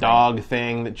giant dog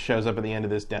thing that shows up at the end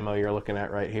of this demo you're looking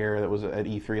at right here that was at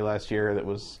E3 last year that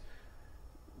was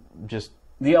just...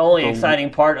 The only exciting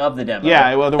part of the demo.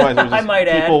 Yeah, otherwise it was just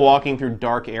people add. Walking through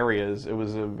dark areas. It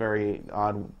was a very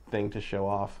odd thing to show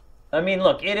off. I mean,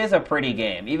 look, it is a pretty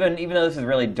game. Even though this is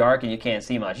really dark and you can't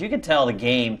see much, you can tell the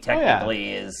game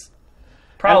technically is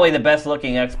probably the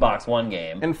best-looking Xbox One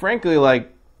game. And frankly, there's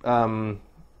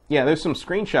some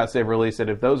screenshots they've released that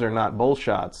if those are not bull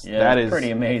shots, that is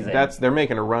pretty amazing. They're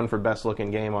making a run for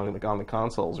best-looking game on the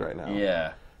consoles right now.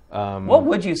 Yeah. What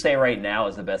would you say right now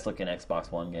is the best-looking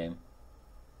Xbox One game?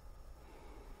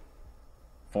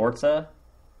 Forza?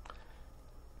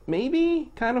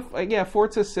 Maybe, kind of,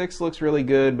 Forza 6 looks really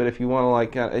good, but if you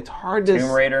want to, it's hard to...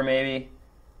 Tomb Raider, maybe?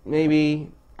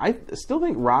 maybe. I still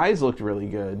think Rise looked really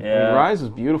good. Yeah. I mean, Rise is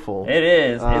beautiful. It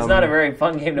is. It's not a very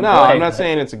fun game to play. No, I'm not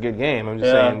saying it's a good game. I'm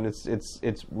just saying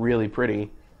it's really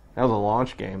pretty. That was a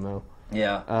launch game, though.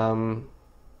 Yeah.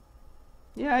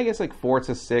 Yeah, I guess like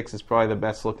Forza 6 is probably the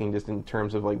best looking just in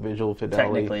terms of like visual fidelity.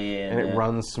 Technically, and it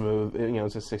runs smooth.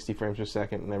 It's a 60 frames per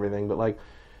second and everything. But like,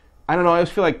 I don't know. I always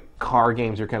feel like car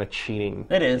games are kind of cheating.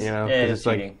 It is. You know, it is it's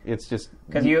cheating. like it's just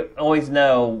because you always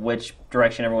know which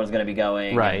direction everyone's going to be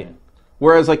going. Right. And,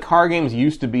 Whereas like car games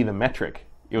used to be the metric.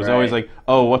 It was Right. always like,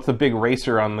 oh, what's the big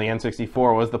racer on the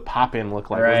N64? What does the pop-in look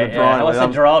like? Right, What's the draw? what's the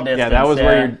draw distance? Yeah, that was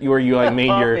where you like made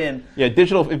your Pop-in.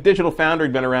 If Digital Foundry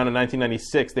had been around in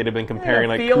 1996, they'd have been comparing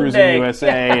like Field Cruising Day.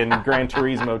 USA and Gran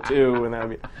Turismo 2, and that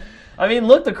would be. I mean,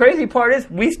 look, the crazy part is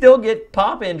we still get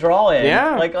pop-in, draw-in.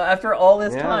 Yeah. Like after all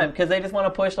this Yeah. time, because they just want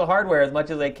to push the hardware as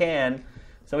much as they can,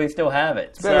 so we still have it.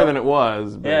 It's better than it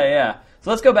was. But. Yeah. So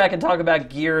let's go back and talk about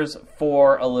Gears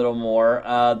 4 a little more.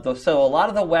 So a lot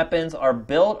of the weapons are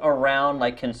built around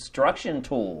like construction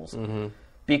tools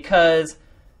because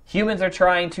humans are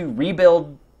trying to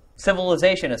rebuild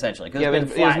civilization essentially. Yeah,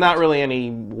 there's not really any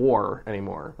war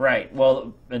anymore. Right.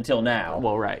 Well, until now.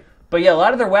 Well, right. But yeah, a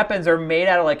lot of their weapons are made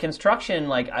out of like construction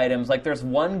like items. Like there's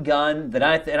one gun that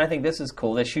I think this is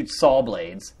cool that shoots saw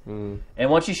blades. And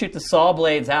once you shoot the saw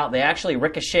blades out, they actually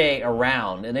ricochet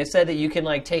around. And they said that you can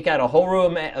like take out a whole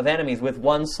room of enemies with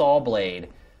one saw blade.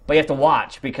 But you have to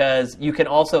watch because you can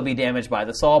also be damaged by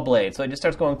the saw blade. So it just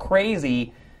starts going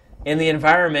crazy in the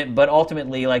environment, but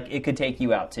ultimately like it could take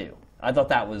you out too. I thought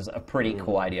that was a pretty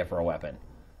cool idea for a weapon.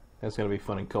 That's going to be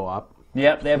fun in co-op.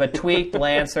 Yep, they have a tweaked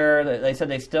Lancer. They said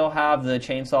they still have the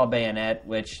chainsaw bayonet,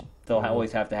 which they'll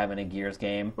always have to have in a Gears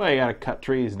game. Well, you got to cut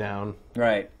trees down.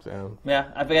 Right. So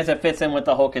Yeah, I guess it fits in with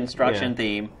the whole construction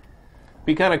theme.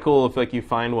 be kind of cool if like you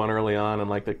find one early on and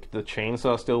like the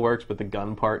chainsaw still works, but the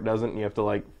gun part doesn't. And you have to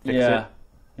like fix it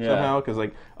somehow because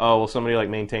like somebody like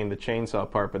maintained the chainsaw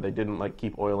part, but they didn't like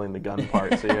keep oiling the gun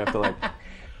part, so you have to like.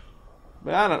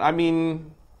 But I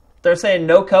mean, they're saying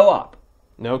no co-op.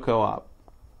 No co-op.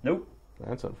 Nope.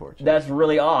 That's unfortunate. That's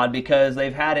really odd because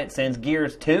they've had it since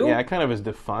Gears 2. Yeah, it kind of has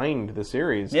defined the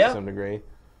series to some degree.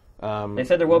 They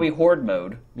said there will be Horde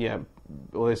mode. Yeah.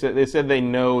 Well, they said they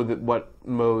know that what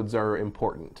modes are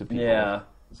important to people. Yeah.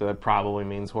 So that probably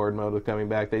means Horde mode is coming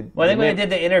back. I think when they did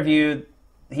the interview,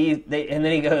 and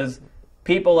then he goes,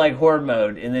 people like Horde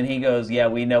mode, and then he goes, yeah,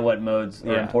 we know what modes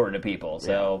are important to people.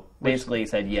 So basically he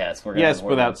said yes. We're gonna have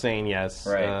Horde without mode. saying yes.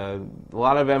 Right. A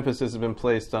lot of emphasis has been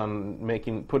placed on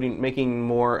making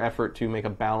more effort to make a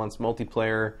balanced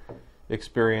multiplayer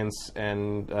experience,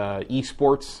 and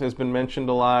esports has been mentioned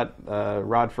a lot.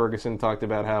 Rod Ferguson talked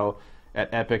about how at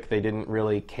Epic they didn't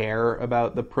really care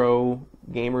about the pro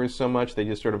gamers so much. They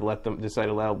just sort of let them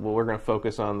decide, well, we're going to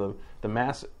focus on the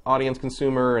mass audience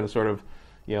consumer and sort of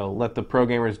let the pro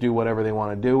gamers do whatever they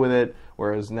want to do with it.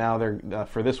 Whereas now they're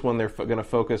for this one they're going to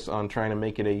focus on trying to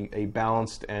make it a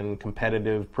balanced and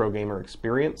competitive pro gamer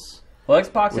experience. Well,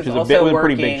 Xbox which is a also pretty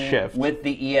working big shift with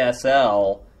the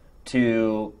ESL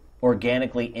to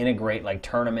organically integrate like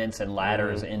tournaments and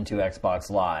ladders into Xbox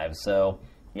Live. So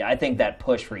yeah, I think that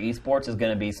push for esports is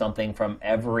going to be something from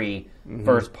every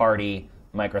first-party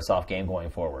Microsoft game going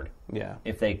forward. Yeah.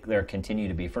 If there continue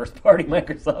to be first-party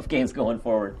Microsoft games going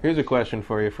forward. Here's a question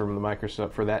for you from the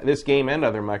Microsoft for this game and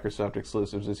other Microsoft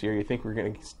exclusives this year. You think we're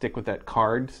going to stick with that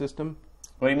card system?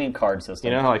 What do you mean card system?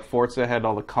 You know how like Forza had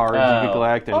all the cards you could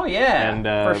collect, and,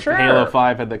 for sure. Halo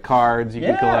 5 had the cards you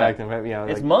could collect, and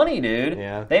it's money, dude.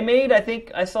 Yeah. They made, I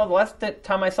think I saw the last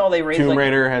time I saw they raised Tomb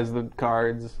Raider has the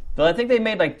cards. But I think they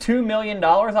made like $2 million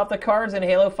off the cards in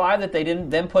Halo 5 that they didn't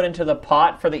then put into the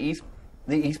pot for the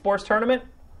esports tournament.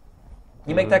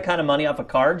 You make that kind of money off of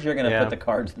cards, you're going to put the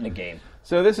cards in the game.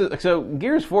 So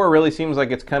Gears 4 really seems like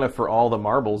it's kind of for all the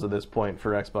marbles at this point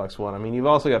for Xbox One. I mean, you've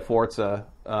also got Forza,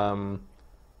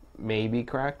 maybe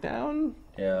Crackdown.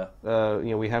 Yeah.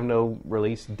 We have no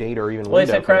release date or even window. Well,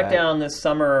 they said for Crackdown this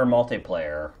summer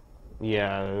multiplayer.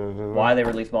 Yeah. Why they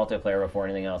released multiplayer before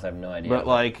anything else, I have no idea. But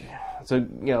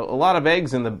a lot of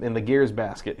eggs in the Gears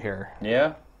basket here.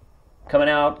 Yeah. Coming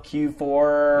out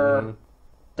Q4.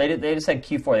 They just said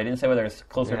Q4. They didn't say whether it's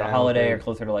closer to holiday or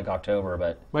closer to like October.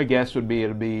 But my guess would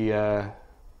be early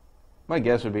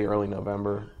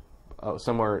November,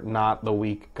 somewhere not the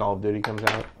week Call of Duty comes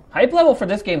out. Hype level for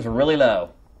this game's really low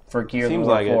for Gears Seems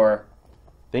 4. like it.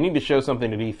 They need to show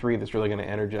something at E3 that's really going to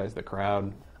energize the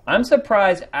crowd. I'm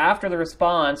surprised after the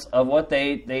response of what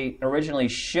they originally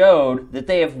showed that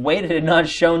they have waited and not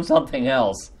shown something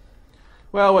else.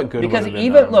 Well, what good? Because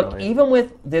even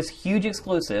with this huge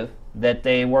exclusive that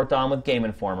they worked on with Game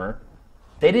Informer,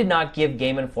 they did not give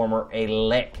Game Informer a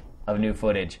lick of new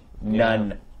footage. None.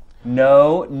 Yeah.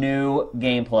 No new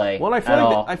gameplay. Well,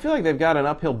 I feel like they've got an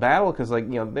uphill battle because, like,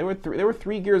 there were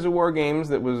 3 Gears of War games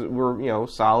that were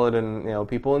solid and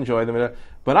people enjoy them.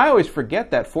 But I always forget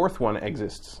that 4th one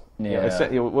exists. Yeah.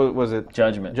 Was it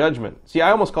Judgment? Judgment. See, I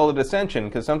almost called it Ascension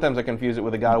because sometimes I confuse it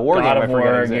with a God of War game. God of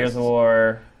War, Gears of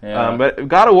War. Yeah. But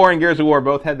God of War and Gears of War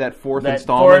both had that 4th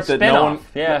installment that no one.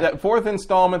 Yeah. That 4th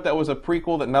installment that was a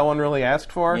prequel that no one really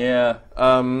asked for. Yeah.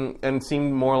 And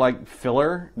seemed more like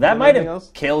filler. That might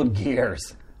have killed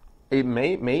Gears. It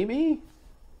maybe.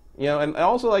 And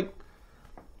also, like,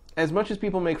 as much as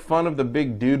people make fun of the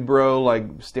big dude bro, like,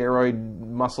 steroid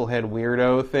musclehead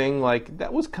weirdo thing, like,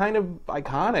 that was kind of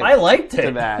iconic. I liked it.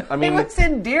 To that. I mean, it was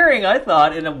endearing, I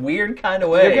thought, in a weird kind of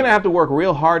way. They're going to have to work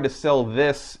real hard to sell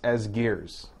this as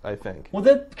Gears, I think. Well,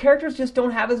 the characters just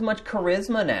don't have as much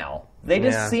charisma now. They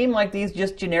just seem like these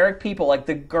just generic people. Like,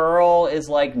 the girl is,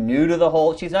 like, new to the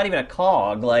whole... She's not even a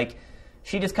cog. Like,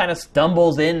 she just kind of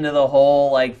stumbles into the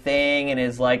whole, like, thing and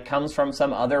is, like, comes from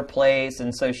some other place.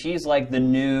 And so she's, like, the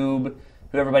noob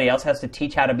who everybody else has to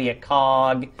teach how to be a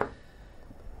cog.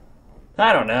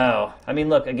 I don't know. I mean,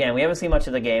 look, again, we haven't seen much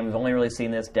of the game. We've only really seen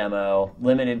this demo.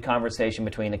 Limited conversation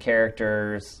between the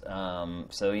characters.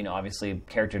 So, obviously,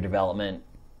 character development,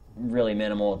 really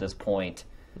minimal at this point.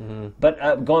 Mm-hmm.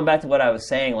 But going back to what I was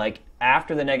saying, like,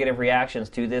 after the negative reactions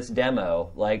to this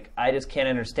demo, like, I just can't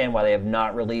understand why they have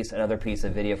not released another piece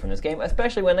of video from this game,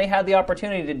 especially when they had the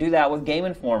opportunity to do that with Game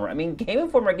Informer. I mean, Game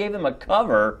Informer gave them a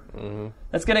cover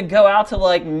that's going to go out to,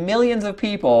 like, millions of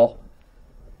people,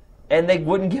 and they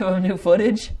wouldn't give them new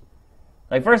footage?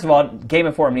 Like, first of all, Game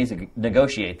Informer needs to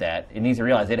negotiate that. It needs to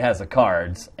realize it has the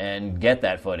cards and get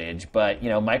that footage. But,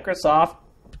 Microsoft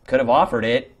could have offered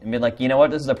it and been like, you know what,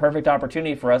 this is a perfect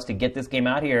opportunity for us to get this game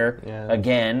out here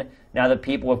again, now that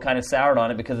people have kind of soured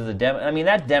on it because of the demo. I mean,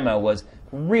 that demo was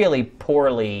really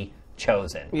poorly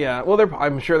chosen. Yeah, well,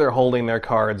 I'm sure they're holding their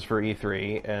cards for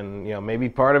E3, and, maybe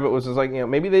part of it was just like,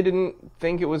 maybe they didn't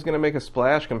think it was going to make a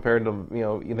splash compared to,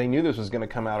 they knew this was going to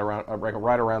come out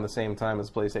right around the same time as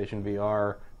PlayStation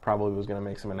VR probably was going to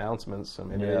make some announcements, so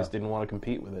maybe they just didn't want to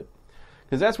compete with it.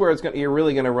 Because that's where you're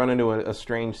really going to run into a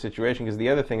strange situation, because the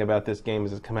other thing about this game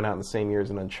is it's coming out in the same year as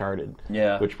an Uncharted,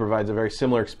 which provides a very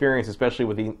similar experience, especially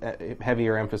with the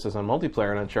heavier emphasis on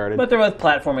multiplayer in Uncharted. But they're both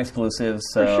platform exclusives,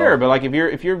 so... For sure, but like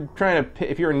if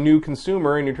you're a new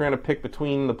consumer and you're trying to pick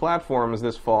between the platforms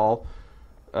this fall,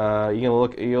 you're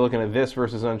looking at this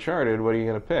versus Uncharted. What are you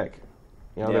going to pick?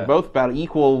 They're both about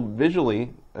equal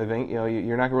visually. I think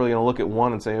you're not really going to look at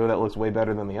one and say, "Oh, that looks way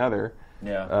better than the other."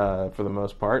 For the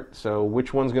most part. So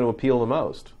which one's going to appeal the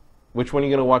most? Which one are you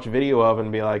going to watch video of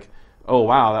and be like, oh,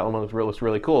 wow, that one looks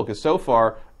really cool? Because so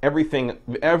far, every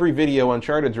video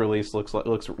Uncharted's released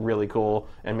looks really cool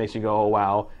and makes you go, oh,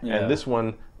 wow. Yeah. And this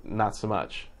one, not so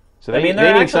much. So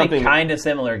they're actually kind of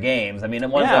similar games. I mean,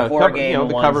 one's a horror game,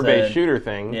 the cover-based shooter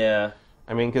thing. Yeah.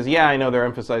 I mean, because, I know they're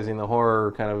emphasizing the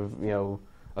horror kind of,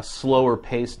 a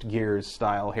slower-paced Gears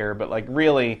style here, but, like,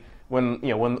 really... When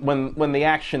the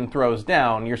action throws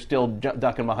down, you're still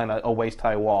ducking behind a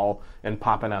waist-high wall and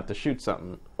popping out to shoot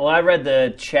something. Well, I read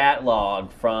the chat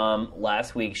log from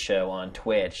last week's show on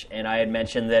Twitch, and I had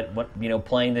mentioned that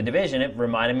playing The Division, it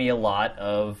reminded me a lot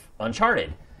of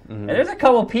Uncharted. Mm-hmm. And there's a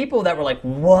couple people that were like,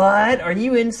 "What? Are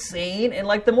you insane?" And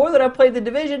like the more that I played The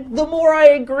Division, the more I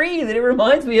agree that it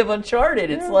reminds me of Uncharted.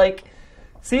 It's like,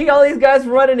 see all these guys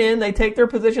running in, they take their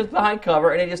positions behind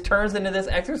cover, and it just turns into this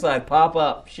exercise. Pop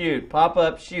up, shoot. Pop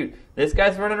up, shoot. This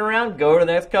guy's running around, go to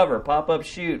the next cover. Pop up,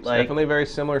 shoot. It's definitely a very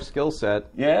similar skill set.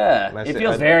 Yeah. It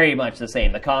feels very much the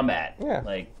same, the combat. Yeah.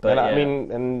 I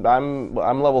mean, and I'm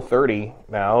level 30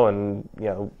 now, and,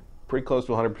 pretty close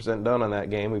to 100% done on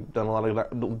that game. We've done a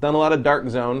lot of Dark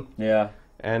Zone. Yeah.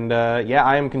 And,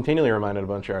 I am continually reminded of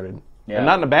Uncharted. Yeah. And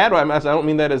not in a bad way. I don't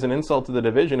mean that as an insult to The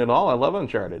Division at all. I love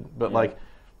Uncharted. But,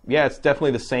 it's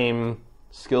definitely the same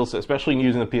skill set, especially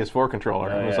using the PS4 controller.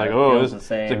 It's like,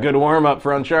 it's a good warm-up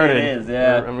for Uncharted. It is,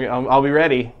 yeah. I'll be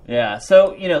ready. Yeah.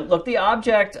 So, look, the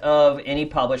object of any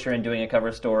publisher in doing a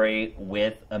cover story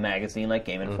with a magazine like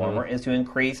Game Informer is to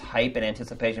increase hype and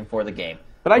anticipation for the game.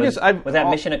 But was that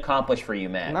mission accomplished for you,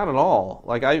 Matt? Not at all.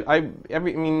 Like,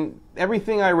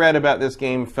 everything I read about this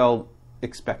game felt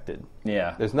expected.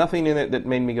 Yeah. There's nothing in it that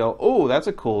made me go, oh, that's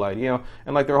a cool idea.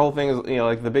 And like their whole thing is,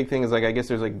 like the big thing is like, I guess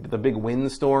there's like the big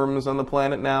windstorms on the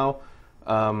planet now.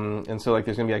 And so like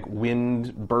there's going to be like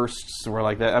wind bursts or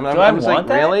like that. Do I want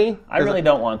that? Really? I really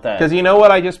don't want that. Because you know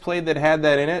what I just played that had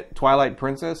that in it? Twilight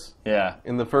Princess. Yeah.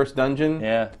 In the first dungeon.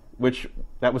 Yeah. Which,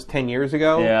 that was 10 years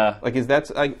ago. Yeah. Like,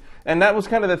 and that was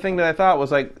kind of the thing that I thought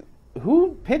was like,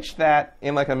 who pitched that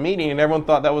in like a meeting, and everyone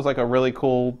thought that was like a really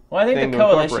cool. Well, I think thing the to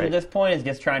coalition incorporate. at this point is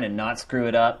just trying to not screw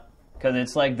it up because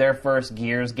it's like their first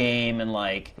Gears game, and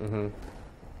like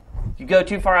you go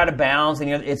too far out of bounds, and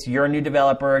it's your new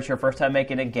developer, it's your first time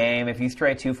making a game. If you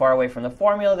stray too far away from the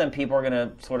formula, then people are going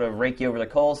to sort of rake you over the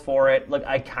coals for it. Look,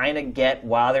 I kind of get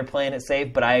why they're playing it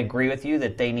safe, but I agree with you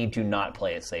that they need to not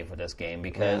play it safe with this game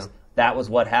because that was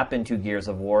what happened to Gears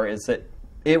of War, is that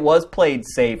it was played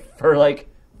safe for like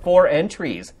 4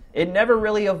 entries. It never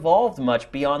really evolved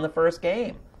much beyond the first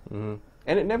game. And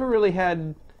it never really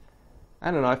had,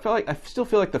 I don't know, I still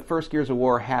feel like the first Gears of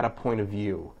War had a point of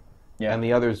view. Yeah. And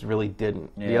the others really didn't.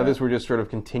 Yeah. The others were just sort of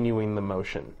continuing the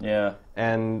motion. Yeah.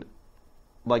 And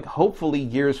like hopefully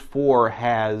Gears 4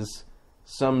 has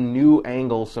some new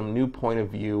angle, some new point of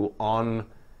view on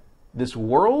this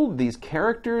world, these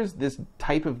characters, this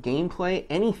type of gameplay,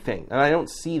 anything. And I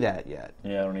don't see that yet.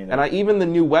 Yeah, I don't either. And even the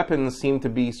new weapons seem to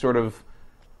be sort of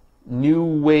new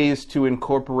ways to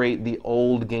incorporate the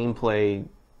old gameplay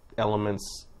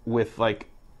elements with like,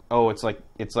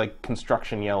 it's like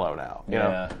construction yellow now. You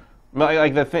know?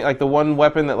 Like the thing, like the one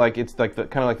weapon that like it's like the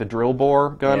kind of like the drill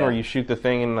bore gun where you shoot the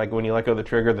thing and like when you let go of the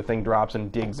trigger, the thing drops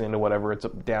and digs into whatever it's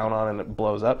down on and it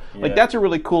blows up. Like that's a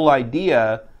really cool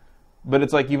idea, but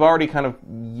it's like you've already kind of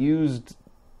used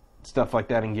stuff like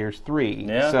that in Gears 3.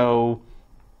 Yeah. So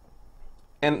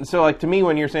like to me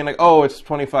when you're saying like it's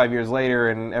 25 years later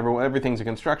and everything's a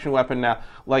construction weapon now,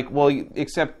 like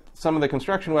except some of the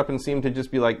construction weapons seem to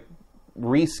just be like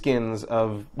reskins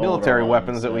of military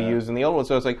weapons that we used in the old one.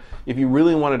 So it's like if you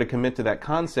really wanted to commit to that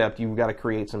concept, you've got to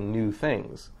create some new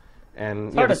things. And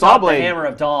it's hard to top the Hammer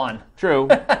of Dawn. True.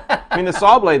 I mean, the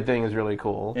saw blade thing is really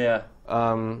cool. Yeah.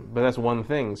 But that's one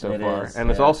thing so far,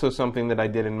 and it's also something that I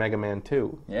did in Mega Man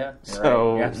 2. Yeah.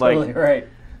 So you're absolutely right.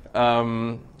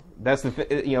 That's the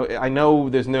thing. I know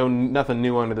there's nothing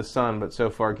new under the sun, but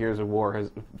so far Gears of War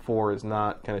 4 is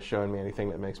not kind of showing me anything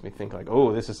that makes me think like,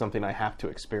 this is something I have to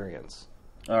experience.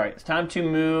 All right, it's time to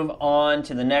move on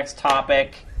to the next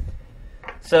topic.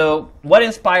 So what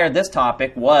inspired this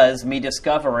topic was me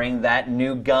discovering that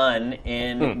new gun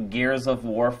in Gears of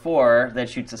War 4 that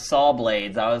shoots the saw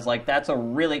blades. I was like, that's a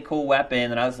really cool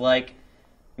weapon, and I was like,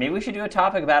 maybe we should do a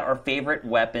topic about our favorite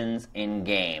weapons in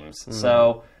games.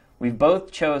 So we've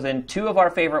both chosen 2 of our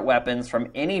favorite weapons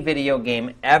from any video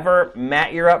game ever.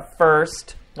 Matt, you're up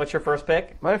first. What's your first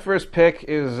pick? My first pick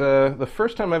is the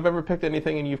first time I've ever picked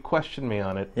anything, and you've questioned me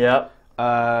on it. Yep.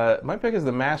 My pick is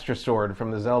the Master Sword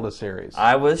from the Zelda series.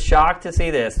 I was shocked to see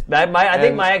this. I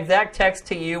think my exact text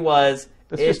to you was,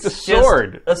 It's just a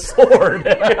sword. A sword.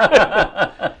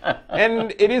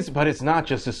 And it is, but it's not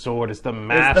just a sword. It's the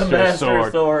Master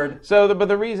Sword. So, but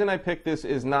the reason I picked this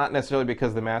is not necessarily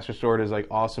because the Master Sword is like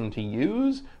awesome to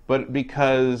use, but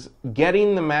because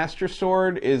getting the Master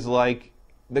Sword is like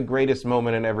the greatest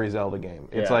moment in every Zelda game.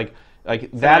 It's like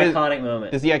that is iconic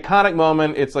moment. It's the iconic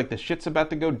moment. It's like the shit's about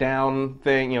to go down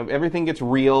thing. Everything gets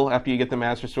real after you get the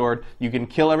Master Sword. You can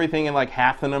kill everything in like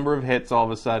half the number of hits all of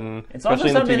a sudden. It's also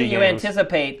something that you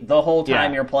anticipate the whole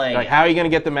time you're playing. Like, how are you going to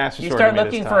get the Master Sword? You start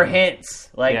looking for hints.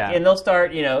 And they'll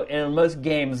start, in most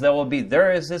games,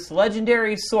 there is this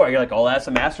legendary sword. You're like, that's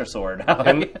a Master Sword.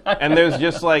 and there's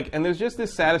just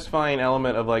this satisfying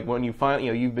element of like when you find,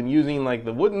 you've been using like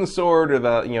the wooden sword or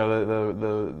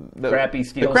the crappy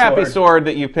steel sword. Sword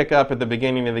that you pick up at the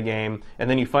beginning of the game, and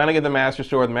then you finally get the Master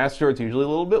Sword. The Master Sword's usually a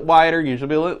little bit wider,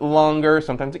 usually a little longer.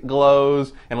 Sometimes it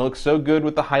glows, and it looks so good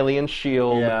with the Hylian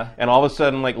shield. Yeah. And all of a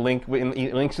sudden, like Link's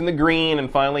in the green,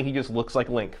 and finally he just looks like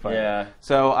Link. Finally. Yeah.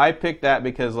 So I picked that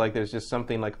because like there's just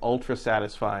something like ultra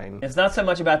satisfying. It's not so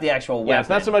much about the actual weapon. Yeah, it's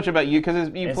not so much about you because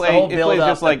it plays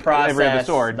just like every other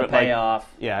sword, the but payoff.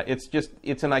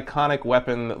 It's an iconic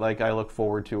weapon that like I look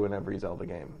forward to in every Zelda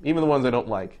game, even the ones I don't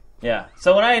like. Yeah.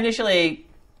 So when I initially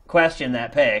questioned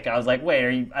that pick, I was like,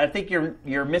 wait, I think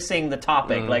you're missing the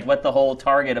topic, like what the whole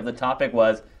target of the topic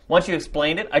was. Once you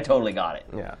explained it, I totally got it.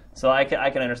 Yeah. So I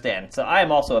can understand. So I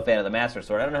am also a fan of the Master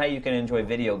Sword. I don't know how you can enjoy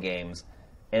video games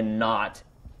and not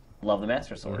love the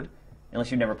Master Sword.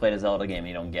 Unless you've never played a Zelda game and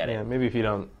you don't get it. Yeah, maybe if you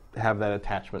don't have that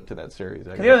attachment to that series.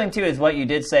 The other thing, too, is what you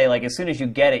did say, like, as soon as you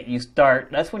get it,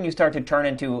 that's when you start to turn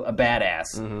into a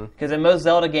badass. Because in most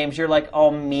Zelda games, you're, like,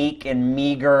 all meek and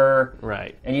meager.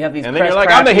 Right. And you have these And then you're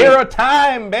like, I'm the hero of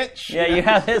time, bitch! Yeah, you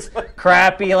have this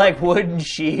crappy, like, wooden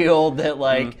shield that,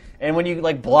 like... And when you,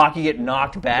 like, block, you get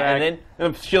knocked back. And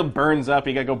the shield burns up,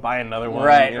 you gotta go buy another one.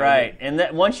 Right. And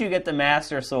once you get the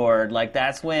Master Sword, like,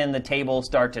 that's when the tables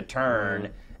start to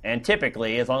turn. And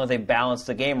typically, as long as they balance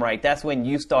the game right, that's when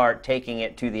you start taking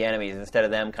it to the enemies instead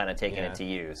of them kind of taking it to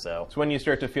you. So it's when you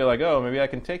start to feel like, maybe I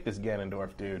can take this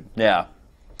Ganondorf dude. Yeah.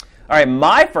 All All right,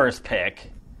 my first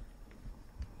pick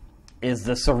is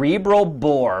the Cerebral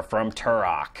Bore from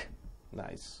Turok.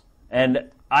 Nice. And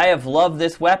I have loved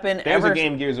this weapon There's a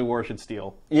game Gears of War should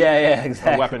steal. Yeah,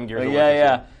 exactly. A weapon Gears of War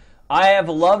Yeah. steal. I have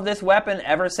loved this weapon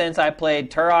ever since I played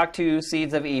Turok 2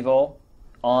 Seeds of Evil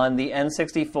on the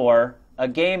N64. A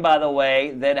game, by the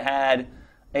way, that had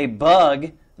a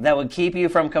bug that would keep you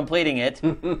from completing it.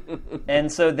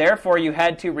 And so, therefore, you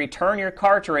had to return your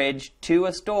cartridge to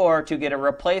a store to get a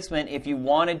replacement if you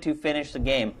wanted to finish the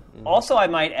game. Also, I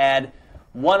might add,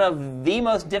 one of the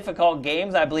most difficult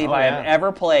games I believe I have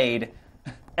ever played.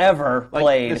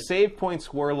 The save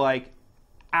points were like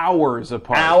hours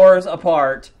apart. Hours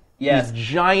apart. Yes. These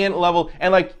giant level.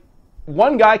 And like,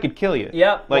 one guy could kill you.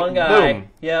 Yep, like, one guy. Boom.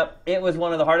 Yep, it was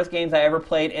one of the hardest games I ever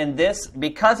played. And this,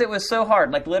 because it was so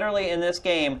hard, like literally in this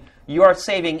game, you are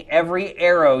saving every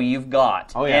arrow you've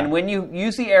got. Oh, yeah. And when you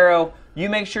use the arrow, you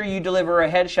make sure you deliver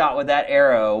a headshot with that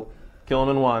arrow. Kill him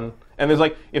in one. And there's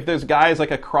like, if there's guys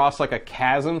like across like a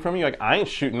chasm from you, like, I ain't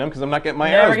shooting them because I'm not getting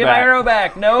my arrows back. Never get my arrow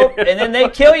back. Nope. And then they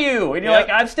kill you. And you're like,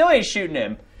 I still ain't shooting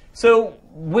him. So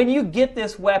when you get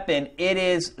this weapon, it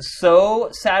is so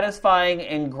satisfying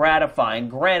and gratifying.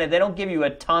 Granted, they don't give you a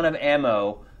ton of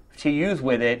ammo to use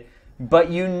with it,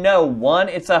 but you know, one,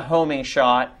 it's a homing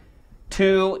shot.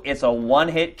 Two, it's a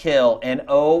one-hit kill. And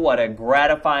oh, what a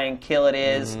gratifying kill it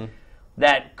is. Mm-hmm.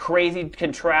 That crazy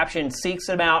contraption seeks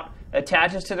them out,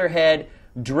 attaches to their head,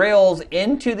 drills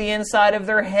into the inside of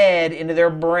their head, into their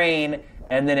brain,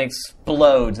 and then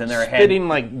explodes in their head. Spitting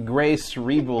like gray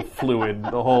cerebral fluid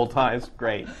the whole time. It's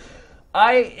great.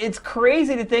 It's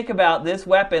crazy to think about this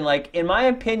weapon. Like, in my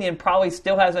opinion, probably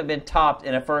still hasn't been topped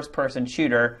in a first-person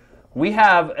shooter. We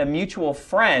have a mutual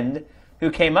friend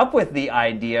who came up with the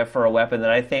idea for a weapon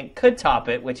that I think could top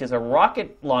it, which is a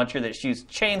rocket launcher that shoots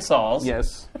chainsaws.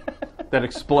 Yes. That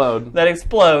explode.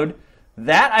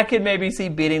 That I could maybe see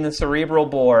beating the Cerebral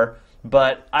Bore,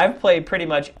 but I've played pretty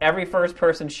much every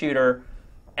first-person shooter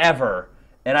ever,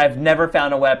 and I've never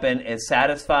found a weapon as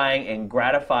satisfying and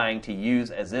gratifying to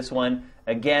use as this one.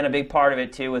 Again, a big part of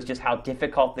it, too, was just how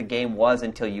difficult the game was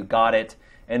until you got it,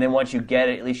 and then once you get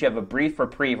it, at least you have a brief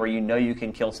reprieve where you know you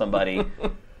can kill somebody.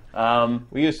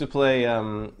 We used to play,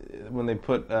 when they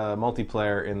put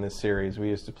multiplayer in this series, we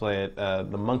used to play it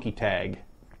the monkey tag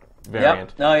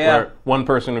variant. Yep. Oh, yeah. Where one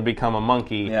person would become a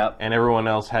monkey, yep, and everyone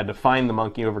else had to find the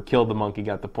monkey. Whoever killed the monkey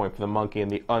got the point for the monkey.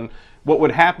 And what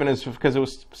would happen is, because it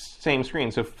was same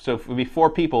screen, so if it would be 4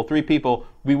 people, 3 people,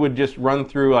 we would just run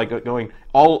through like going.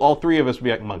 All 3 of us would be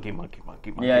like monkey, monkey,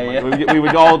 monkey, monkey. Yeah, monkey. yeah. We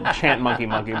would all chant monkey,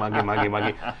 monkey, monkey, monkey,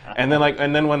 monkey, and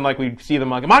then when like we see the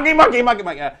monkey, monkey, monkey, monkey,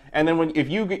 monkey, and then if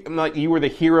you were the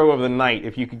hero of the night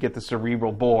if you could get the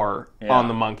Cerebral Bore on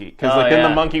the monkey, because then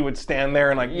the monkey would stand there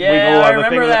and like wiggle on the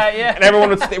thing, and everyone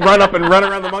would run up and run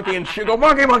around the monkey and go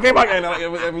monkey, monkey, monkey.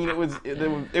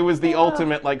 And it was the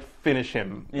ultimate like finish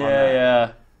him.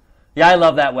 Yeah, I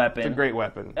love that weapon. It's a great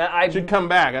weapon. It should come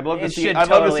back. I'd love to see. I'd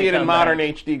love to see it in modern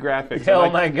HD graphics. Oh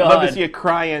my god! I'd love to see a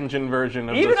CryEngine version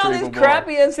of even the on Cerebral these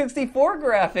crappy N64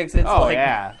 graphics. It's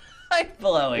mind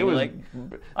blowing. It was.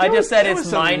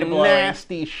 It's mind blowing.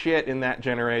 Nasty shit in that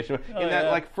generation. In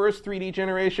that like first 3D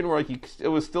generation, where like it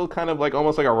was still kind of like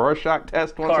almost like a Rorschach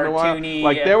test once in a while.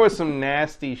 Like there was some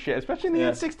nasty shit, especially in the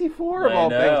N64 of all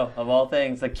things. Of all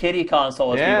things, the kiddie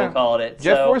console, as people called it.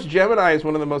 Jet Force Gemini is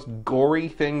one of the most gory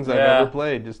things I've ever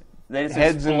played. Just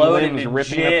heads and limbs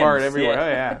ripping apart everywhere. Oh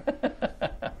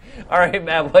yeah. All right,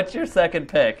 Matt. What's your second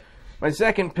pick? My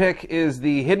second pick is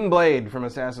the Hidden Blade from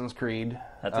Assassin's Creed.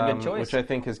 That's a good choice. Which I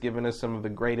think has given us some of the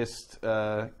greatest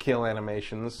kill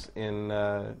animations in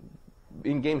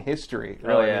game history.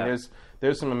 Really. I mean,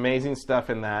 there's some amazing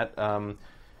stuff in that.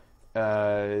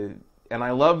 And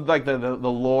I love like the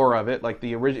lore of it. Like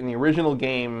in the original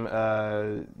game,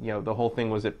 the whole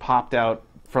thing was it popped out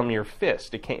from your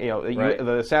fist. It can't,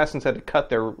 the assassins had to cut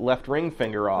their left ring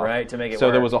finger off, to make it so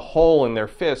work. there was a hole in their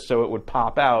fist, so it would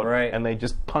pop out, and they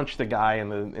just punched the guy in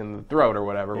the throat or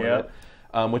whatever with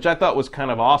it, which I thought was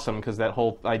kind of awesome because that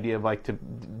whole idea of like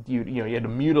you had to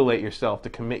mutilate yourself to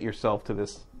commit yourself to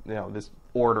this this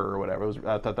order or whatever.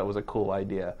 I thought that was a cool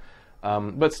idea.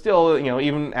 But still,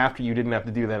 even after you didn't have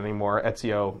to do that anymore,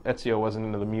 Ezio wasn't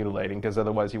into the mutilating because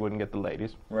otherwise he wouldn't get the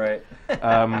ladies. Right.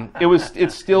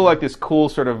 It's still like this cool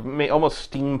sort of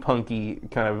almost steampunky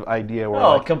kind of idea.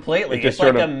 Where completely. It's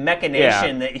like a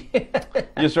machination that it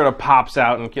just sort of pops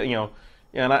out and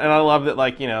and I love that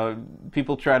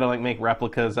people try to make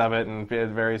replicas of it and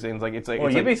various things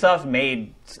Ubisoft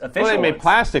made official. Well, they made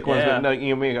plastic ones, but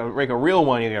you make a real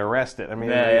one, you get arrested. I mean,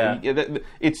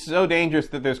 it's so dangerous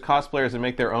that there's cosplayers that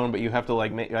make their own, but you have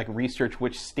to research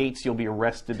which states you'll be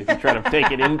arrested if you try to take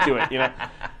it into it.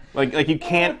 Like you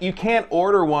can't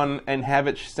order one and have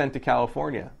it sent to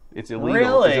California. It's illegal.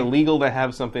 Really? It's illegal to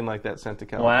have something like that sent to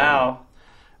California.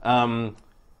 Wow.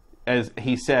 As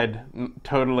he said,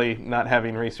 totally not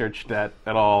having researched that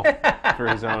at all for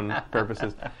his own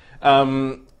purposes.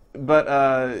 But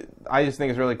I just think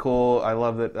it's really cool. I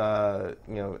love that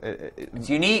It's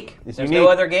unique. There's unique. no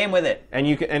other game with it. And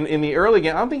in the early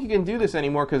game, I don't think you can do this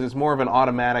anymore because it's more of an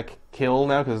automatic kill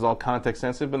now because it's all context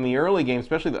sensitive. But in the early game,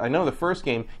 especially I know the first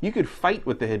game, you could fight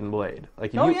with the hidden blade.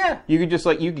 Like you could just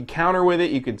you could counter with it.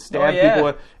 You could stab people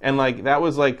with, and that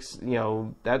was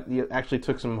that actually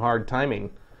took some hard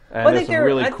timing. And there's some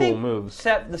really cool moves.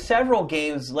 The several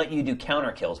games let you do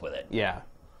counter kills with it. Yeah.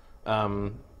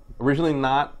 Originally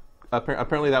not.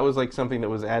 Apparently that was something that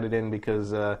was added in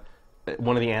because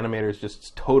one of the animators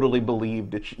just totally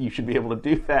believed that you should be able to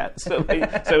do that. So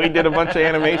he did a bunch of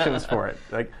animations for it.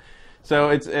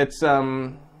 It's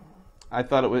I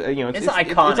thought it was it's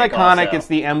iconic. It's iconic. Also. It's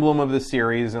the emblem of the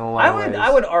series in a lot of ways.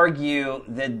 I would argue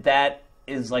that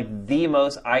is the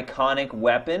most iconic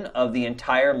weapon of the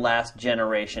entire last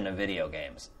generation of video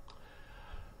games.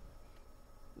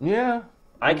 Yeah.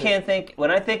 I can't think... When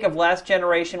I think of last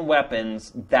generation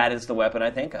weapons, that is the weapon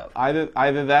I think of.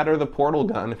 Either that or the portal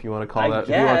gun, if you want to call that.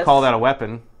 Guess. If you want to call that a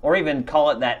weapon, or even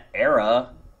call it that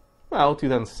era. Well,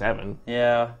 2007.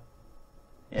 Yeah.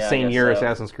 Same year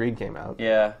Assassin's Creed came out.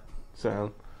 Yeah.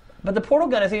 So. But the portal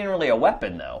gun isn't even really a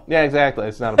weapon, though. Yeah, exactly.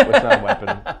 It's not a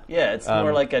weapon. Yeah, it's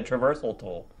more like a traversal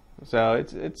tool. So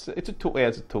it's a tool. Yeah,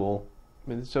 it's a tool. I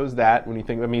mean, it shows that when you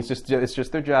think. I mean, it's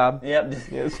just their job. Yep.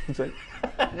 Yes. It's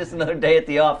just another day at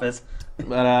the office.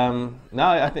 But no,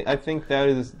 I think that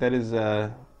is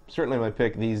certainly my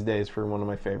pick these days for one of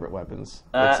my favorite weapons.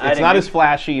 It's not as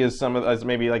flashy as as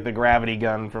maybe the gravity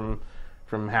gun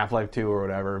from Half-Life 2 or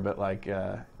whatever, but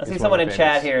I see someone in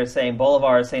chat here saying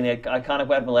Bolivar is saying the iconic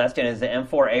weapon of last gen is the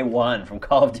M4A1 from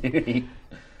Call of Duty.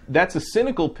 That's a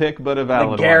cynical pick, but a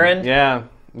valid the Garand? one.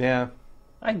 Yeah.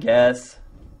 I guess.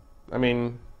 I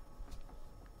mean,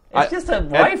 it's just a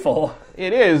rifle.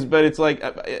 It is, but it's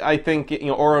I think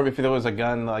or if there was a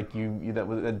gun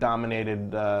that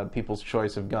dominated people's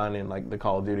choice of gun in the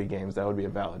Call of Duty games, that would be a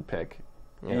valid pick.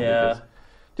 Yeah.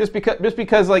 Just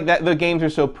because that the games are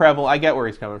so prevalent, I get where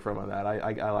he's coming from on that.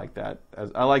 I like that.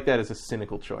 I like that as a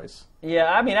cynical choice.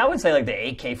 Yeah, I mean, I would say the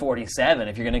AK-47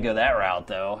 if you're going to go that route,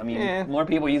 though. I mean, more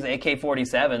people use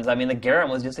AK-47s. I mean, the Garand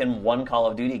was just in one Call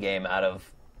of Duty game out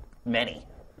of many.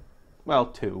 Well,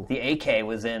 2. The AK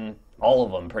was in all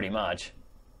of them, pretty much.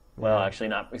 Well, actually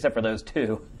not, except for those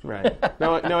 2. Right.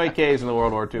 No AKs in the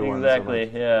World War II ones.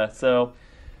 Exactly, yeah. So,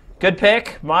 good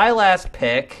pick. My last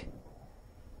pick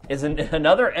is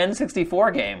another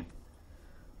N64 game.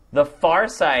 The Far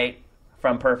Sight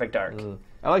from Perfect Dark.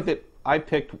 I like that I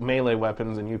picked melee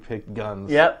weapons and you picked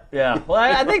guns. Yep, yeah. Well,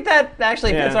 I think that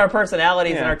actually fits our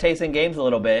personalities and our taste in games a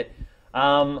little bit.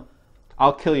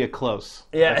 I'll kill you close.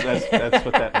 Yeah. That's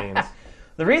what that means.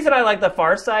 The reason I like the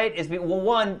Far Sight is,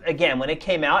 one, again, when it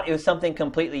came out, it was something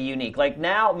completely unique.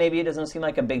 Now, maybe it doesn't seem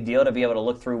like a big deal to be able to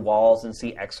look through walls and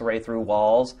see X-ray through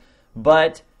walls,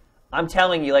 but I'm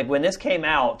telling you, when this came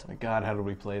out... My God, how did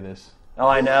we play this? Oh,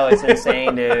 I know, it's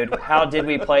insane, dude. How did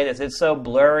we play this? It's so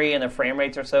blurry and the frame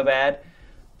rates are so bad.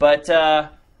 But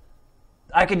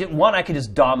I could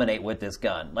just dominate with this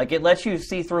gun. It lets you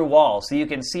see through walls, so you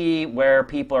can see where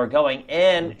people are going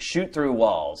and shoot through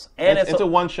walls. And it's a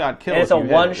one-shot kill. And it's a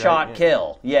one-shot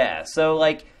kill. Yeah. So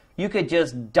you could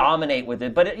just dominate with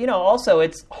it, but also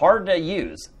it's hard to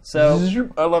use.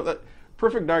 So I love that.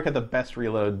 Perfect Dark had the best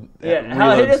reload. Yeah,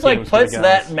 how it just puts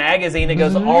that magazine that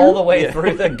goes all the way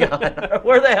through the gun.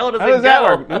 Where the hell does it go? That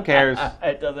work? Who cares?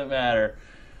 It doesn't matter.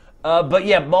 But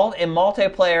yeah, in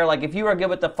multiplayer, if you were good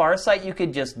with the Far Sight, you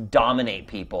could just dominate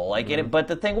people. But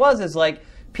the thing is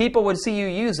people would see you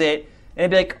use it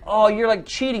and it'd be "Oh, you're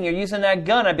cheating. You're using that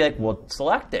gun." I'd be like, "Well,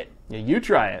 select it." Yeah, you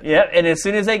try it. Yeah, and as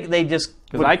soon as they just...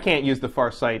 Because I can't use the Far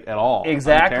Sight at all.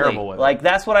 Exactly. I'm terrible with it.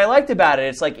 That's what I liked about it.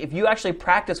 It's if you actually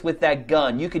practice with that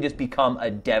gun, you could just become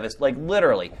a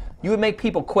literally, you would make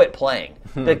people quit playing.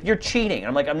 You're cheating.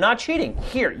 I'm I'm not cheating.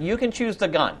 Here, you can choose the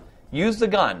gun. Use the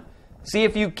gun. See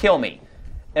if you kill me.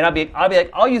 And I'll be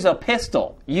like, I'll use a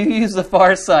pistol. You use the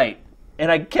Far Sight.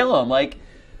 And I kill him.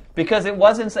 Because it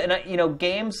wasn't,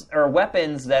 games or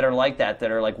weapons that are like that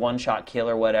are one-shot kill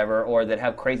or whatever, or that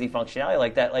have crazy functionality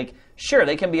like that, sure,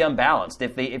 they can be unbalanced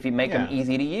if you make them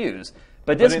easy to use.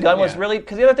 But this gun was really,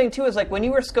 because the other thing too is when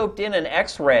you were scoped in an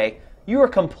X-ray, you were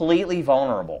completely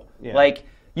vulnerable. Yeah.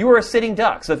 You were a sitting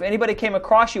duck. So if anybody came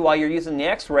across you while you're using the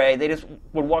X-ray, they just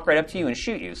would walk right up to you and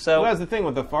shoot you. So that's the thing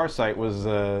with the Far Sight was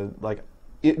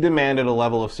it demanded a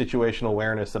level of situational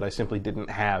awareness that I simply didn't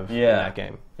have in that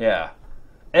game. Yeah.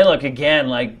 And look, again,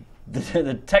 like,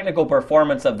 the technical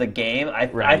performance of the game,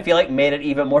 I feel like made it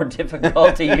even more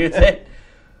difficult to use it.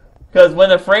 Because when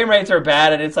the frame rates are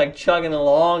bad and it's like chugging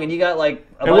along and you got like...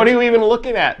 And what are you even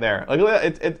looking at there?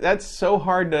 Like, that's so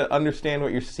hard to understand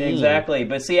what you're seeing. Exactly.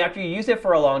 But see, after you use it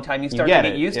for a long time, you start to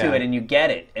get used to it and you get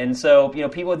it. And so,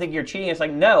 people think you're cheating. It's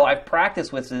like, no, I've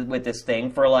practiced with this thing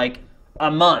for like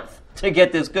a month to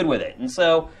get this good with it. And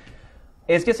so,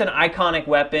 it's just an iconic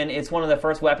weapon. It's one of the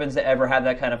first weapons to ever have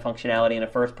that kind of functionality in a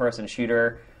first-person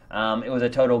shooter. It was a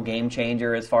total game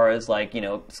changer as far as like,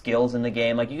 skills in the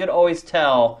game. Like, you could always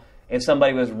tell if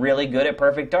somebody was really good at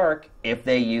Perfect Dark if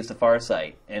they used the far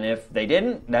sight. And if they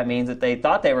didn't, that means that they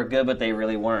thought they were good, but they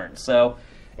really weren't. So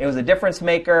it was a difference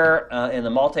maker in the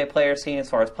multiplayer scene as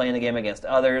far as playing the game against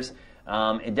others.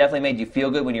 It definitely made you feel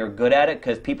good when you were good at it,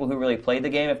 because people who really played the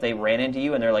game, if they ran into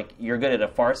you and they're like, you're good at a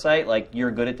far sight, like,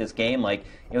 you're good at this game, like,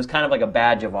 it was kind of like a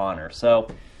badge of honor. So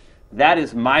that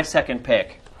is my second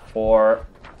pick for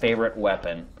favorite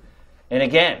weapon. And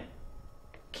again,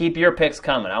 keep your picks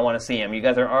coming. I want to see them. You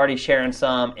guys are already sharing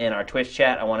some in our Twitch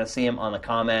chat. I want to see them on the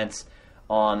comments,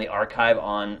 on the archive,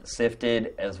 on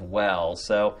Sifted as well.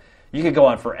 So you could go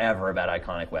on forever about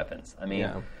iconic weapons. I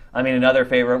mean, another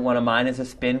favorite one of mine is a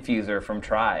spin fuser from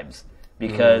Tribes,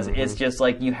 because it's just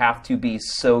like you have to be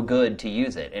so good to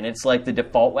use it. And it's like the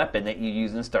default weapon that you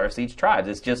use in Star Siege Tribes.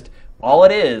 It's just, all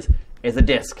it is a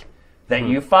disc that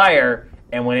you fire,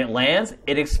 and when it lands,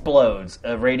 it explodes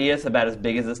a radius about as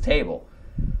big as this table.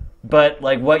 But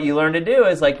like, what you learn to do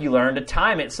is like, you learn to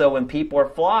time it so when people are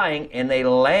flying and they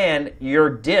land, your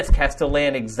disc has to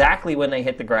land exactly when they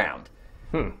hit the ground.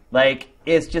 Like,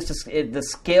 it's just the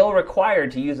skill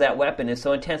required to use that weapon is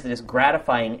so intense that it's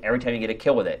gratifying every time you get a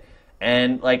kill with it.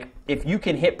 And like, if you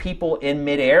can hit people in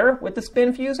midair with the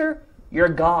spin fuser, you're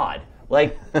a god.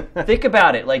 Like, think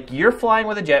about it. Like, you're flying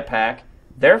with a jetpack,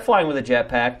 they're flying with a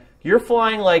jetpack, you're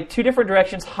flying like two different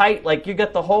directions, height, like you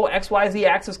got the whole XYZ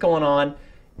axis going on.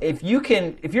 If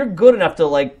you're good enough to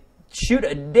like shoot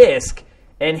a disc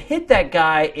and hit that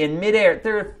guy in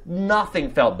midair, nothing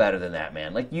felt better than that,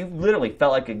 man. Like, you literally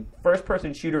felt like a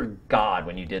first-person shooter god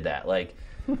when you did that. Like,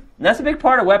 and that's a big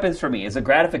part of weapons for me, is the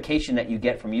gratification that you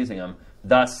get from using them.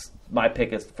 Thus, my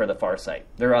pick is for the far sight.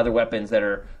 There are other weapons that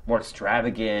are more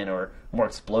extravagant or more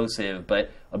explosive,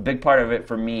 but a big part of it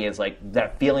for me is like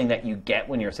that feeling that you get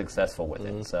when you're successful with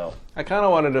it. So I kind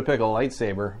of wanted to pick a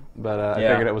lightsaber, but I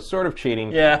figured it was sort of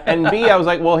cheating. Yeah. And B, I was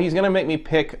like, well, he's going to make me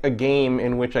pick a game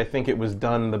in which I think it was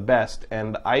done the best,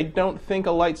 and I don't think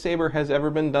a lightsaber has ever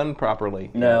been done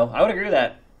properly. No, I would agree with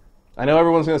that. I know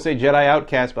everyone's going to say Jedi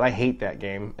Outcast, but I hate that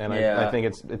game, and I think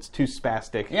it's too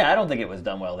spastic. Yeah, I don't think it was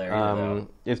done well there either, though.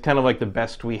 It's kind of like the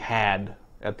best we had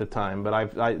at the time,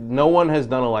 but no one has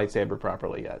done a lightsaber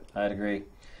properly yet. I'd agree.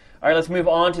 All right, let's move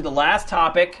on to the last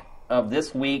topic of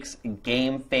this week's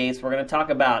GameFace. We're going to talk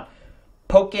about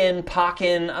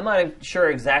Pokkén. I'm not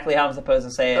sure exactly how I'm supposed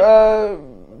to say it.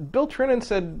 Bill Trinan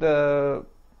said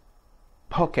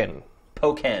Pokkén.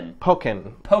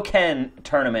 Pokkén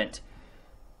Tournament.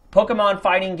 Pokemon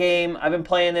fighting game. I've been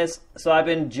playing this, so I've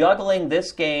been juggling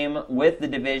this game with The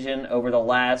Division over the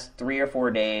last 3 or 4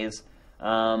 days.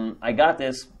 I got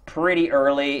this pretty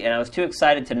early, and I was too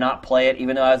excited to not play it,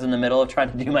 even though I was in the middle of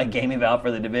trying to do my game eval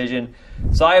for The Division.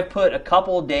 So I have put a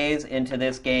couple days into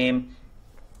this game.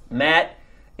 Matt,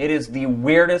 it is the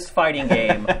weirdest fighting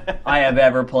game I have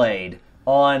ever played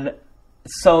on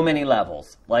so many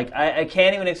levels. Like, I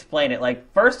can't even explain it.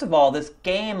 Like, first of all, this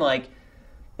game, like,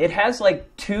 it has,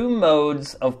 like, 2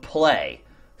 modes of play.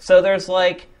 So there's,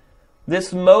 like,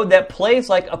 this mode that plays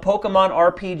like a Pokemon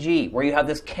RPG, where you have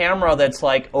this camera that's,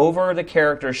 like, over the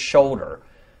character's shoulder.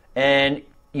 And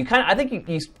I think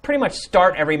you pretty much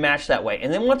start every match that way.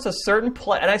 And then once a certain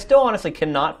play... And I still honestly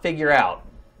cannot figure out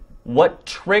what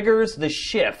triggers the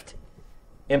shift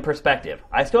in perspective.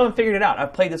 I still haven't figured it out.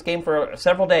 I've played this game for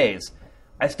several days.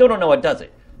 I still don't know what does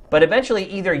it. But eventually,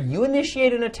 either you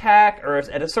initiate an attack, or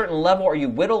at a certain level, or you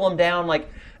whittle them down. Like,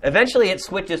 eventually it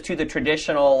switches to the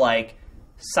traditional, like,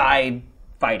 side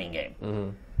fighting game. Mm-hmm.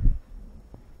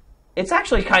 It's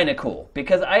actually kind of cool,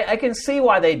 because I can see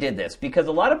why they did this. Because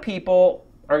a lot of people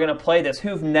are going to play this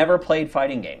who've never played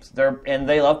fighting games. And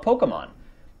they love Pokemon.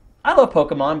 I love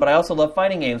Pokemon, but I also love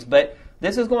fighting games. But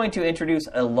this is going to introduce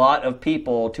a lot of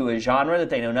people to a genre that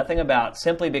they know nothing about,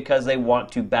 simply because they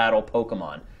want to battle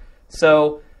Pokemon.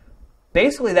 So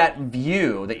basically, that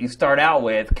view that you start out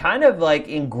with kind of like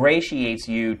ingratiates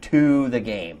you to the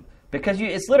game. Because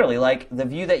it's literally like the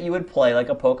view that you would play like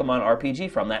a Pokemon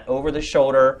RPG from. That over the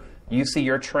shoulder, you see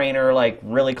your trainer like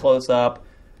really close up.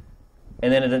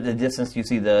 and then in the distance you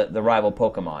see the rival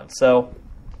Pokemon. So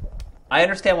I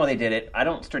understand why they did it. I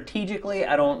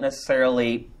don't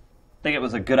necessarily think it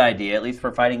was a good idea, at least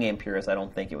for fighting game purists. I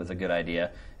don't think it was a good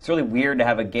idea. It's really weird to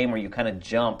have a game where you kind of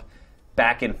jump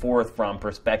back and forth from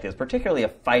perspectives, particularly a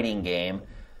fighting game.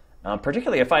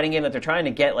 Particularly a fighting game that they're trying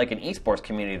to get like an esports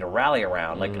community to rally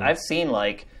around. Like I've seen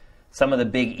like some of the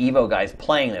big Evo guys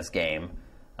playing this game.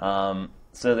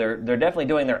 So they're definitely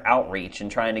doing their outreach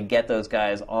and trying to get those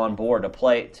guys on board to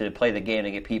play the game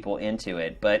and get people into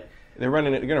it. But you're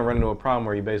going to run into a problem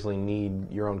where you basically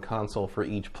need your own console for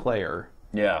each player.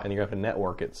 Yeah, and you have to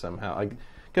network it somehow.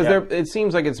 Because it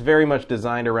seems like it's very much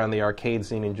designed around the arcade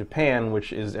scene in Japan,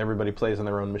 which is everybody plays on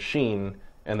their own machine,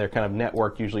 and they're kind of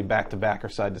networked usually back to back or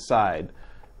side to side.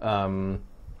 And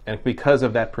because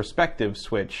of that perspective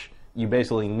switch, you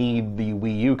basically need the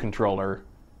Wii U controller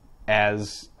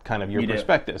as kind of your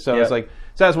perspective. So it's like,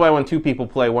 so that's why when two people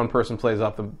play, one person plays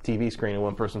off the TV screen and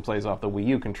one person plays off the Wii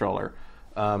U controller.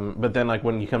 But then like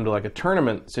when you come to like a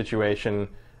tournament situation,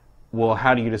 well,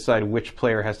 how do you decide which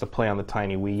player has to play on the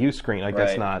tiny Wii U screen? Like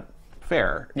that's not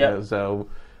fair. Yep. So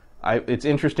it's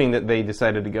interesting that they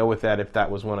decided to go with that if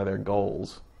that was one of their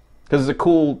goals. Because it's a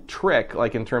cool trick,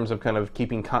 like in terms of kind of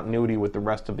keeping continuity with the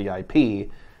rest of the IP,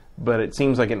 but it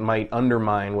seems like it might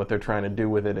undermine what they're trying to do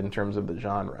with it in terms of the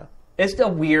genre. It's a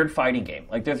weird fighting game.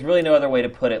 Like, there's really no other way to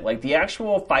put it. Like, the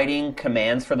actual fighting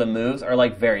commands for the moves are,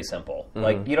 like, very simple. Mm-hmm.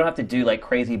 Like, you don't have to do, like,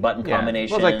 crazy button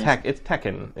combinations. Well, it's like it's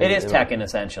Tekken. It is Tekken,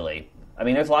 essentially. I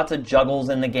mean, there's lots of juggles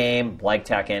in the game, like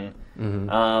Tekken.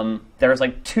 Mm-hmm. There's,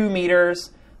 like, 2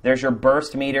 meters. There's your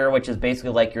burst meter, which is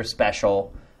basically, like, your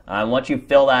special. Once you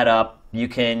fill that up, you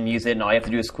can use it, and all you have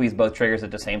to do is squeeze both triggers at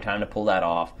the same time to pull that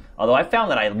off. Although I found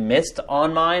that I missed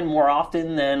on mine more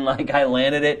often than like I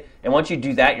landed it. And once you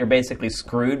do that, you're basically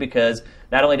screwed because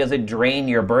not only does it drain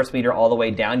your burst meter all the way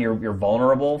down, you're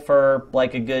vulnerable for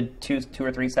like a good 2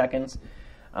 or 3 seconds.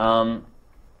 And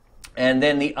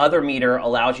then the other meter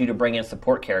allows you to bring in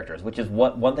support characters, which is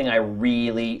one thing I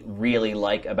really, really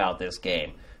like about this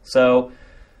game. So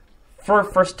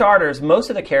for starters,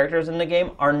 most of the characters in the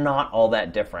game are not all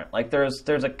that different. Like there's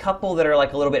a couple that are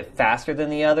like a little bit faster than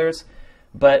the others.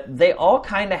 But they all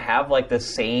kind of have, like, the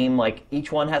same, like,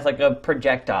 each one has, like, a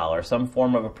projectile or some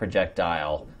form of a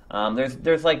projectile.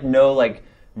 There's like, no, like,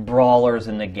 brawlers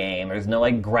in the game. There's no,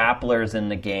 like, grapplers in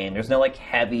the game. There's no, like,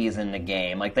 heavies in the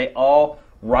game. Like, they all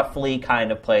roughly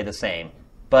kind of play the same.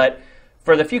 But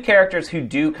for the few characters who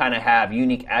do kind of have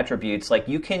unique attributes, like,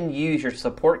 you can use your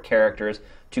support characters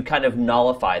to kind of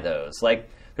nullify those. Like,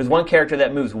 there's one character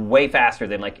that moves way faster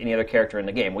than, like, any other character in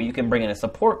the game. Well, you can bring in a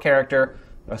support character,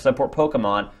 a support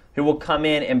Pokemon, who will come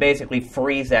in and basically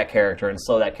freeze that character and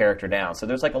slow that character down. So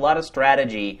there's like a lot of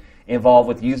strategy involved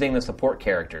with using the support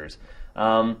characters.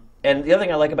 And the other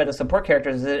thing I like about the support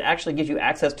characters is it actually gives you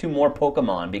access to more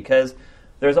Pokemon because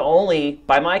there's only,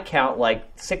 by my count, like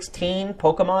 16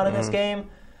 Pokemon in this game.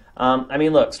 I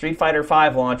mean, look, Street Fighter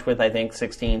V launched with, I think,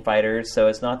 16 fighters, so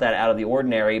it's not that out of the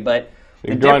ordinary, but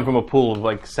you're drawing from a pool of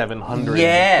like 700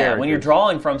 characters. When you're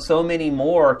drawing from so many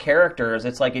more characters,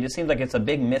 it's like it just seems like it's a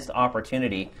big missed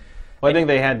opportunity. Well, I think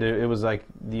they had to. It was like,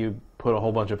 do you put a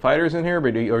whole bunch of fighters in here,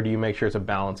 or do you make sure it's a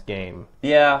balanced game?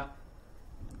 Yeah,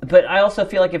 but I also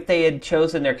feel like if they had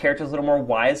chosen their characters a little more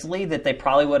wisely, that they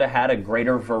probably would have had a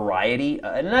greater variety.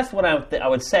 And that's what I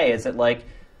would say is that like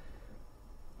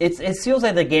it feels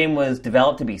like the game was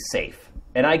developed to be safe,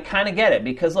 and I kind of get it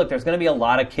because look, there's going to be a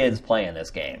lot of kids playing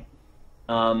this game.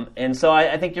 And so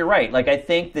I think you're right. Like, I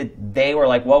think that they were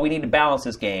like, well, we need to balance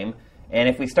this game. And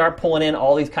if we start pulling in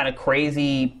all these kind of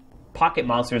crazy pocket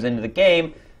monsters into the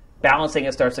game, balancing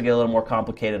it starts to get a little more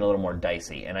complicated and a little more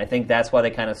dicey. And I think that's why they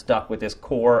kind of stuck with this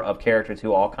core of characters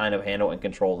who all kind of handle and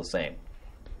control the same.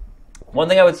 One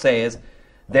thing I would say is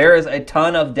there is a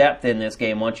ton of depth in this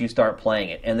game once you start playing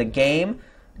it. And the game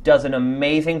does an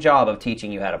amazing job of teaching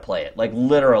you how to play it. Like,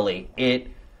 literally, it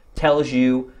tells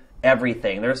you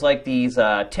everything. There's like these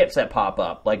tips that pop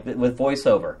up, like with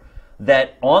voiceover,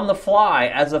 that on the fly,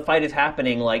 as the fight is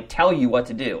happening, like tell you what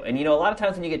to do. And you know, a lot of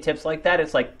times when you get tips like that,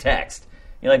 it's like text.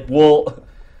 You're like, well,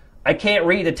 I can't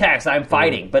read the text. I'm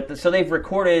fighting. But so they've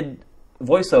recorded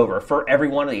voiceover for every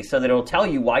one of these, so that it'll tell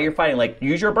you why you're fighting. Like,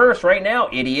 use your burst right now,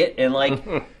 idiot. And like,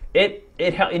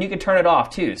 and you can turn it off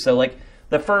too. So like,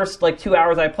 the first like 2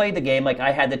 hours I played the game, like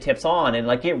I had the tips on, and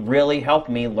like it really helped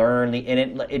me learn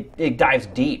and it dives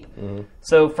deep.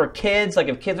 So for kids, like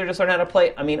if kids are just learning how to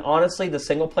play, I mean honestly, the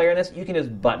single player in this, you can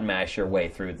just button mash your way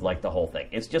through like the whole thing.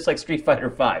 It's just like Street Fighter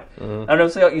V. I don't know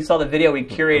if you saw the video we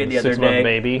curated the other day.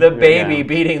 Baby. The baby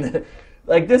beating the.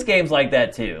 Like this game's like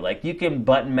that too. Like you can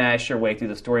button mash your way through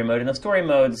the story mode, and the story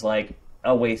mode's like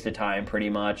a waste of time pretty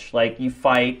much. Like, you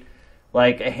fight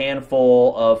like a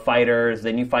handful of fighters,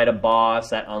 then you fight a boss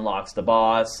that unlocks the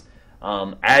boss.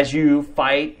 As you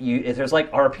fight, there's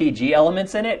like RPG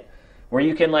elements in it where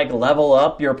you can like level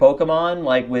up your Pokemon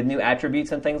like with new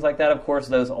attributes and things like that. Of course,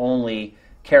 those only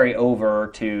carry over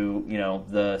to, you know,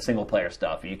 the single player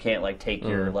stuff. You can't like take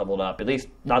your leveled up, at least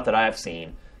not that I've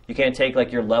seen. You can't take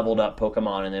like your leveled up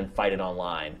Pokemon and then fight it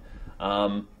online.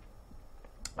 I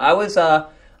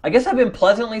guess I've been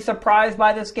pleasantly surprised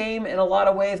by this game in a lot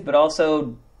of ways, but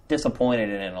also disappointed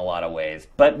in it in a lot of ways.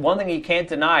 But one thing you can't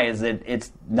deny is that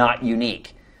it's not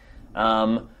unique.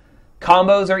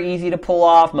 Combos are easy to pull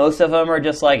off. Most of them are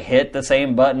just like hit the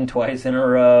same button twice in a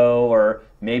row, or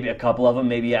maybe a couple of them,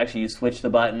 maybe actually you switch the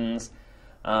buttons.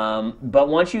 But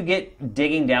once you get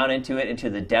digging down into it, into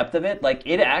the depth of it, like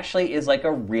it actually is like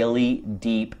a really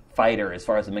deep fighter as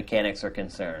far as the mechanics are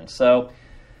concerned. So,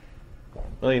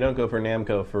 well, you don't go for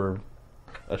Namco for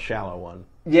a shallow one.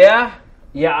 Yeah,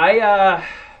 I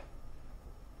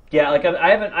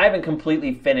haven't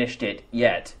completely finished it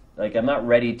yet. Like, I'm not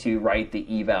ready to write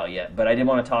the eval yet, but I did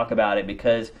want to talk about it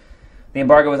because the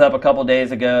embargo was up a couple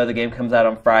days ago. The game comes out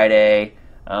on Friday,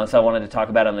 so I wanted to talk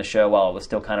about it on the show while it was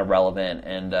still kind of relevant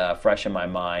and fresh in my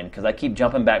mind, because I keep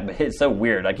jumping back. But it's so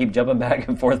weird. I keep jumping back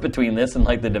and forth between this and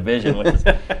like The Division, which is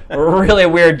really a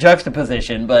weird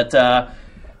juxtaposition. But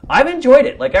I've enjoyed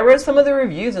it. Like, I read some of the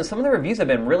reviews, and some of the reviews have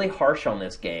been really harsh on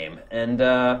this game, and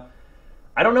I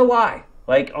don't know why.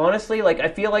 Like, honestly, like I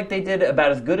feel like they did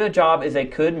about as good a job as they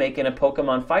could making a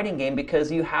Pokemon fighting game,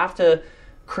 because you have to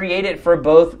create it for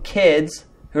both kids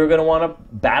who are going to want to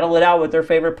battle it out with their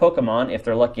favorite Pokemon if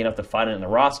they're lucky enough to find it in the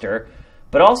roster,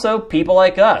 but also people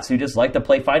like us who just like to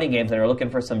play fighting games and are looking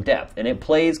for some depth. And it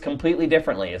plays completely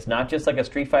differently. It's not just like a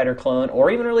Street Fighter clone or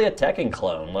even really a Tekken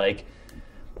clone. Like,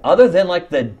 other than like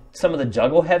some of the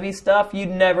juggle heavy stuff, you'd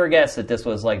never guess that this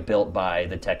was like built by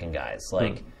the Tekken guys.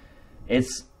 Like,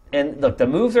 and look, the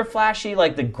moves are flashy,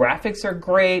 like the graphics are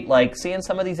great, like seeing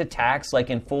some of these attacks like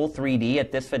in full 3D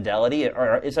at this fidelity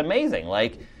is amazing.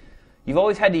 Like, you've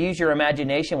always had to use your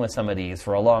imagination with some of these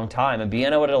for a long time, and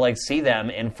being able to like see them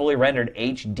in fully rendered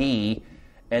HD,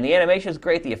 and the animation is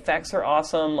great, the effects are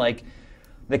awesome, like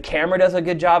the camera does a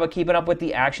good job of keeping up with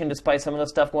the action despite some of the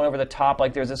stuff going over the top.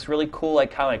 Like, there's this really cool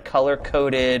like kind of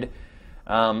color-coded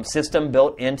system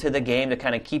built into the game to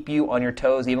kind of keep you on your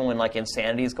toes even when like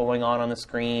insanity is going on the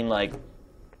screen. Like,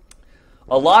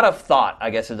 a lot of thought, I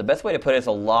guess is the best way to put it, is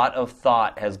a lot of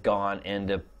thought has gone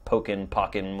into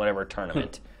Pokkén whatever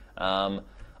tournament.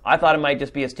 I thought it might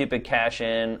just be a stupid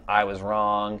cash-in. I was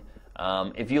wrong.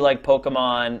 If you like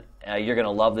Pokemon, you're going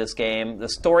to love this game. The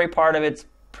story part of it's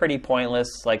pretty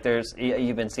pointless. Like,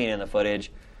 you've been seeing it in the footage.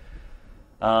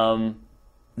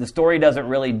 The story doesn't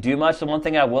really do much. The one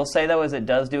thing I will say, though, is it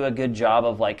does do a good job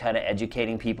of like kind of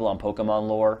educating people on Pokemon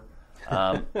lore.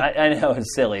 I know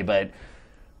it's silly, but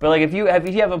like if you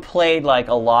haven't played like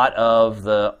a lot of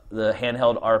the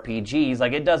handheld RPGs,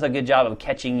 like it does a good job of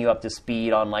catching you up to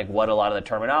speed on like what a lot of the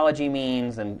terminology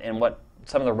means and what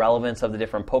some of the relevance of the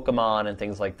different Pokemon and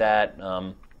things like that.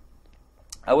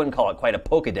 I wouldn't call it quite a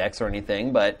Pokedex or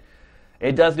anything, but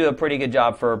it does do a pretty good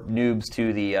job for noobs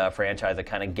to the franchise of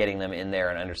kind of getting them in there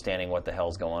and understanding what the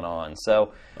hell's going on.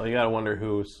 So, well, you got to wonder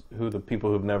who the people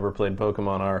who've never played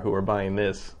Pokemon are who are buying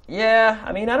this. Yeah,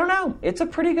 I mean, I don't know. It's a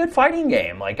pretty good fighting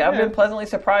game. Like, I've been pleasantly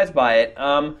surprised by it.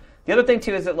 The other thing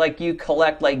too is that like you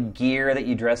collect like gear that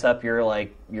you dress up your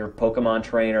Pokemon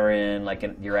trainer in, like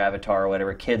your avatar or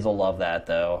whatever. Kids will love that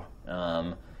though.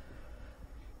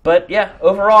 But yeah,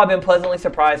 overall, I've been pleasantly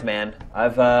surprised, man.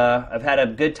 I've had a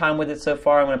good time with it so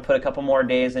far. I'm going to put a couple more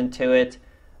days into it,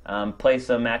 play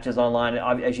some matches online.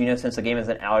 As you know, since the game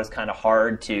isn't out, it's kind of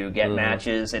hard to get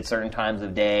matches at certain times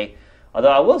of day. Although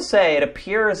I will say, it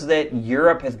appears that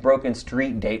Europe has broken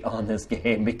street date on this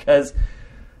game, because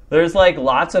there's like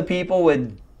lots of people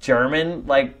with German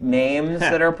like names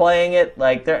that are playing it.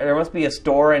 Like there must be a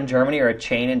store in Germany or a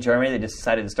chain in Germany that just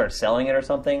decided to start selling it or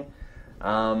something.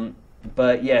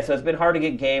 But yeah, so it's been hard to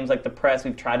get games like the press.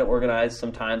 We've tried to organize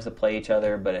sometimes to play each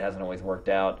other, but it hasn't always worked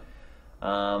out.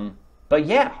 But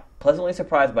yeah, pleasantly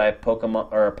surprised by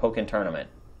Pokkén Tournament.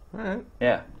 All right.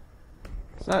 Yeah.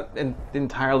 It's not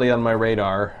entirely on my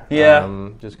radar. Yeah.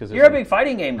 Just because you're a big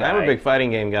fighting game guy. I'm a big fighting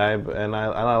game guy, and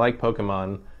I like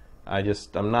Pokemon.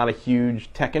 I'm not a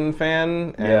huge Tekken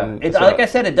fan. And yeah. Like I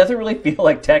said, it doesn't really feel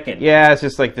like Tekken. Yeah, it's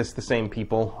just like the same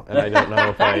people, and I don't know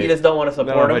if I... You just don't want to support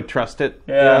them? I don't know if I trust it.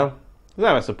 Yeah. You know? It's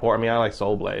not a support. I mean, I like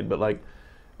Soul Blade, but like...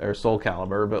 Or Soul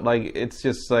Calibur, but like, it's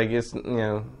just like,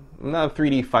 I'm not a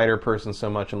 3D fighter person so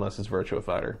much unless it's Virtua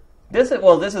Fighter. This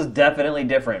is definitely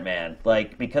different, man.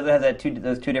 Like, because it has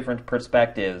those two different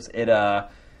perspectives,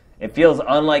 it feels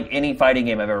unlike any fighting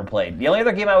game I've ever played. The only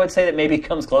other game I would say that maybe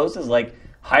comes close is like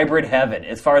Hybrid Heaven,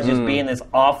 as far as just being this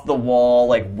off the wall,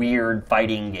 like weird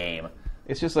fighting game.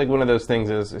 It's just like one of those things.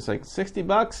 It's like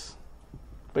 $60.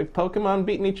 Big Pokemon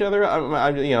beating each other. And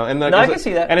I can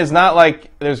see that. And it's not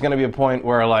like there's going to be a point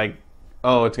where like,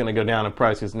 oh, it's going to go down in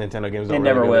price because Nintendo games don't. It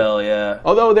never will, yeah.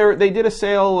 Although they did a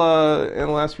sale in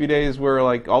the last few days where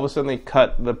like all of a sudden they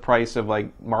cut the price of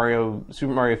like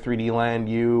Super Mario 3D Land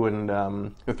U and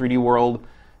the 3D World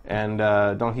and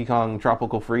Donkey Kong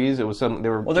Tropical Freeze. It was something they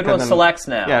were. Well, they're doing selects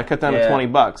now. Yeah, cut down to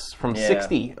 $20 from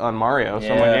 $60 on Mario.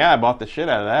 So I'm like, I bought the shit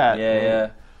out of that.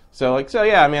 Yeah. So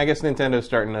I mean, I guess Nintendo's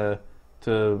starting to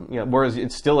whereas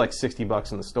it's still like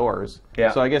 $60 in the stores.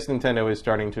 Yeah. So I guess Nintendo is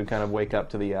starting to kind of wake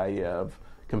up to the idea of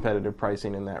competitive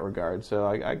pricing in that regard. So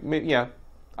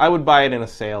I would buy it in a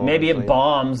sale. Maybe eventually. It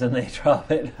bombs and they drop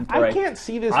it. I can't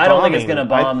see this. I don't think it's going to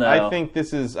bomb though. I think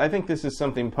this is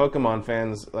something Pokemon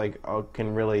fans like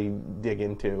can really dig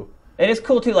into. And it's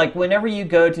cool too. Like whenever you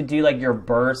go to do like your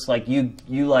bursts, like you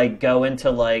like go into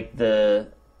like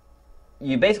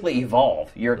you basically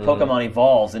evolve. Your Pokemon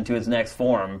evolves into its next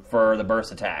form for the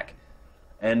burst attack.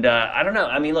 And I don't know.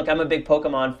 I mean, look, I'm a big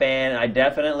Pokemon fan. I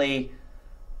definitely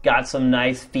got some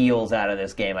nice feels out of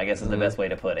this game, I guess is the best way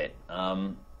to put it.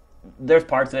 There's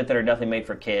parts of it that are definitely made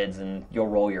for kids, and you'll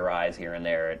roll your eyes here and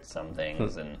there at some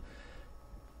things.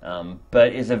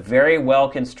 But it's a very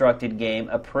well-constructed game,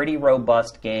 a pretty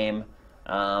robust game.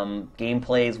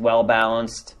 Gameplay is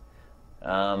well-balanced.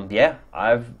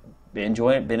 I've been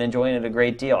enjoying it a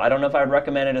great deal. I don't know if I'd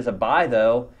recommend it as a buy,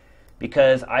 though,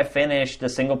 because I finished the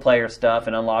single-player stuff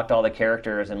and unlocked all the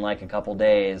characters in like a couple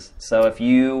days. So if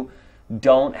you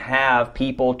don't have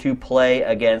people to play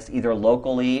against either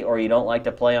locally or you don't like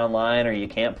to play online or you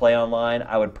can't play online,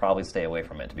 I would probably stay away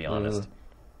from it, to be honest.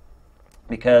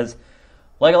 Because,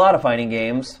 like a lot of fighting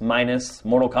games, minus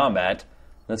Mortal Kombat,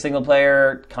 the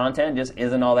single-player content just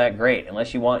isn't all that great,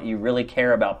 unless you really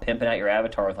care about pimping out your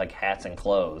avatar with like hats and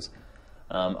clothes.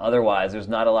 Otherwise, there's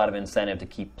not a lot of incentive to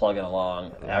keep plugging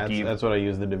along. That's what I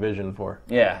use the Division for.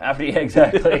 Yeah,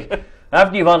 exactly.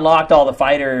 After you've unlocked all the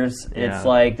fighters, it's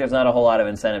like there's not a whole lot of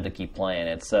incentive to keep playing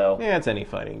it. So it's any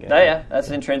fighting game. That's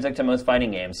intrinsic to most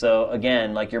fighting games. So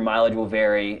again, like your mileage will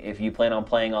vary. If you plan on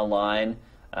playing online,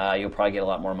 you'll probably get a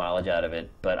lot more mileage out of it.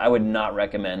 But I would not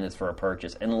recommend this for a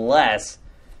purchase unless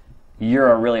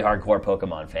you're a really hardcore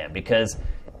Pokemon fan, because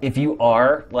if you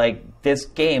are, like, this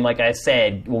game, like I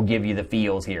said, will give you the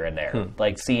feels here and there.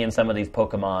 Like, seeing some of these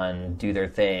Pokemon do their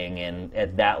thing, and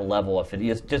at that level, if it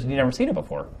is just, you've never seen it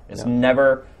before. It's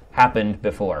never happened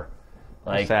before.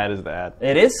 Like, how sad is that?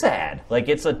 It is sad. Like,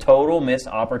 it's a total missed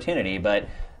opportunity, but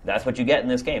that's what you get in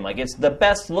this game. Like, it's the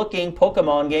best-looking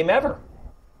Pokemon game ever.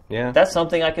 Yeah. That's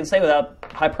something I can say without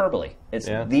hyperbole. It's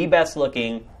the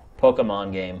best-looking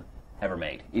Pokemon game ever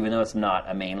made, even though it's not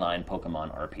a mainline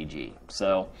Pokemon RPG.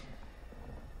 So,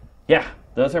 yeah,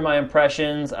 those are my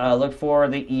impressions. Look for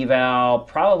the eval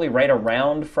probably right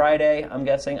around Friday, I'm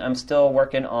guessing. I'm still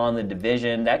working on the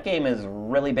Division. That game is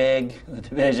really big, the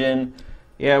Division.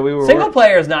 Yeah, we were... Single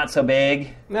player is not so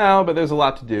big. No, but there's a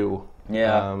lot to do.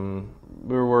 Yeah.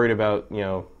 We were worried about,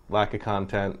 lack of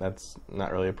content. That's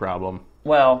not really a problem.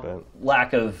 Well,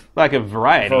 lack of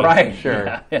variety.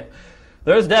 Sure. Yeah.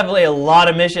 There's definitely a lot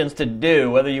of missions to do,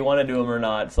 whether you want to do them or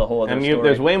not. It's a whole other story.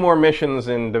 There's way more missions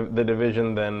in the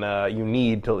Division than you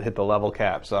need to hit the level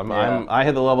cap. So I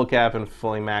hit the level cap and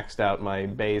fully maxed out my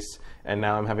base, and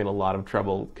now I'm having a lot of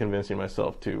trouble convincing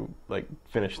myself to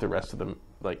finish the rest of the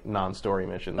non-story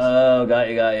missions. Oh, got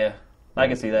you. I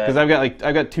can see that. Because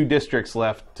I've got 2 districts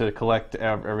left to collect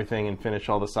everything and finish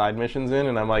all the side missions in,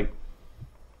 and I'm like,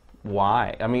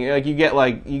 why? I mean, you get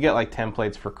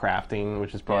templates for crafting,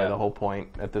 which is probably the whole point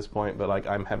at this point. But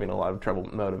I'm having a lot of trouble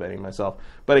motivating myself.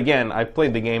 But again, I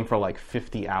played the game for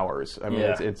 50 hours. I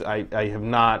mean, I have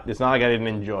not. It's not like I didn't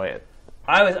enjoy it.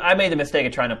 I made the mistake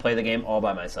of trying to play the game all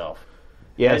by myself.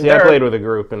 Yeah, I played with a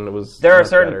group, and it was. There are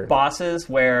certain bosses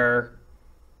where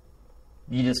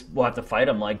you just will have to fight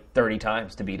them 30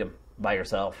 times to beat them by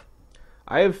yourself.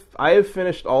 I have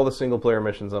finished all the single player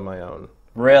missions on my own.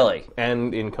 Really?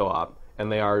 And in co-op.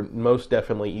 And they are most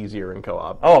definitely easier in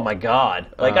co-op. Oh my god.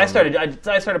 I started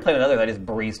playing with others, I just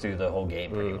breezed through the whole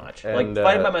game pretty much. And,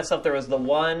 fighting by myself, there was the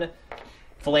one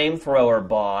flamethrower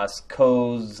boss,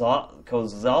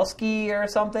 Kozalski or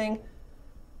something?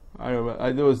 I don't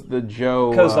know. There was the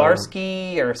Joe...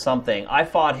 Kozarski or something. I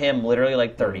fought him literally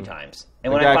 30 times.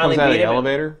 And when I finally comes out beat of the him...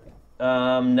 elevator?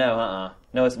 No,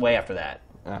 No, it's way after that.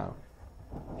 Oh.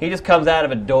 He just comes out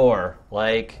of a door,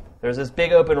 There's this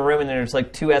big open room, and there's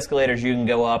like 2 escalators you can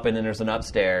go up, and then there's an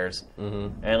upstairs.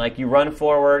 Mm-hmm. And like you run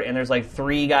forward, and there's like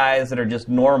 3 guys that are just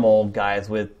normal guys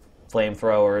with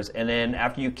flamethrowers. And then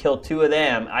after you kill 2 of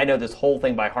them, I know this whole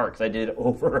thing by heart because I did it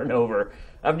over and over.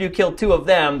 After you kill 2 of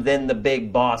them, then the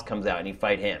big boss comes out, and you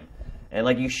fight him. And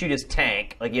like you shoot his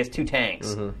tank, like he has 2 tanks.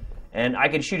 Mm-hmm. And I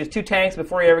could shoot his 2 tanks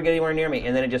before he ever get anywhere near me,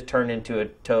 and then it just turned into a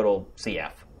total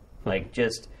CF. Like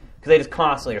just because they just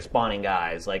constantly are spawning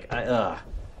guys. Like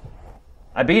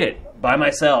I beat it by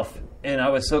myself, and I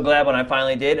was so glad when I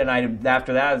finally did. And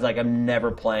after that, I was like, I'm never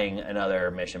playing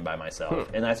another mission by myself.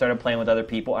 And I started playing with other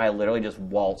people. I literally just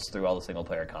waltzed through all the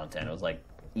single-player content. It was like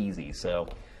easy. So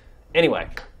anyway,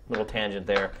 little tangent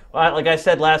there. Well, like I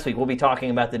said last week, we'll be talking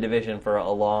about The Division for a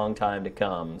long time to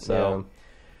come. So,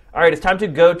 yeah. All right, it's time to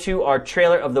go to our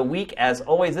trailer of the week. As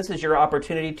always, this is your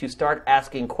opportunity to start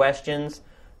asking questions.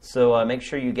 So make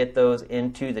sure you get those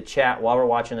into the chat while we're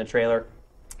watching the trailer.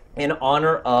 In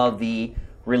honor of the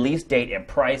release date and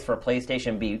price for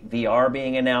PlayStation VR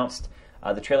being announced,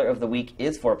 the trailer of the week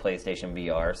is for PlayStation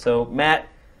VR. So, Matt,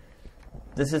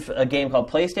 this is a game called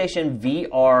PlayStation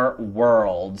VR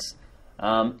Worlds.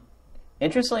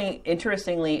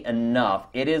 Interestingly enough,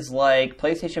 it is like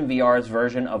PlayStation VR's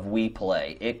version of Wii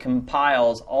Play. It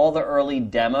compiles all the early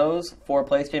demos for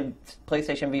PlayStation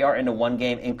VR into one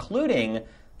game, including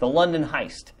the London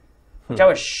Heist, which I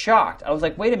was shocked. I was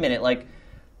like, wait a minute, like,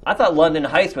 I thought London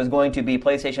Heist was going to be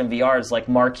PlayStation VR's like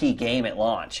marquee game at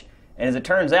launch. And as it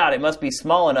turns out, it must be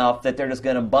small enough that they're just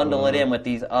going to bundle it in with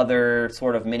these other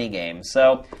sort of mini games.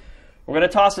 So we're going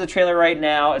to toss to the trailer right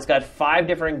now. It's got 5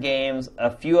 different games. A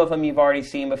few of them you've already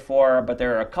seen before, but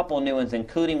there are a couple new ones,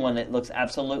 including one that looks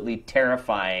absolutely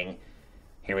terrifying.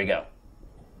 Here we go.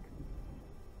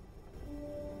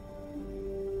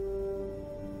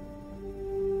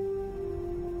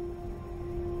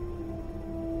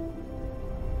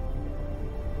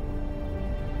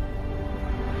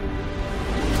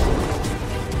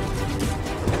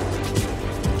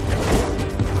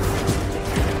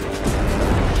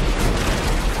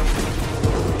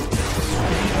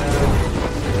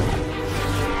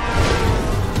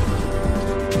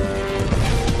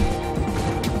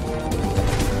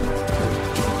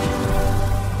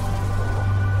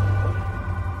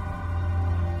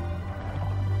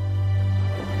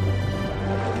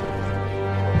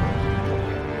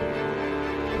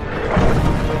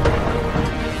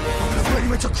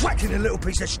 Cracking a little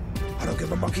piece of shit. I don't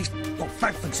give a monkey's what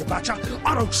Frank thinks about you.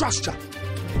 I don't trust you.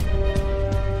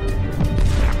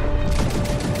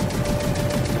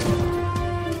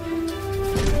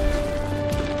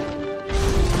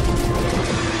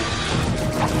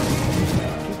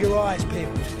 Keep your eyes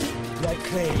peeled. They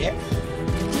clear yet?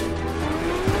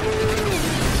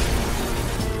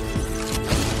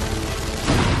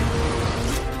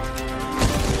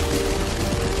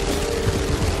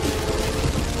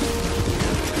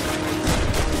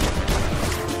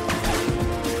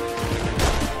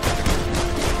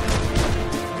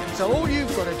 So all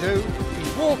you've got to do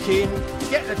is walk in,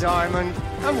 get the diamond,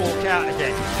 and walk out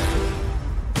again.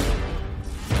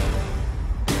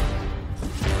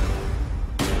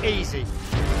 Easy.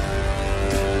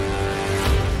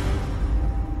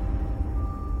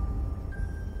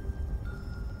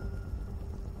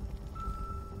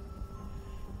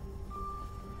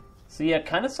 So yeah,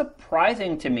 kind of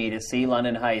surprising to me to see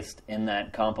London Heist in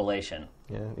that compilation.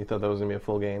 Yeah, you thought that was going to be a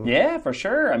full game? Yeah, for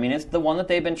sure. I mean, it's the one that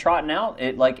they've been trotting out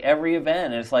at like every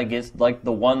event. It's like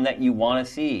the one that you want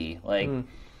to see. Like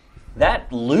that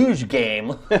luge game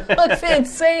looks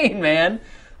insane, man.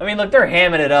 I mean, look, they're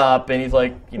hamming it up, and he's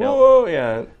like, you know, whoa,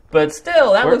 yeah. But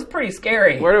still, that looks pretty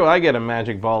scary. Where do I get a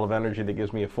magic ball of energy that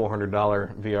gives me a $400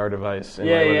 VR device?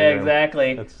 Yeah,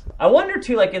 exactly. I wonder,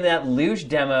 too, like in that luge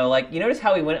demo, like, you notice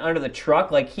how he went under the truck?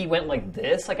 Like, he went like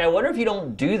this? Like, I wonder if you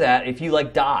don't do that if you,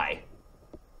 like, die.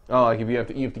 Oh, like if you have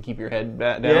to keep your head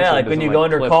down. Yeah, so like when you go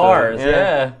under cars.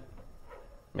 Yeah.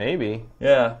 Maybe.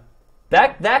 Yeah.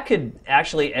 That could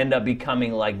actually end up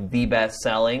becoming, like, the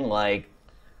best-selling, like...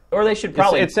 Or they should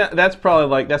probably... That's probably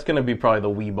like... That's going to be probably the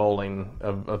Wii bowling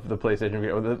of the PlayStation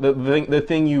VR. The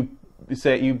thing you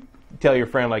tell your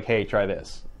friend, like, hey, try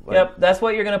this. Like, yep, that's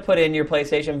what you're going to put in your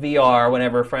PlayStation VR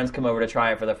whenever friends come over to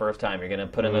try it for the first time. You're going to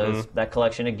put in that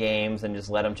collection of games and just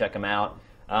let them check them out.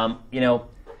 You know,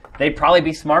 they'd probably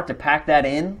be smart to pack that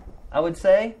in, I would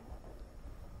say.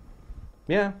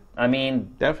 Yeah. I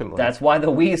mean... Definitely. That's why the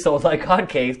Wii sold like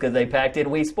hotcakes, because they packed in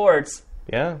Wii Sports.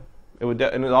 Yeah. It would,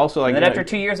 and it also like. And then after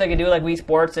 2 years, they could do like Wii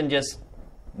Sports and just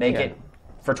make it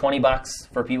for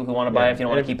 $20 for people who want to buy it if you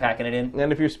don't want to keep packing it in.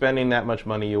 And if you're spending that much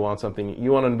money, you want something.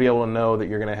 You want to be able to know that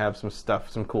you're going to have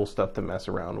some cool stuff to mess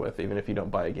around with, even if you don't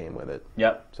buy a game with it.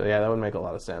 Yep. So yeah, that would make a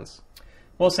lot of sense.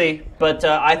 We'll see, but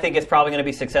I think it's probably going to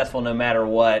be successful no matter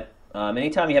what.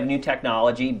 Anytime you have new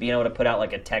technology, being able to put out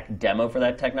like a tech demo for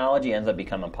that technology ends up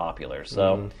becoming popular.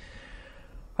 So,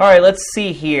 all right, let's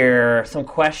see here. Some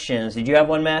questions. Did you have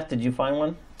one, Matt? Did you find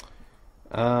one?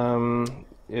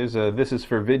 This is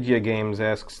for Vidya Games,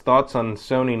 asks, thoughts on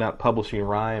Sony not publishing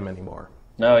Rime anymore?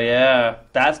 Oh, yeah.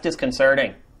 That's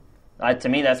disconcerting. To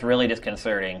me, that's really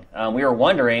disconcerting. We were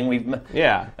wondering.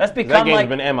 That's become that game's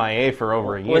been MIA for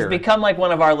over a year. It's become like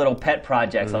one of our little pet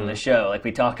projects on the show. Like,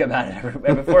 we talk about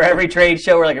it before every trade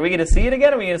show. We're like, are we going to see it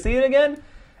again? Are we going to see it again?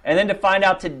 And then to find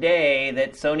out today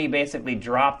that Sony basically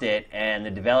dropped it and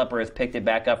the developer has picked it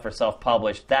back up for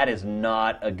self-published, that is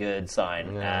not a good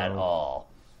sign at all.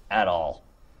 At all.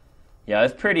 Yeah, I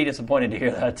was pretty disappointed to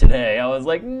hear that today. I was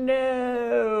like,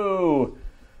 no.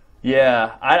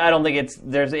 Yeah, I don't think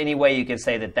there's any way you could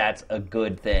say that that's a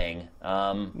good thing.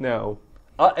 No.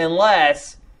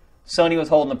 Unless Sony was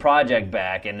holding the project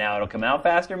back and now it'll come out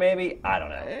faster, maybe? I don't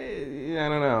know. I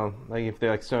don't know. Like, if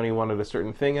Sony wanted a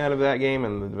certain thing out of that game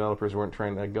and the developers weren't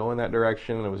trying to go in that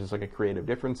direction, it was just like a creative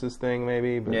differences thing,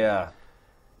 maybe. But yeah.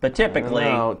 But typically...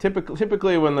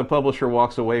 Typically when the publisher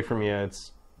walks away from you,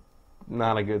 it's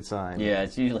not a good sign. Yeah,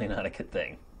 it's usually not a good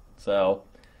thing. So...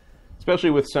 Especially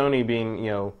with Sony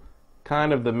being,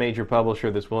 kind of the major publisher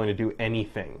that's willing to do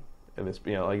anything.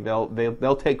 Like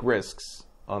they'll take risks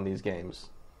on these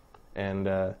games, and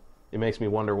it makes me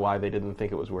wonder why they didn't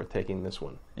think it was worth taking this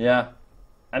one. Yeah,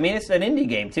 I mean, it's an indie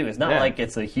game too. It's not like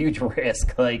it's a huge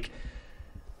risk. Like,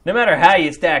 no matter how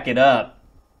you stack it up,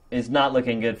 it's not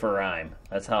looking good for Rime.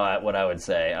 That's what I would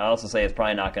say. I also say it's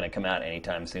probably not going to come out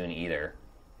anytime soon either.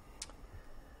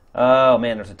 Oh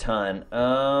man, there's a ton.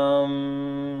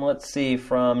 Let's see,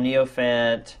 from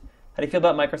Neofant. How do you feel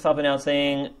about Microsoft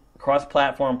announcing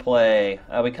cross-platform play?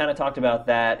 We kind of talked about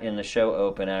that in the show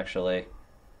open, actually.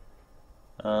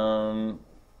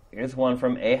 Here's one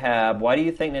from Ahab. Why do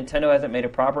you think Nintendo hasn't made a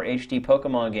proper HD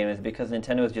Pokemon game? Is it because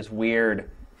Nintendo is just weird?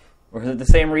 Or is it the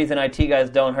same reason IT guys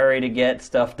don't hurry to get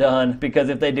stuff done? Because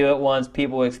if they do it once,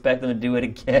 people will expect them to do it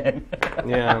again.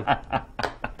 Yeah.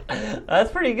 That's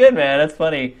pretty good, man. That's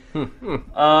funny.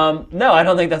 No, I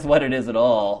don't think that's what it is at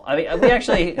all. I mean,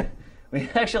 we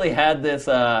actually had this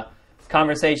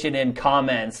conversation in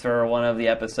comments for one of the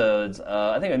episodes.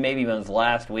 I think it maybe even was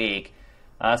last week.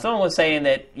 Someone was saying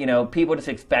that people just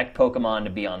expect Pokemon to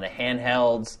be on the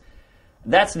handhelds.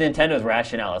 That's Nintendo's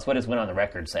rationale. That's what it's went on the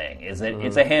record saying, is that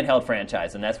it's a handheld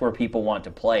franchise, and that's where people want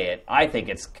to play it. I think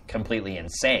it's completely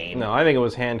insane. No, I think it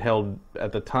was handheld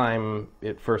at the time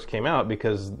it first came out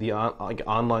because the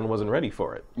online wasn't ready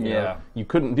for it. You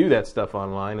couldn't do that stuff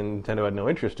online, and Nintendo had no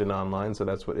interest in online, so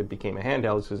that's what it became a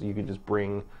handheld, because you could just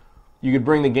bring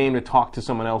the game to talk to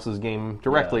someone else's game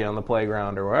directly on the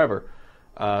playground or wherever.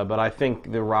 But I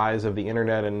think the rise of the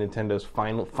internet and Nintendo's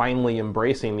finally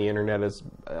embracing the internet as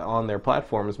on their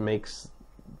platforms makes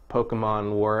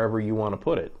Pokemon wherever you want to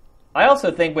put it. I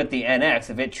also think with the NX,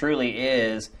 if it truly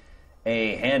is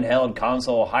a handheld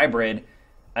console hybrid,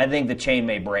 I think the chain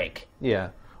may break. Yeah.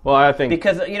 Well, I think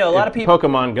because a lot of people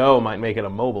Pokemon Go might make it a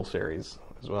mobile series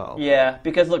as well. Yeah,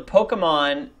 because look,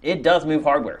 Pokemon, it does move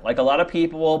hardware. Like, a lot of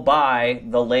people will buy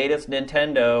the latest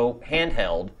Nintendo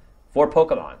handheld for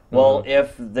Pokemon. Well,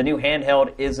 if the new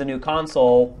handheld is a new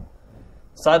console,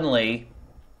 suddenly,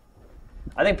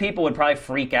 I think people would probably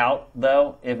freak out,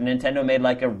 though, if Nintendo made,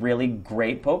 like, a really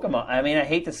great Pokemon. I mean, I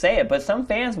hate to say it, but some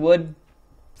fans would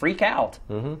freak out.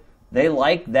 They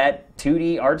like that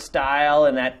 2D art style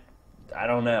and that, I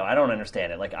don't know, I don't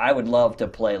understand it. Like, I would love to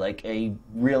play, like, a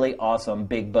really awesome,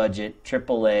 big-budget,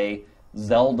 AAA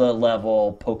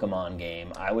Zelda-level Pokemon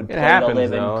game. I would play the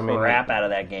living crap out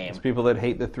of that game. There's people that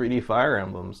hate the 3D Fire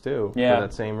Emblems, too, for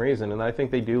that same reason. And I think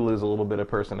they do lose a little bit of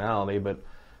personality, but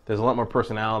there's a lot more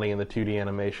personality in the 2D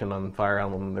animation on Fire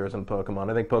Emblem than there is in Pokemon.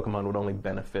 I think Pokemon would only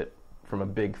benefit from a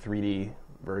big 3D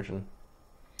version.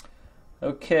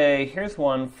 Okay, here's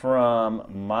one from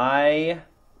MyXEQ.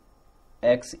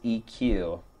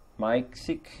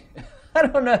 MyXEQ? I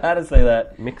don't know how to say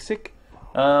that. Mixic?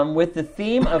 With the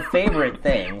theme of favorite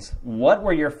things, what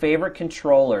were your favorite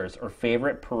controllers or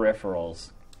favorite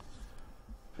peripherals?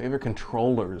 Favorite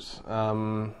controllers?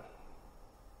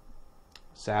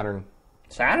 Saturn.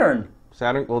 Saturn?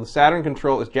 Well, the Saturn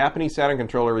controller, the Japanese Saturn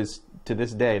controller is, to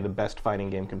this day, the best fighting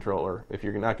game controller, if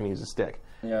you're not going to use a stick.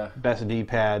 Yeah. Best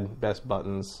D-pad, best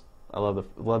buttons. I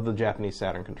love the Japanese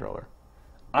Saturn controller.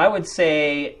 I would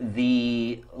say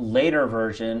the later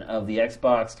version of the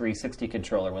Xbox 360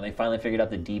 controller, when they finally figured out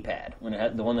the D-pad, when it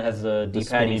had, the one that has the D-pad,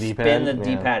 spinny you D-pad? spin the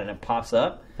Yeah. D-pad and it pops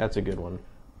up. That's a good one.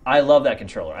 I love that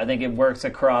controller. I think it works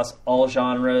across all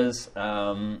genres.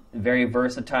 Very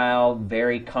versatile,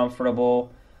 very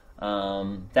comfortable.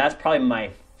 That's probably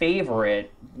my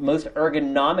favorite. Most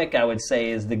ergonomic, I would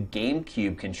say, is the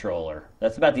GameCube controller.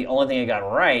 That's about the only thing I got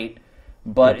right.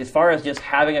 But as far as just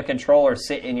having a controller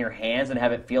sit in your hands and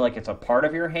have it feel like it's a part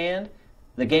of your hand,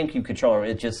 the GameCube controller,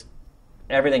 it's just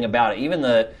everything about it. Even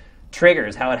the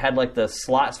triggers, how it had like the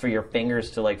slots for your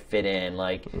fingers to like fit in,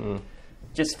 like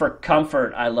just for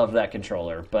comfort, I love that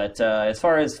controller. But as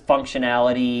far as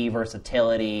functionality,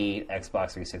 versatility,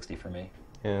 Xbox 360 for me.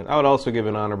 And I would also give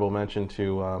an honorable mention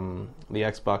to the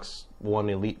Xbox One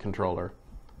Elite controller,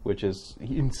 which is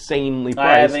insanely priced.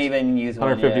 I haven't even used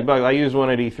one yet. $150. I used one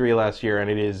at E3 last year,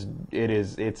 and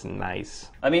it's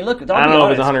nice. I mean, look, I don't know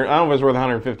if it's worth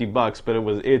 $150,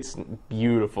 but it's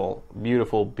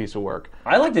beautiful piece of work.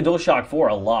 I like the DualShock 4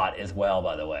 a lot as well,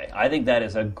 by the way. I think that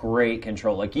is a great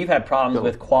control. Like, you've had problems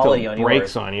with quality on yours.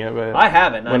 Breaks on you, but I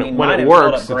haven't. When mine it have works,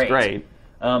 held up it's great. great.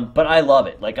 But I love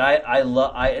it. Like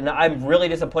and I'm really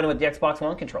disappointed with the Xbox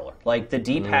One controller. Like the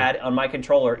D-pad on my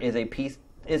controller is a piece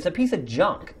of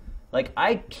junk. Like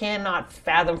I cannot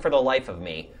fathom for the life of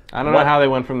me. I don't know how they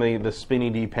went from the spinny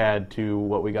D-pad to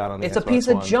what we got on the Xbox It's a piece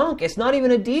of junk. It's not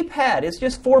even a D-pad. It's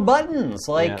just 4 buttons.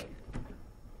 Like,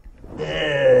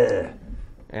 ugh.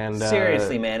 And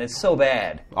Seriously, man, it's so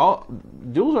bad.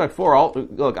 DualShock 4.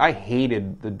 Look, I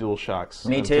hated the DualShocks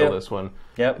until this one.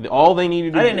 Yep. All they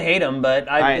needed to I didn't hate them,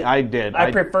 but I did. I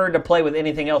preferred to play with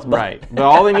anything else. But right. But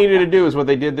all they needed to do is what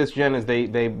they did this gen is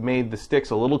they made the sticks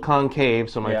a little concave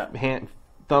so my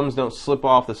thumbs don't slip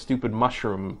off the stupid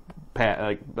mushroom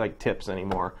like tips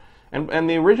anymore. And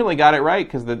they originally got it right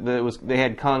because they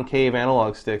had concave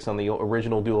analog sticks on the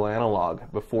original dual analog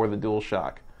before the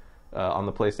DualShock. On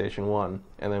the PlayStation 1,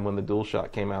 and then when the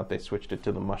DualShock came out, they switched it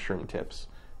to the mushroom tips,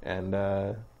 and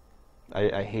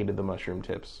I hated the mushroom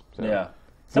tips. So. Yeah.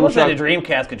 Someone said the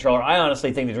Dreamcast controller. I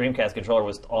honestly think the Dreamcast controller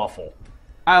was awful.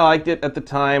 I liked it at the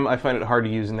time. I find it hard to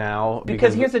use now.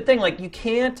 Because here's the thing, like, you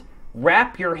can't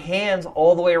wrap your hands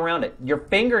all the way around it. Your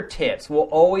fingertips will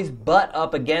always butt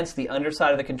up against the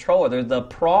underside of the controller. The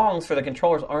prongs for the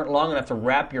controllers aren't long enough to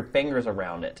wrap your fingers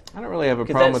around it. I don't really have a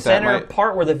problem with that. Because that center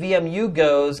part where the VMU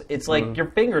goes, it's like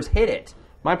your fingers hit it.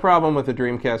 My problem with the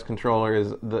Dreamcast controller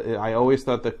is I always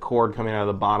thought the cord coming out of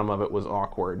the bottom of it was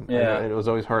awkward. Yeah. It was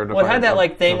always hard to Well, find. it had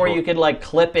that thing where you could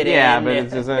clip it in. Yeah, but it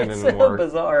didn't so work.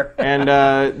 Bizarre. And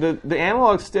the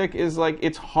analog stick is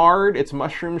it's hard, it's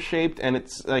mushroom shaped, and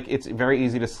it's very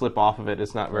easy to slip off of it.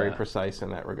 It's not very precise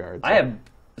in that regard. So.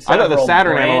 I thought the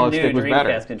Saturn analog new stick was Dreamcast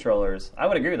better. controllers. I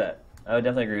would agree with that. I would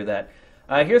definitely agree with that.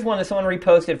 Here's one that someone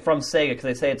reposted from Sega because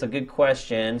they say it's a good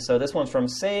question. So this one's from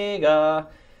Sega.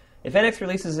 If NX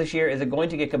releases this year, is it going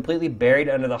to get completely buried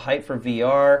under the hype for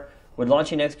VR? Would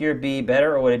launching next year be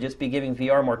better, or would it just be giving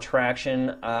VR more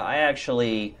traction? I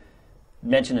actually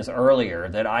mentioned this earlier,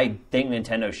 that I think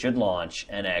Nintendo should launch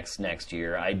NX next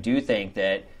year. I do think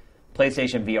that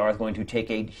PlayStation VR is going to take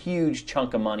a huge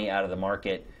chunk of money out of the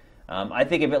market. I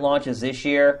think if it launches this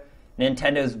year,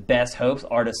 Nintendo's best hopes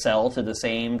are to sell to the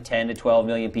same 10 to 12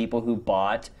 million people who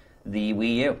bought the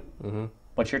Wii U. Mm-hmm.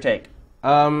 What's your take?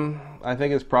 I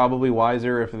think it's probably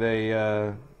wiser if they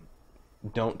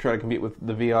don't try to compete with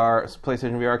the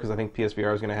PlayStation VR, because I think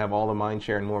PSVR is going to have all the mind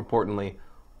share and, more importantly,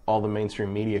 all the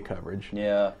mainstream media coverage.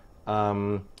 Yeah.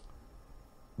 That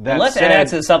Unless said,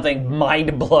 NX is something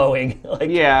mind-blowing.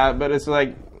 Yeah, but it's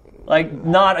like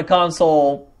not a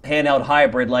console handheld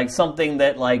hybrid, like something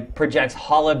that projects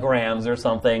holograms or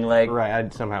something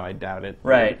right. Somehow I doubt it.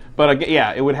 Right. But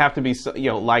yeah, it would have to be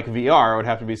like VR. It would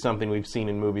have to be something we've seen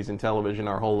in movies and television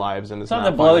our whole lives, and it's something not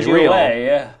that blows you real. away.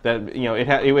 Yeah. That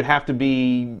it would have to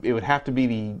be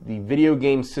the video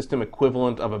game system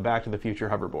equivalent of a Back to the Future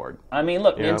hoverboard. I mean,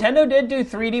 look, Nintendo did do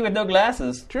 3D with no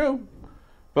glasses. True.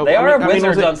 But They are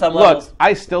wizards on some levels. Look,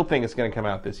 I still think it's going to come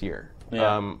out this year.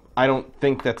 Yeah. I don't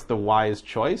think that's the wise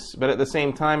choice, but at the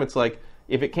same time, it's like,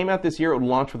 if it came out this year, it would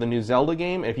launch with a new Zelda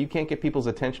game, and if you can't get people's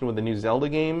attention with a new Zelda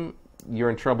game, you're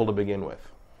in trouble to begin with.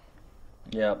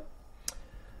 Yep.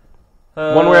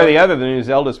 One way or the other, the new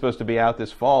Zelda is supposed to be out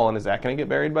this fall, and is that going to get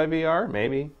buried by VR?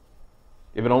 Maybe.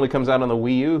 If it only comes out on the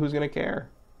Wii U, who's going to care?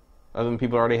 Other than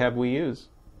people who already have Wii U's.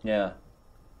 Yeah.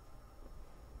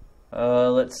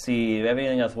 Let's see. Do we have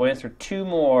anything else? We'll answer 2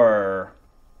 more.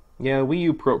 Yeah, Wii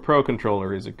U Pro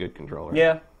controller is a good controller.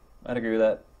 Yeah, I'd agree with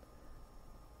that.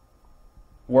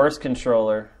 Worst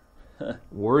controller.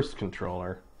 Worst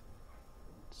controller.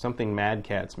 Something Mad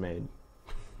Catz made.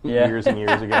 years and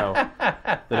years ago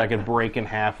that I could break in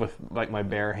half with like my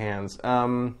bare hands.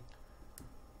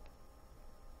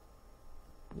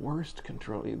 Worst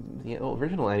control. The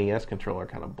original NES controller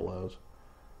kind of blows.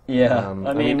 Yeah,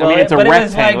 I mean, it's a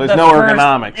rectangle. There's no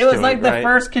ergonomics. It was to like it, the right?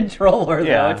 first controller, though.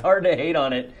 Yeah. It's hard to hate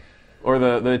on it. Or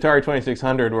the Atari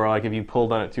 2600, where like if you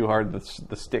pulled on it too hard,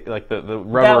 the stick, like the That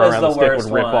rubber was around the the stick worst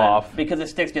would rip one, off. because the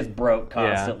sticks just broke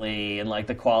constantly, and like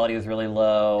the quality was really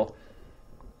low.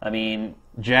 I mean,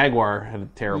 Jaguar had a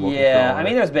terrible yeah. controller. I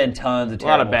mean, there's been tons of A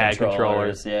lot terrible of bad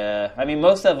controllers. Yeah, I mean,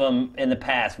 most of them in the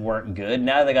past weren't good.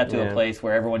 Now they got to a place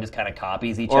where everyone just kind of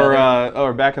copies each other.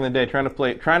 Or back in the day, trying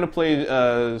to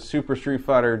play Super Street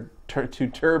Fighter 2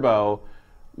 Turbo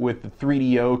with the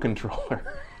 3DO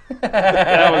controller.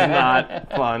 That was not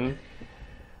fun.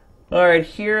 All right,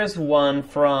 here's one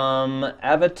from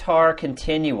Avatar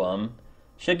Continuum.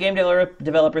 Should game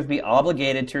developers be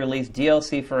obligated to release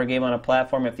DLC for a game on a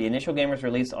platform if the initial game was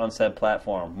released on said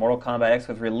platform? Mortal Kombat X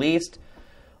was released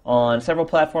on several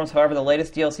platforms. However, the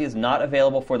latest DLC is not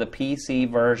available for the PC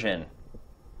version.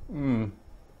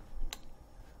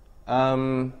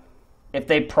 If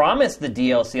they promised the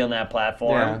DLC on that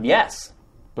platform, yes.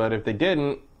 But if they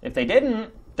didn't...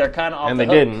 they're kind of off the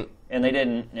hook. And they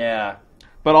didn't, yeah.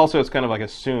 But also it's kind of like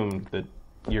assumed that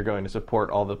you're going to support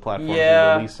all the platforms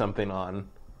you release something on.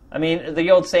 I mean,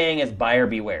 the old saying is buyer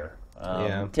beware.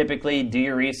 Typically, do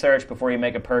your research before you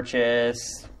make a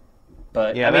purchase.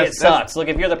 But Yeah, I mean, it sucks. that's- Look,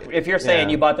 if you're saying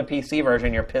Yeah. you bought the PC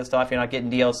version, you're pissed off, you're not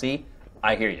getting DLC.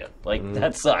 I hear you. Like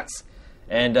that sucks.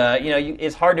 And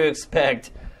it's hard to expect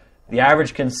the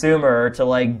average consumer to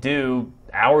like do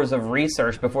hours of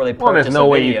research before they purchase. Well, there's no a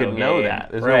way you video could know game.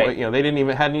 that. There's right. no way,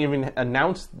 they hadn't even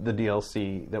announced the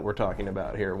DLC that we're talking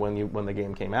about here when the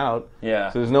game came out. Yeah.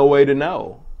 So there's no way to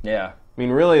know. Yeah. I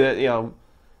mean, really, that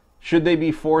should they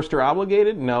be forced or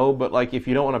obligated? No, but like if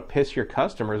you don't want to piss your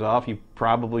customers off, you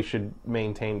probably should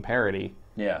maintain parity.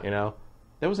 Yeah.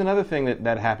 There was another thing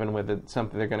that happened with it.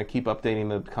 Something they're going to keep updating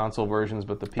the console versions,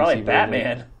 but the PC Probably version.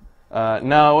 Batman.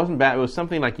 No, it wasn't bad. It was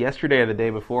something like yesterday or the day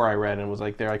before I read, and it was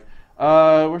like they're like,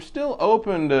 we're still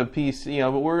open to PC,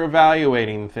 but we're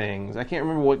evaluating things. I can't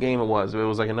remember what game it was. It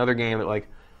was like another game that like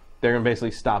they're gonna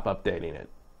basically stop updating it,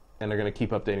 and they're gonna keep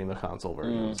updating the console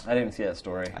versions. I didn't see that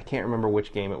story. I can't remember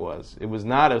which game it was. It was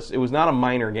not a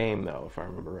minor game though, if I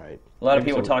remember right. A lot of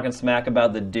people talking smack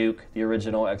about the Duke, the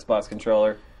original Xbox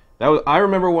controller. I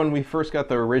remember when we first got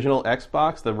the original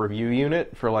Xbox, the review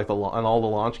unit for like on all the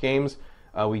launch games.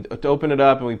 We opened it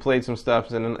up and we played some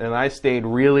stuff, and I stayed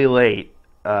really late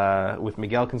with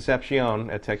Miguel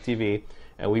Concepcion at Tech TV,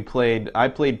 and I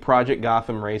played Project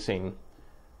Gotham Racing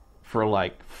for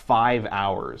like 5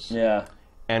 hours. Yeah.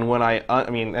 And when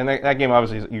that game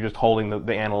obviously you're just holding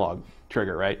the analog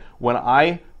trigger, right? When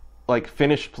I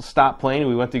stopped playing, and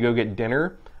we went to go get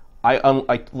dinner.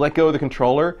 I let go of the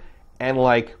controller, and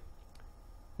like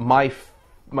my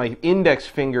index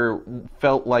finger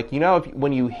felt like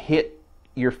when you hit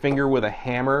your finger with a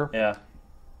hammer. Yeah.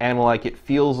 And like it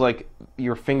feels like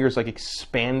your finger's like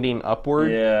expanding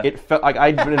upward. Yeah. It felt like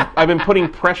I've been putting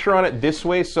pressure on it this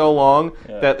way so long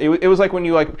that it was like when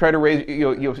you like try to raise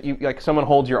you like someone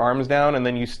holds your arms down and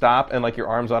then you stop and like your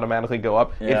arms automatically go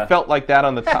up. Yeah. It felt like that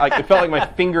on the top. Like, it felt like my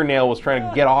fingernail was trying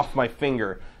to get off my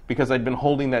finger because I'd been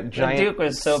holding that giant The Duke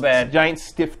was so bad. giant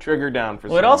stiff trigger down for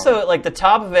so Well, it long. also like the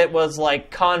top of it was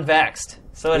like convexed,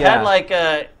 so it had like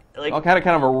a all kind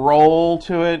of a roll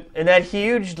to it. And that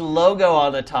huge logo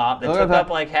on the top that took up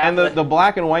like half. And the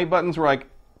black and white buttons were like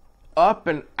up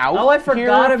and out. Oh, I forgot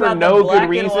here about for no the black good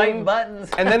reason. and white buttons.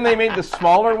 And then they made the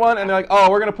smaller one, and they're like, "Oh,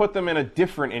 we're going to put them in a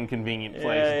different inconvenient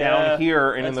place down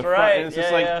here and in the front." And it's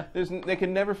just they could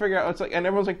never figure out. It's like, and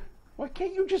everyone's like, "Why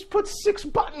can't you just put 6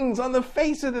 buttons on the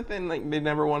face of the thing?" Like they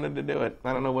never wanted to do it.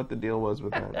 I don't know what the deal was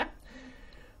with that.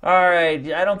 All right,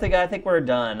 I think we're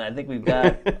done. I think we've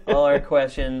got all our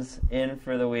questions in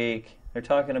for the week. They're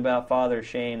talking about Father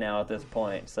Shane now at this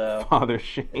point. So Father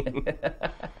Shane.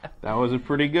 That was a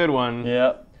pretty good one.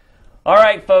 Yep. All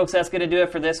right, folks, that's going to do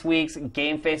it for this week's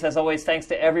GameFace. As always, thanks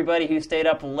to everybody who stayed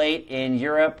up late in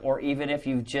Europe, or even if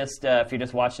you're just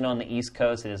watching on the East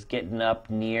Coast, it is getting up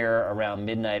near around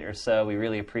midnight or so. We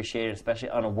really appreciate it, especially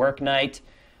on a work night.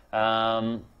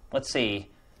 Let's see.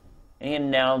 Any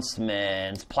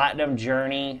announcements? Platinum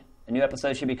Journey. A new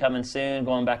episode should be coming soon.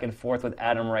 Going back and forth with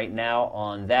Adam right now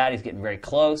on that. He's getting very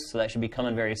close, so that should be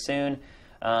coming very soon.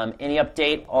 Any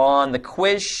update on the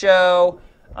quiz show?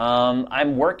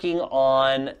 I'm working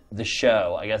on the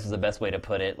show, I guess is the best way to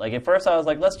put it. Like, at first I was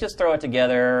like, let's just throw it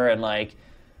together, and like,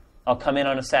 I'll come in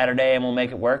on a Saturday and we'll make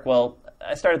it work. Well,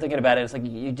 I started thinking about it. It's like,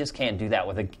 you just can't do that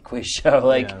with a quiz show.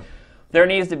 Like, there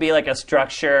needs to be like a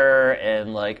structure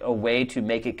and like a way to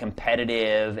make it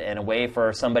competitive and a way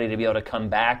for somebody to be able to come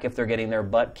back if they're getting their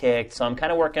butt kicked. So I'm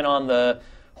kind of working on the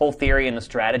whole theory and the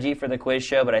strategy for the quiz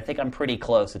show, but I think I'm pretty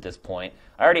close at this point.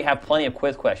 I already have plenty of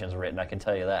quiz questions written, I can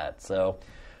tell you that. So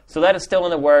that is still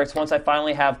in the works. Once I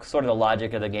finally have sort of the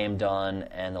logic of the game done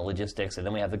and the logistics, and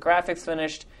then we have the graphics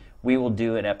finished, we will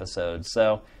do an episode.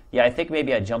 So yeah, I think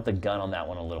maybe I jumped the gun on that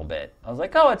one a little bit. I was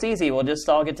like, oh, it's easy. We'll just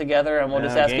all get together and we'll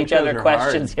just ask each other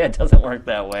questions. Yeah, it doesn't work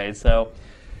that way. So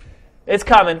it's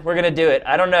coming. We're going to do it.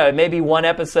 I don't know. It may be one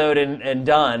episode and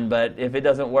done, but if it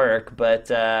doesn't work. But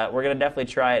we're going to definitely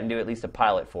try it and do at least a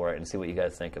pilot for it and see what you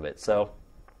guys think of it. So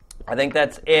I think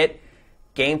that's it.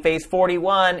 GameFace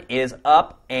 41 is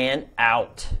up and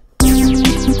out.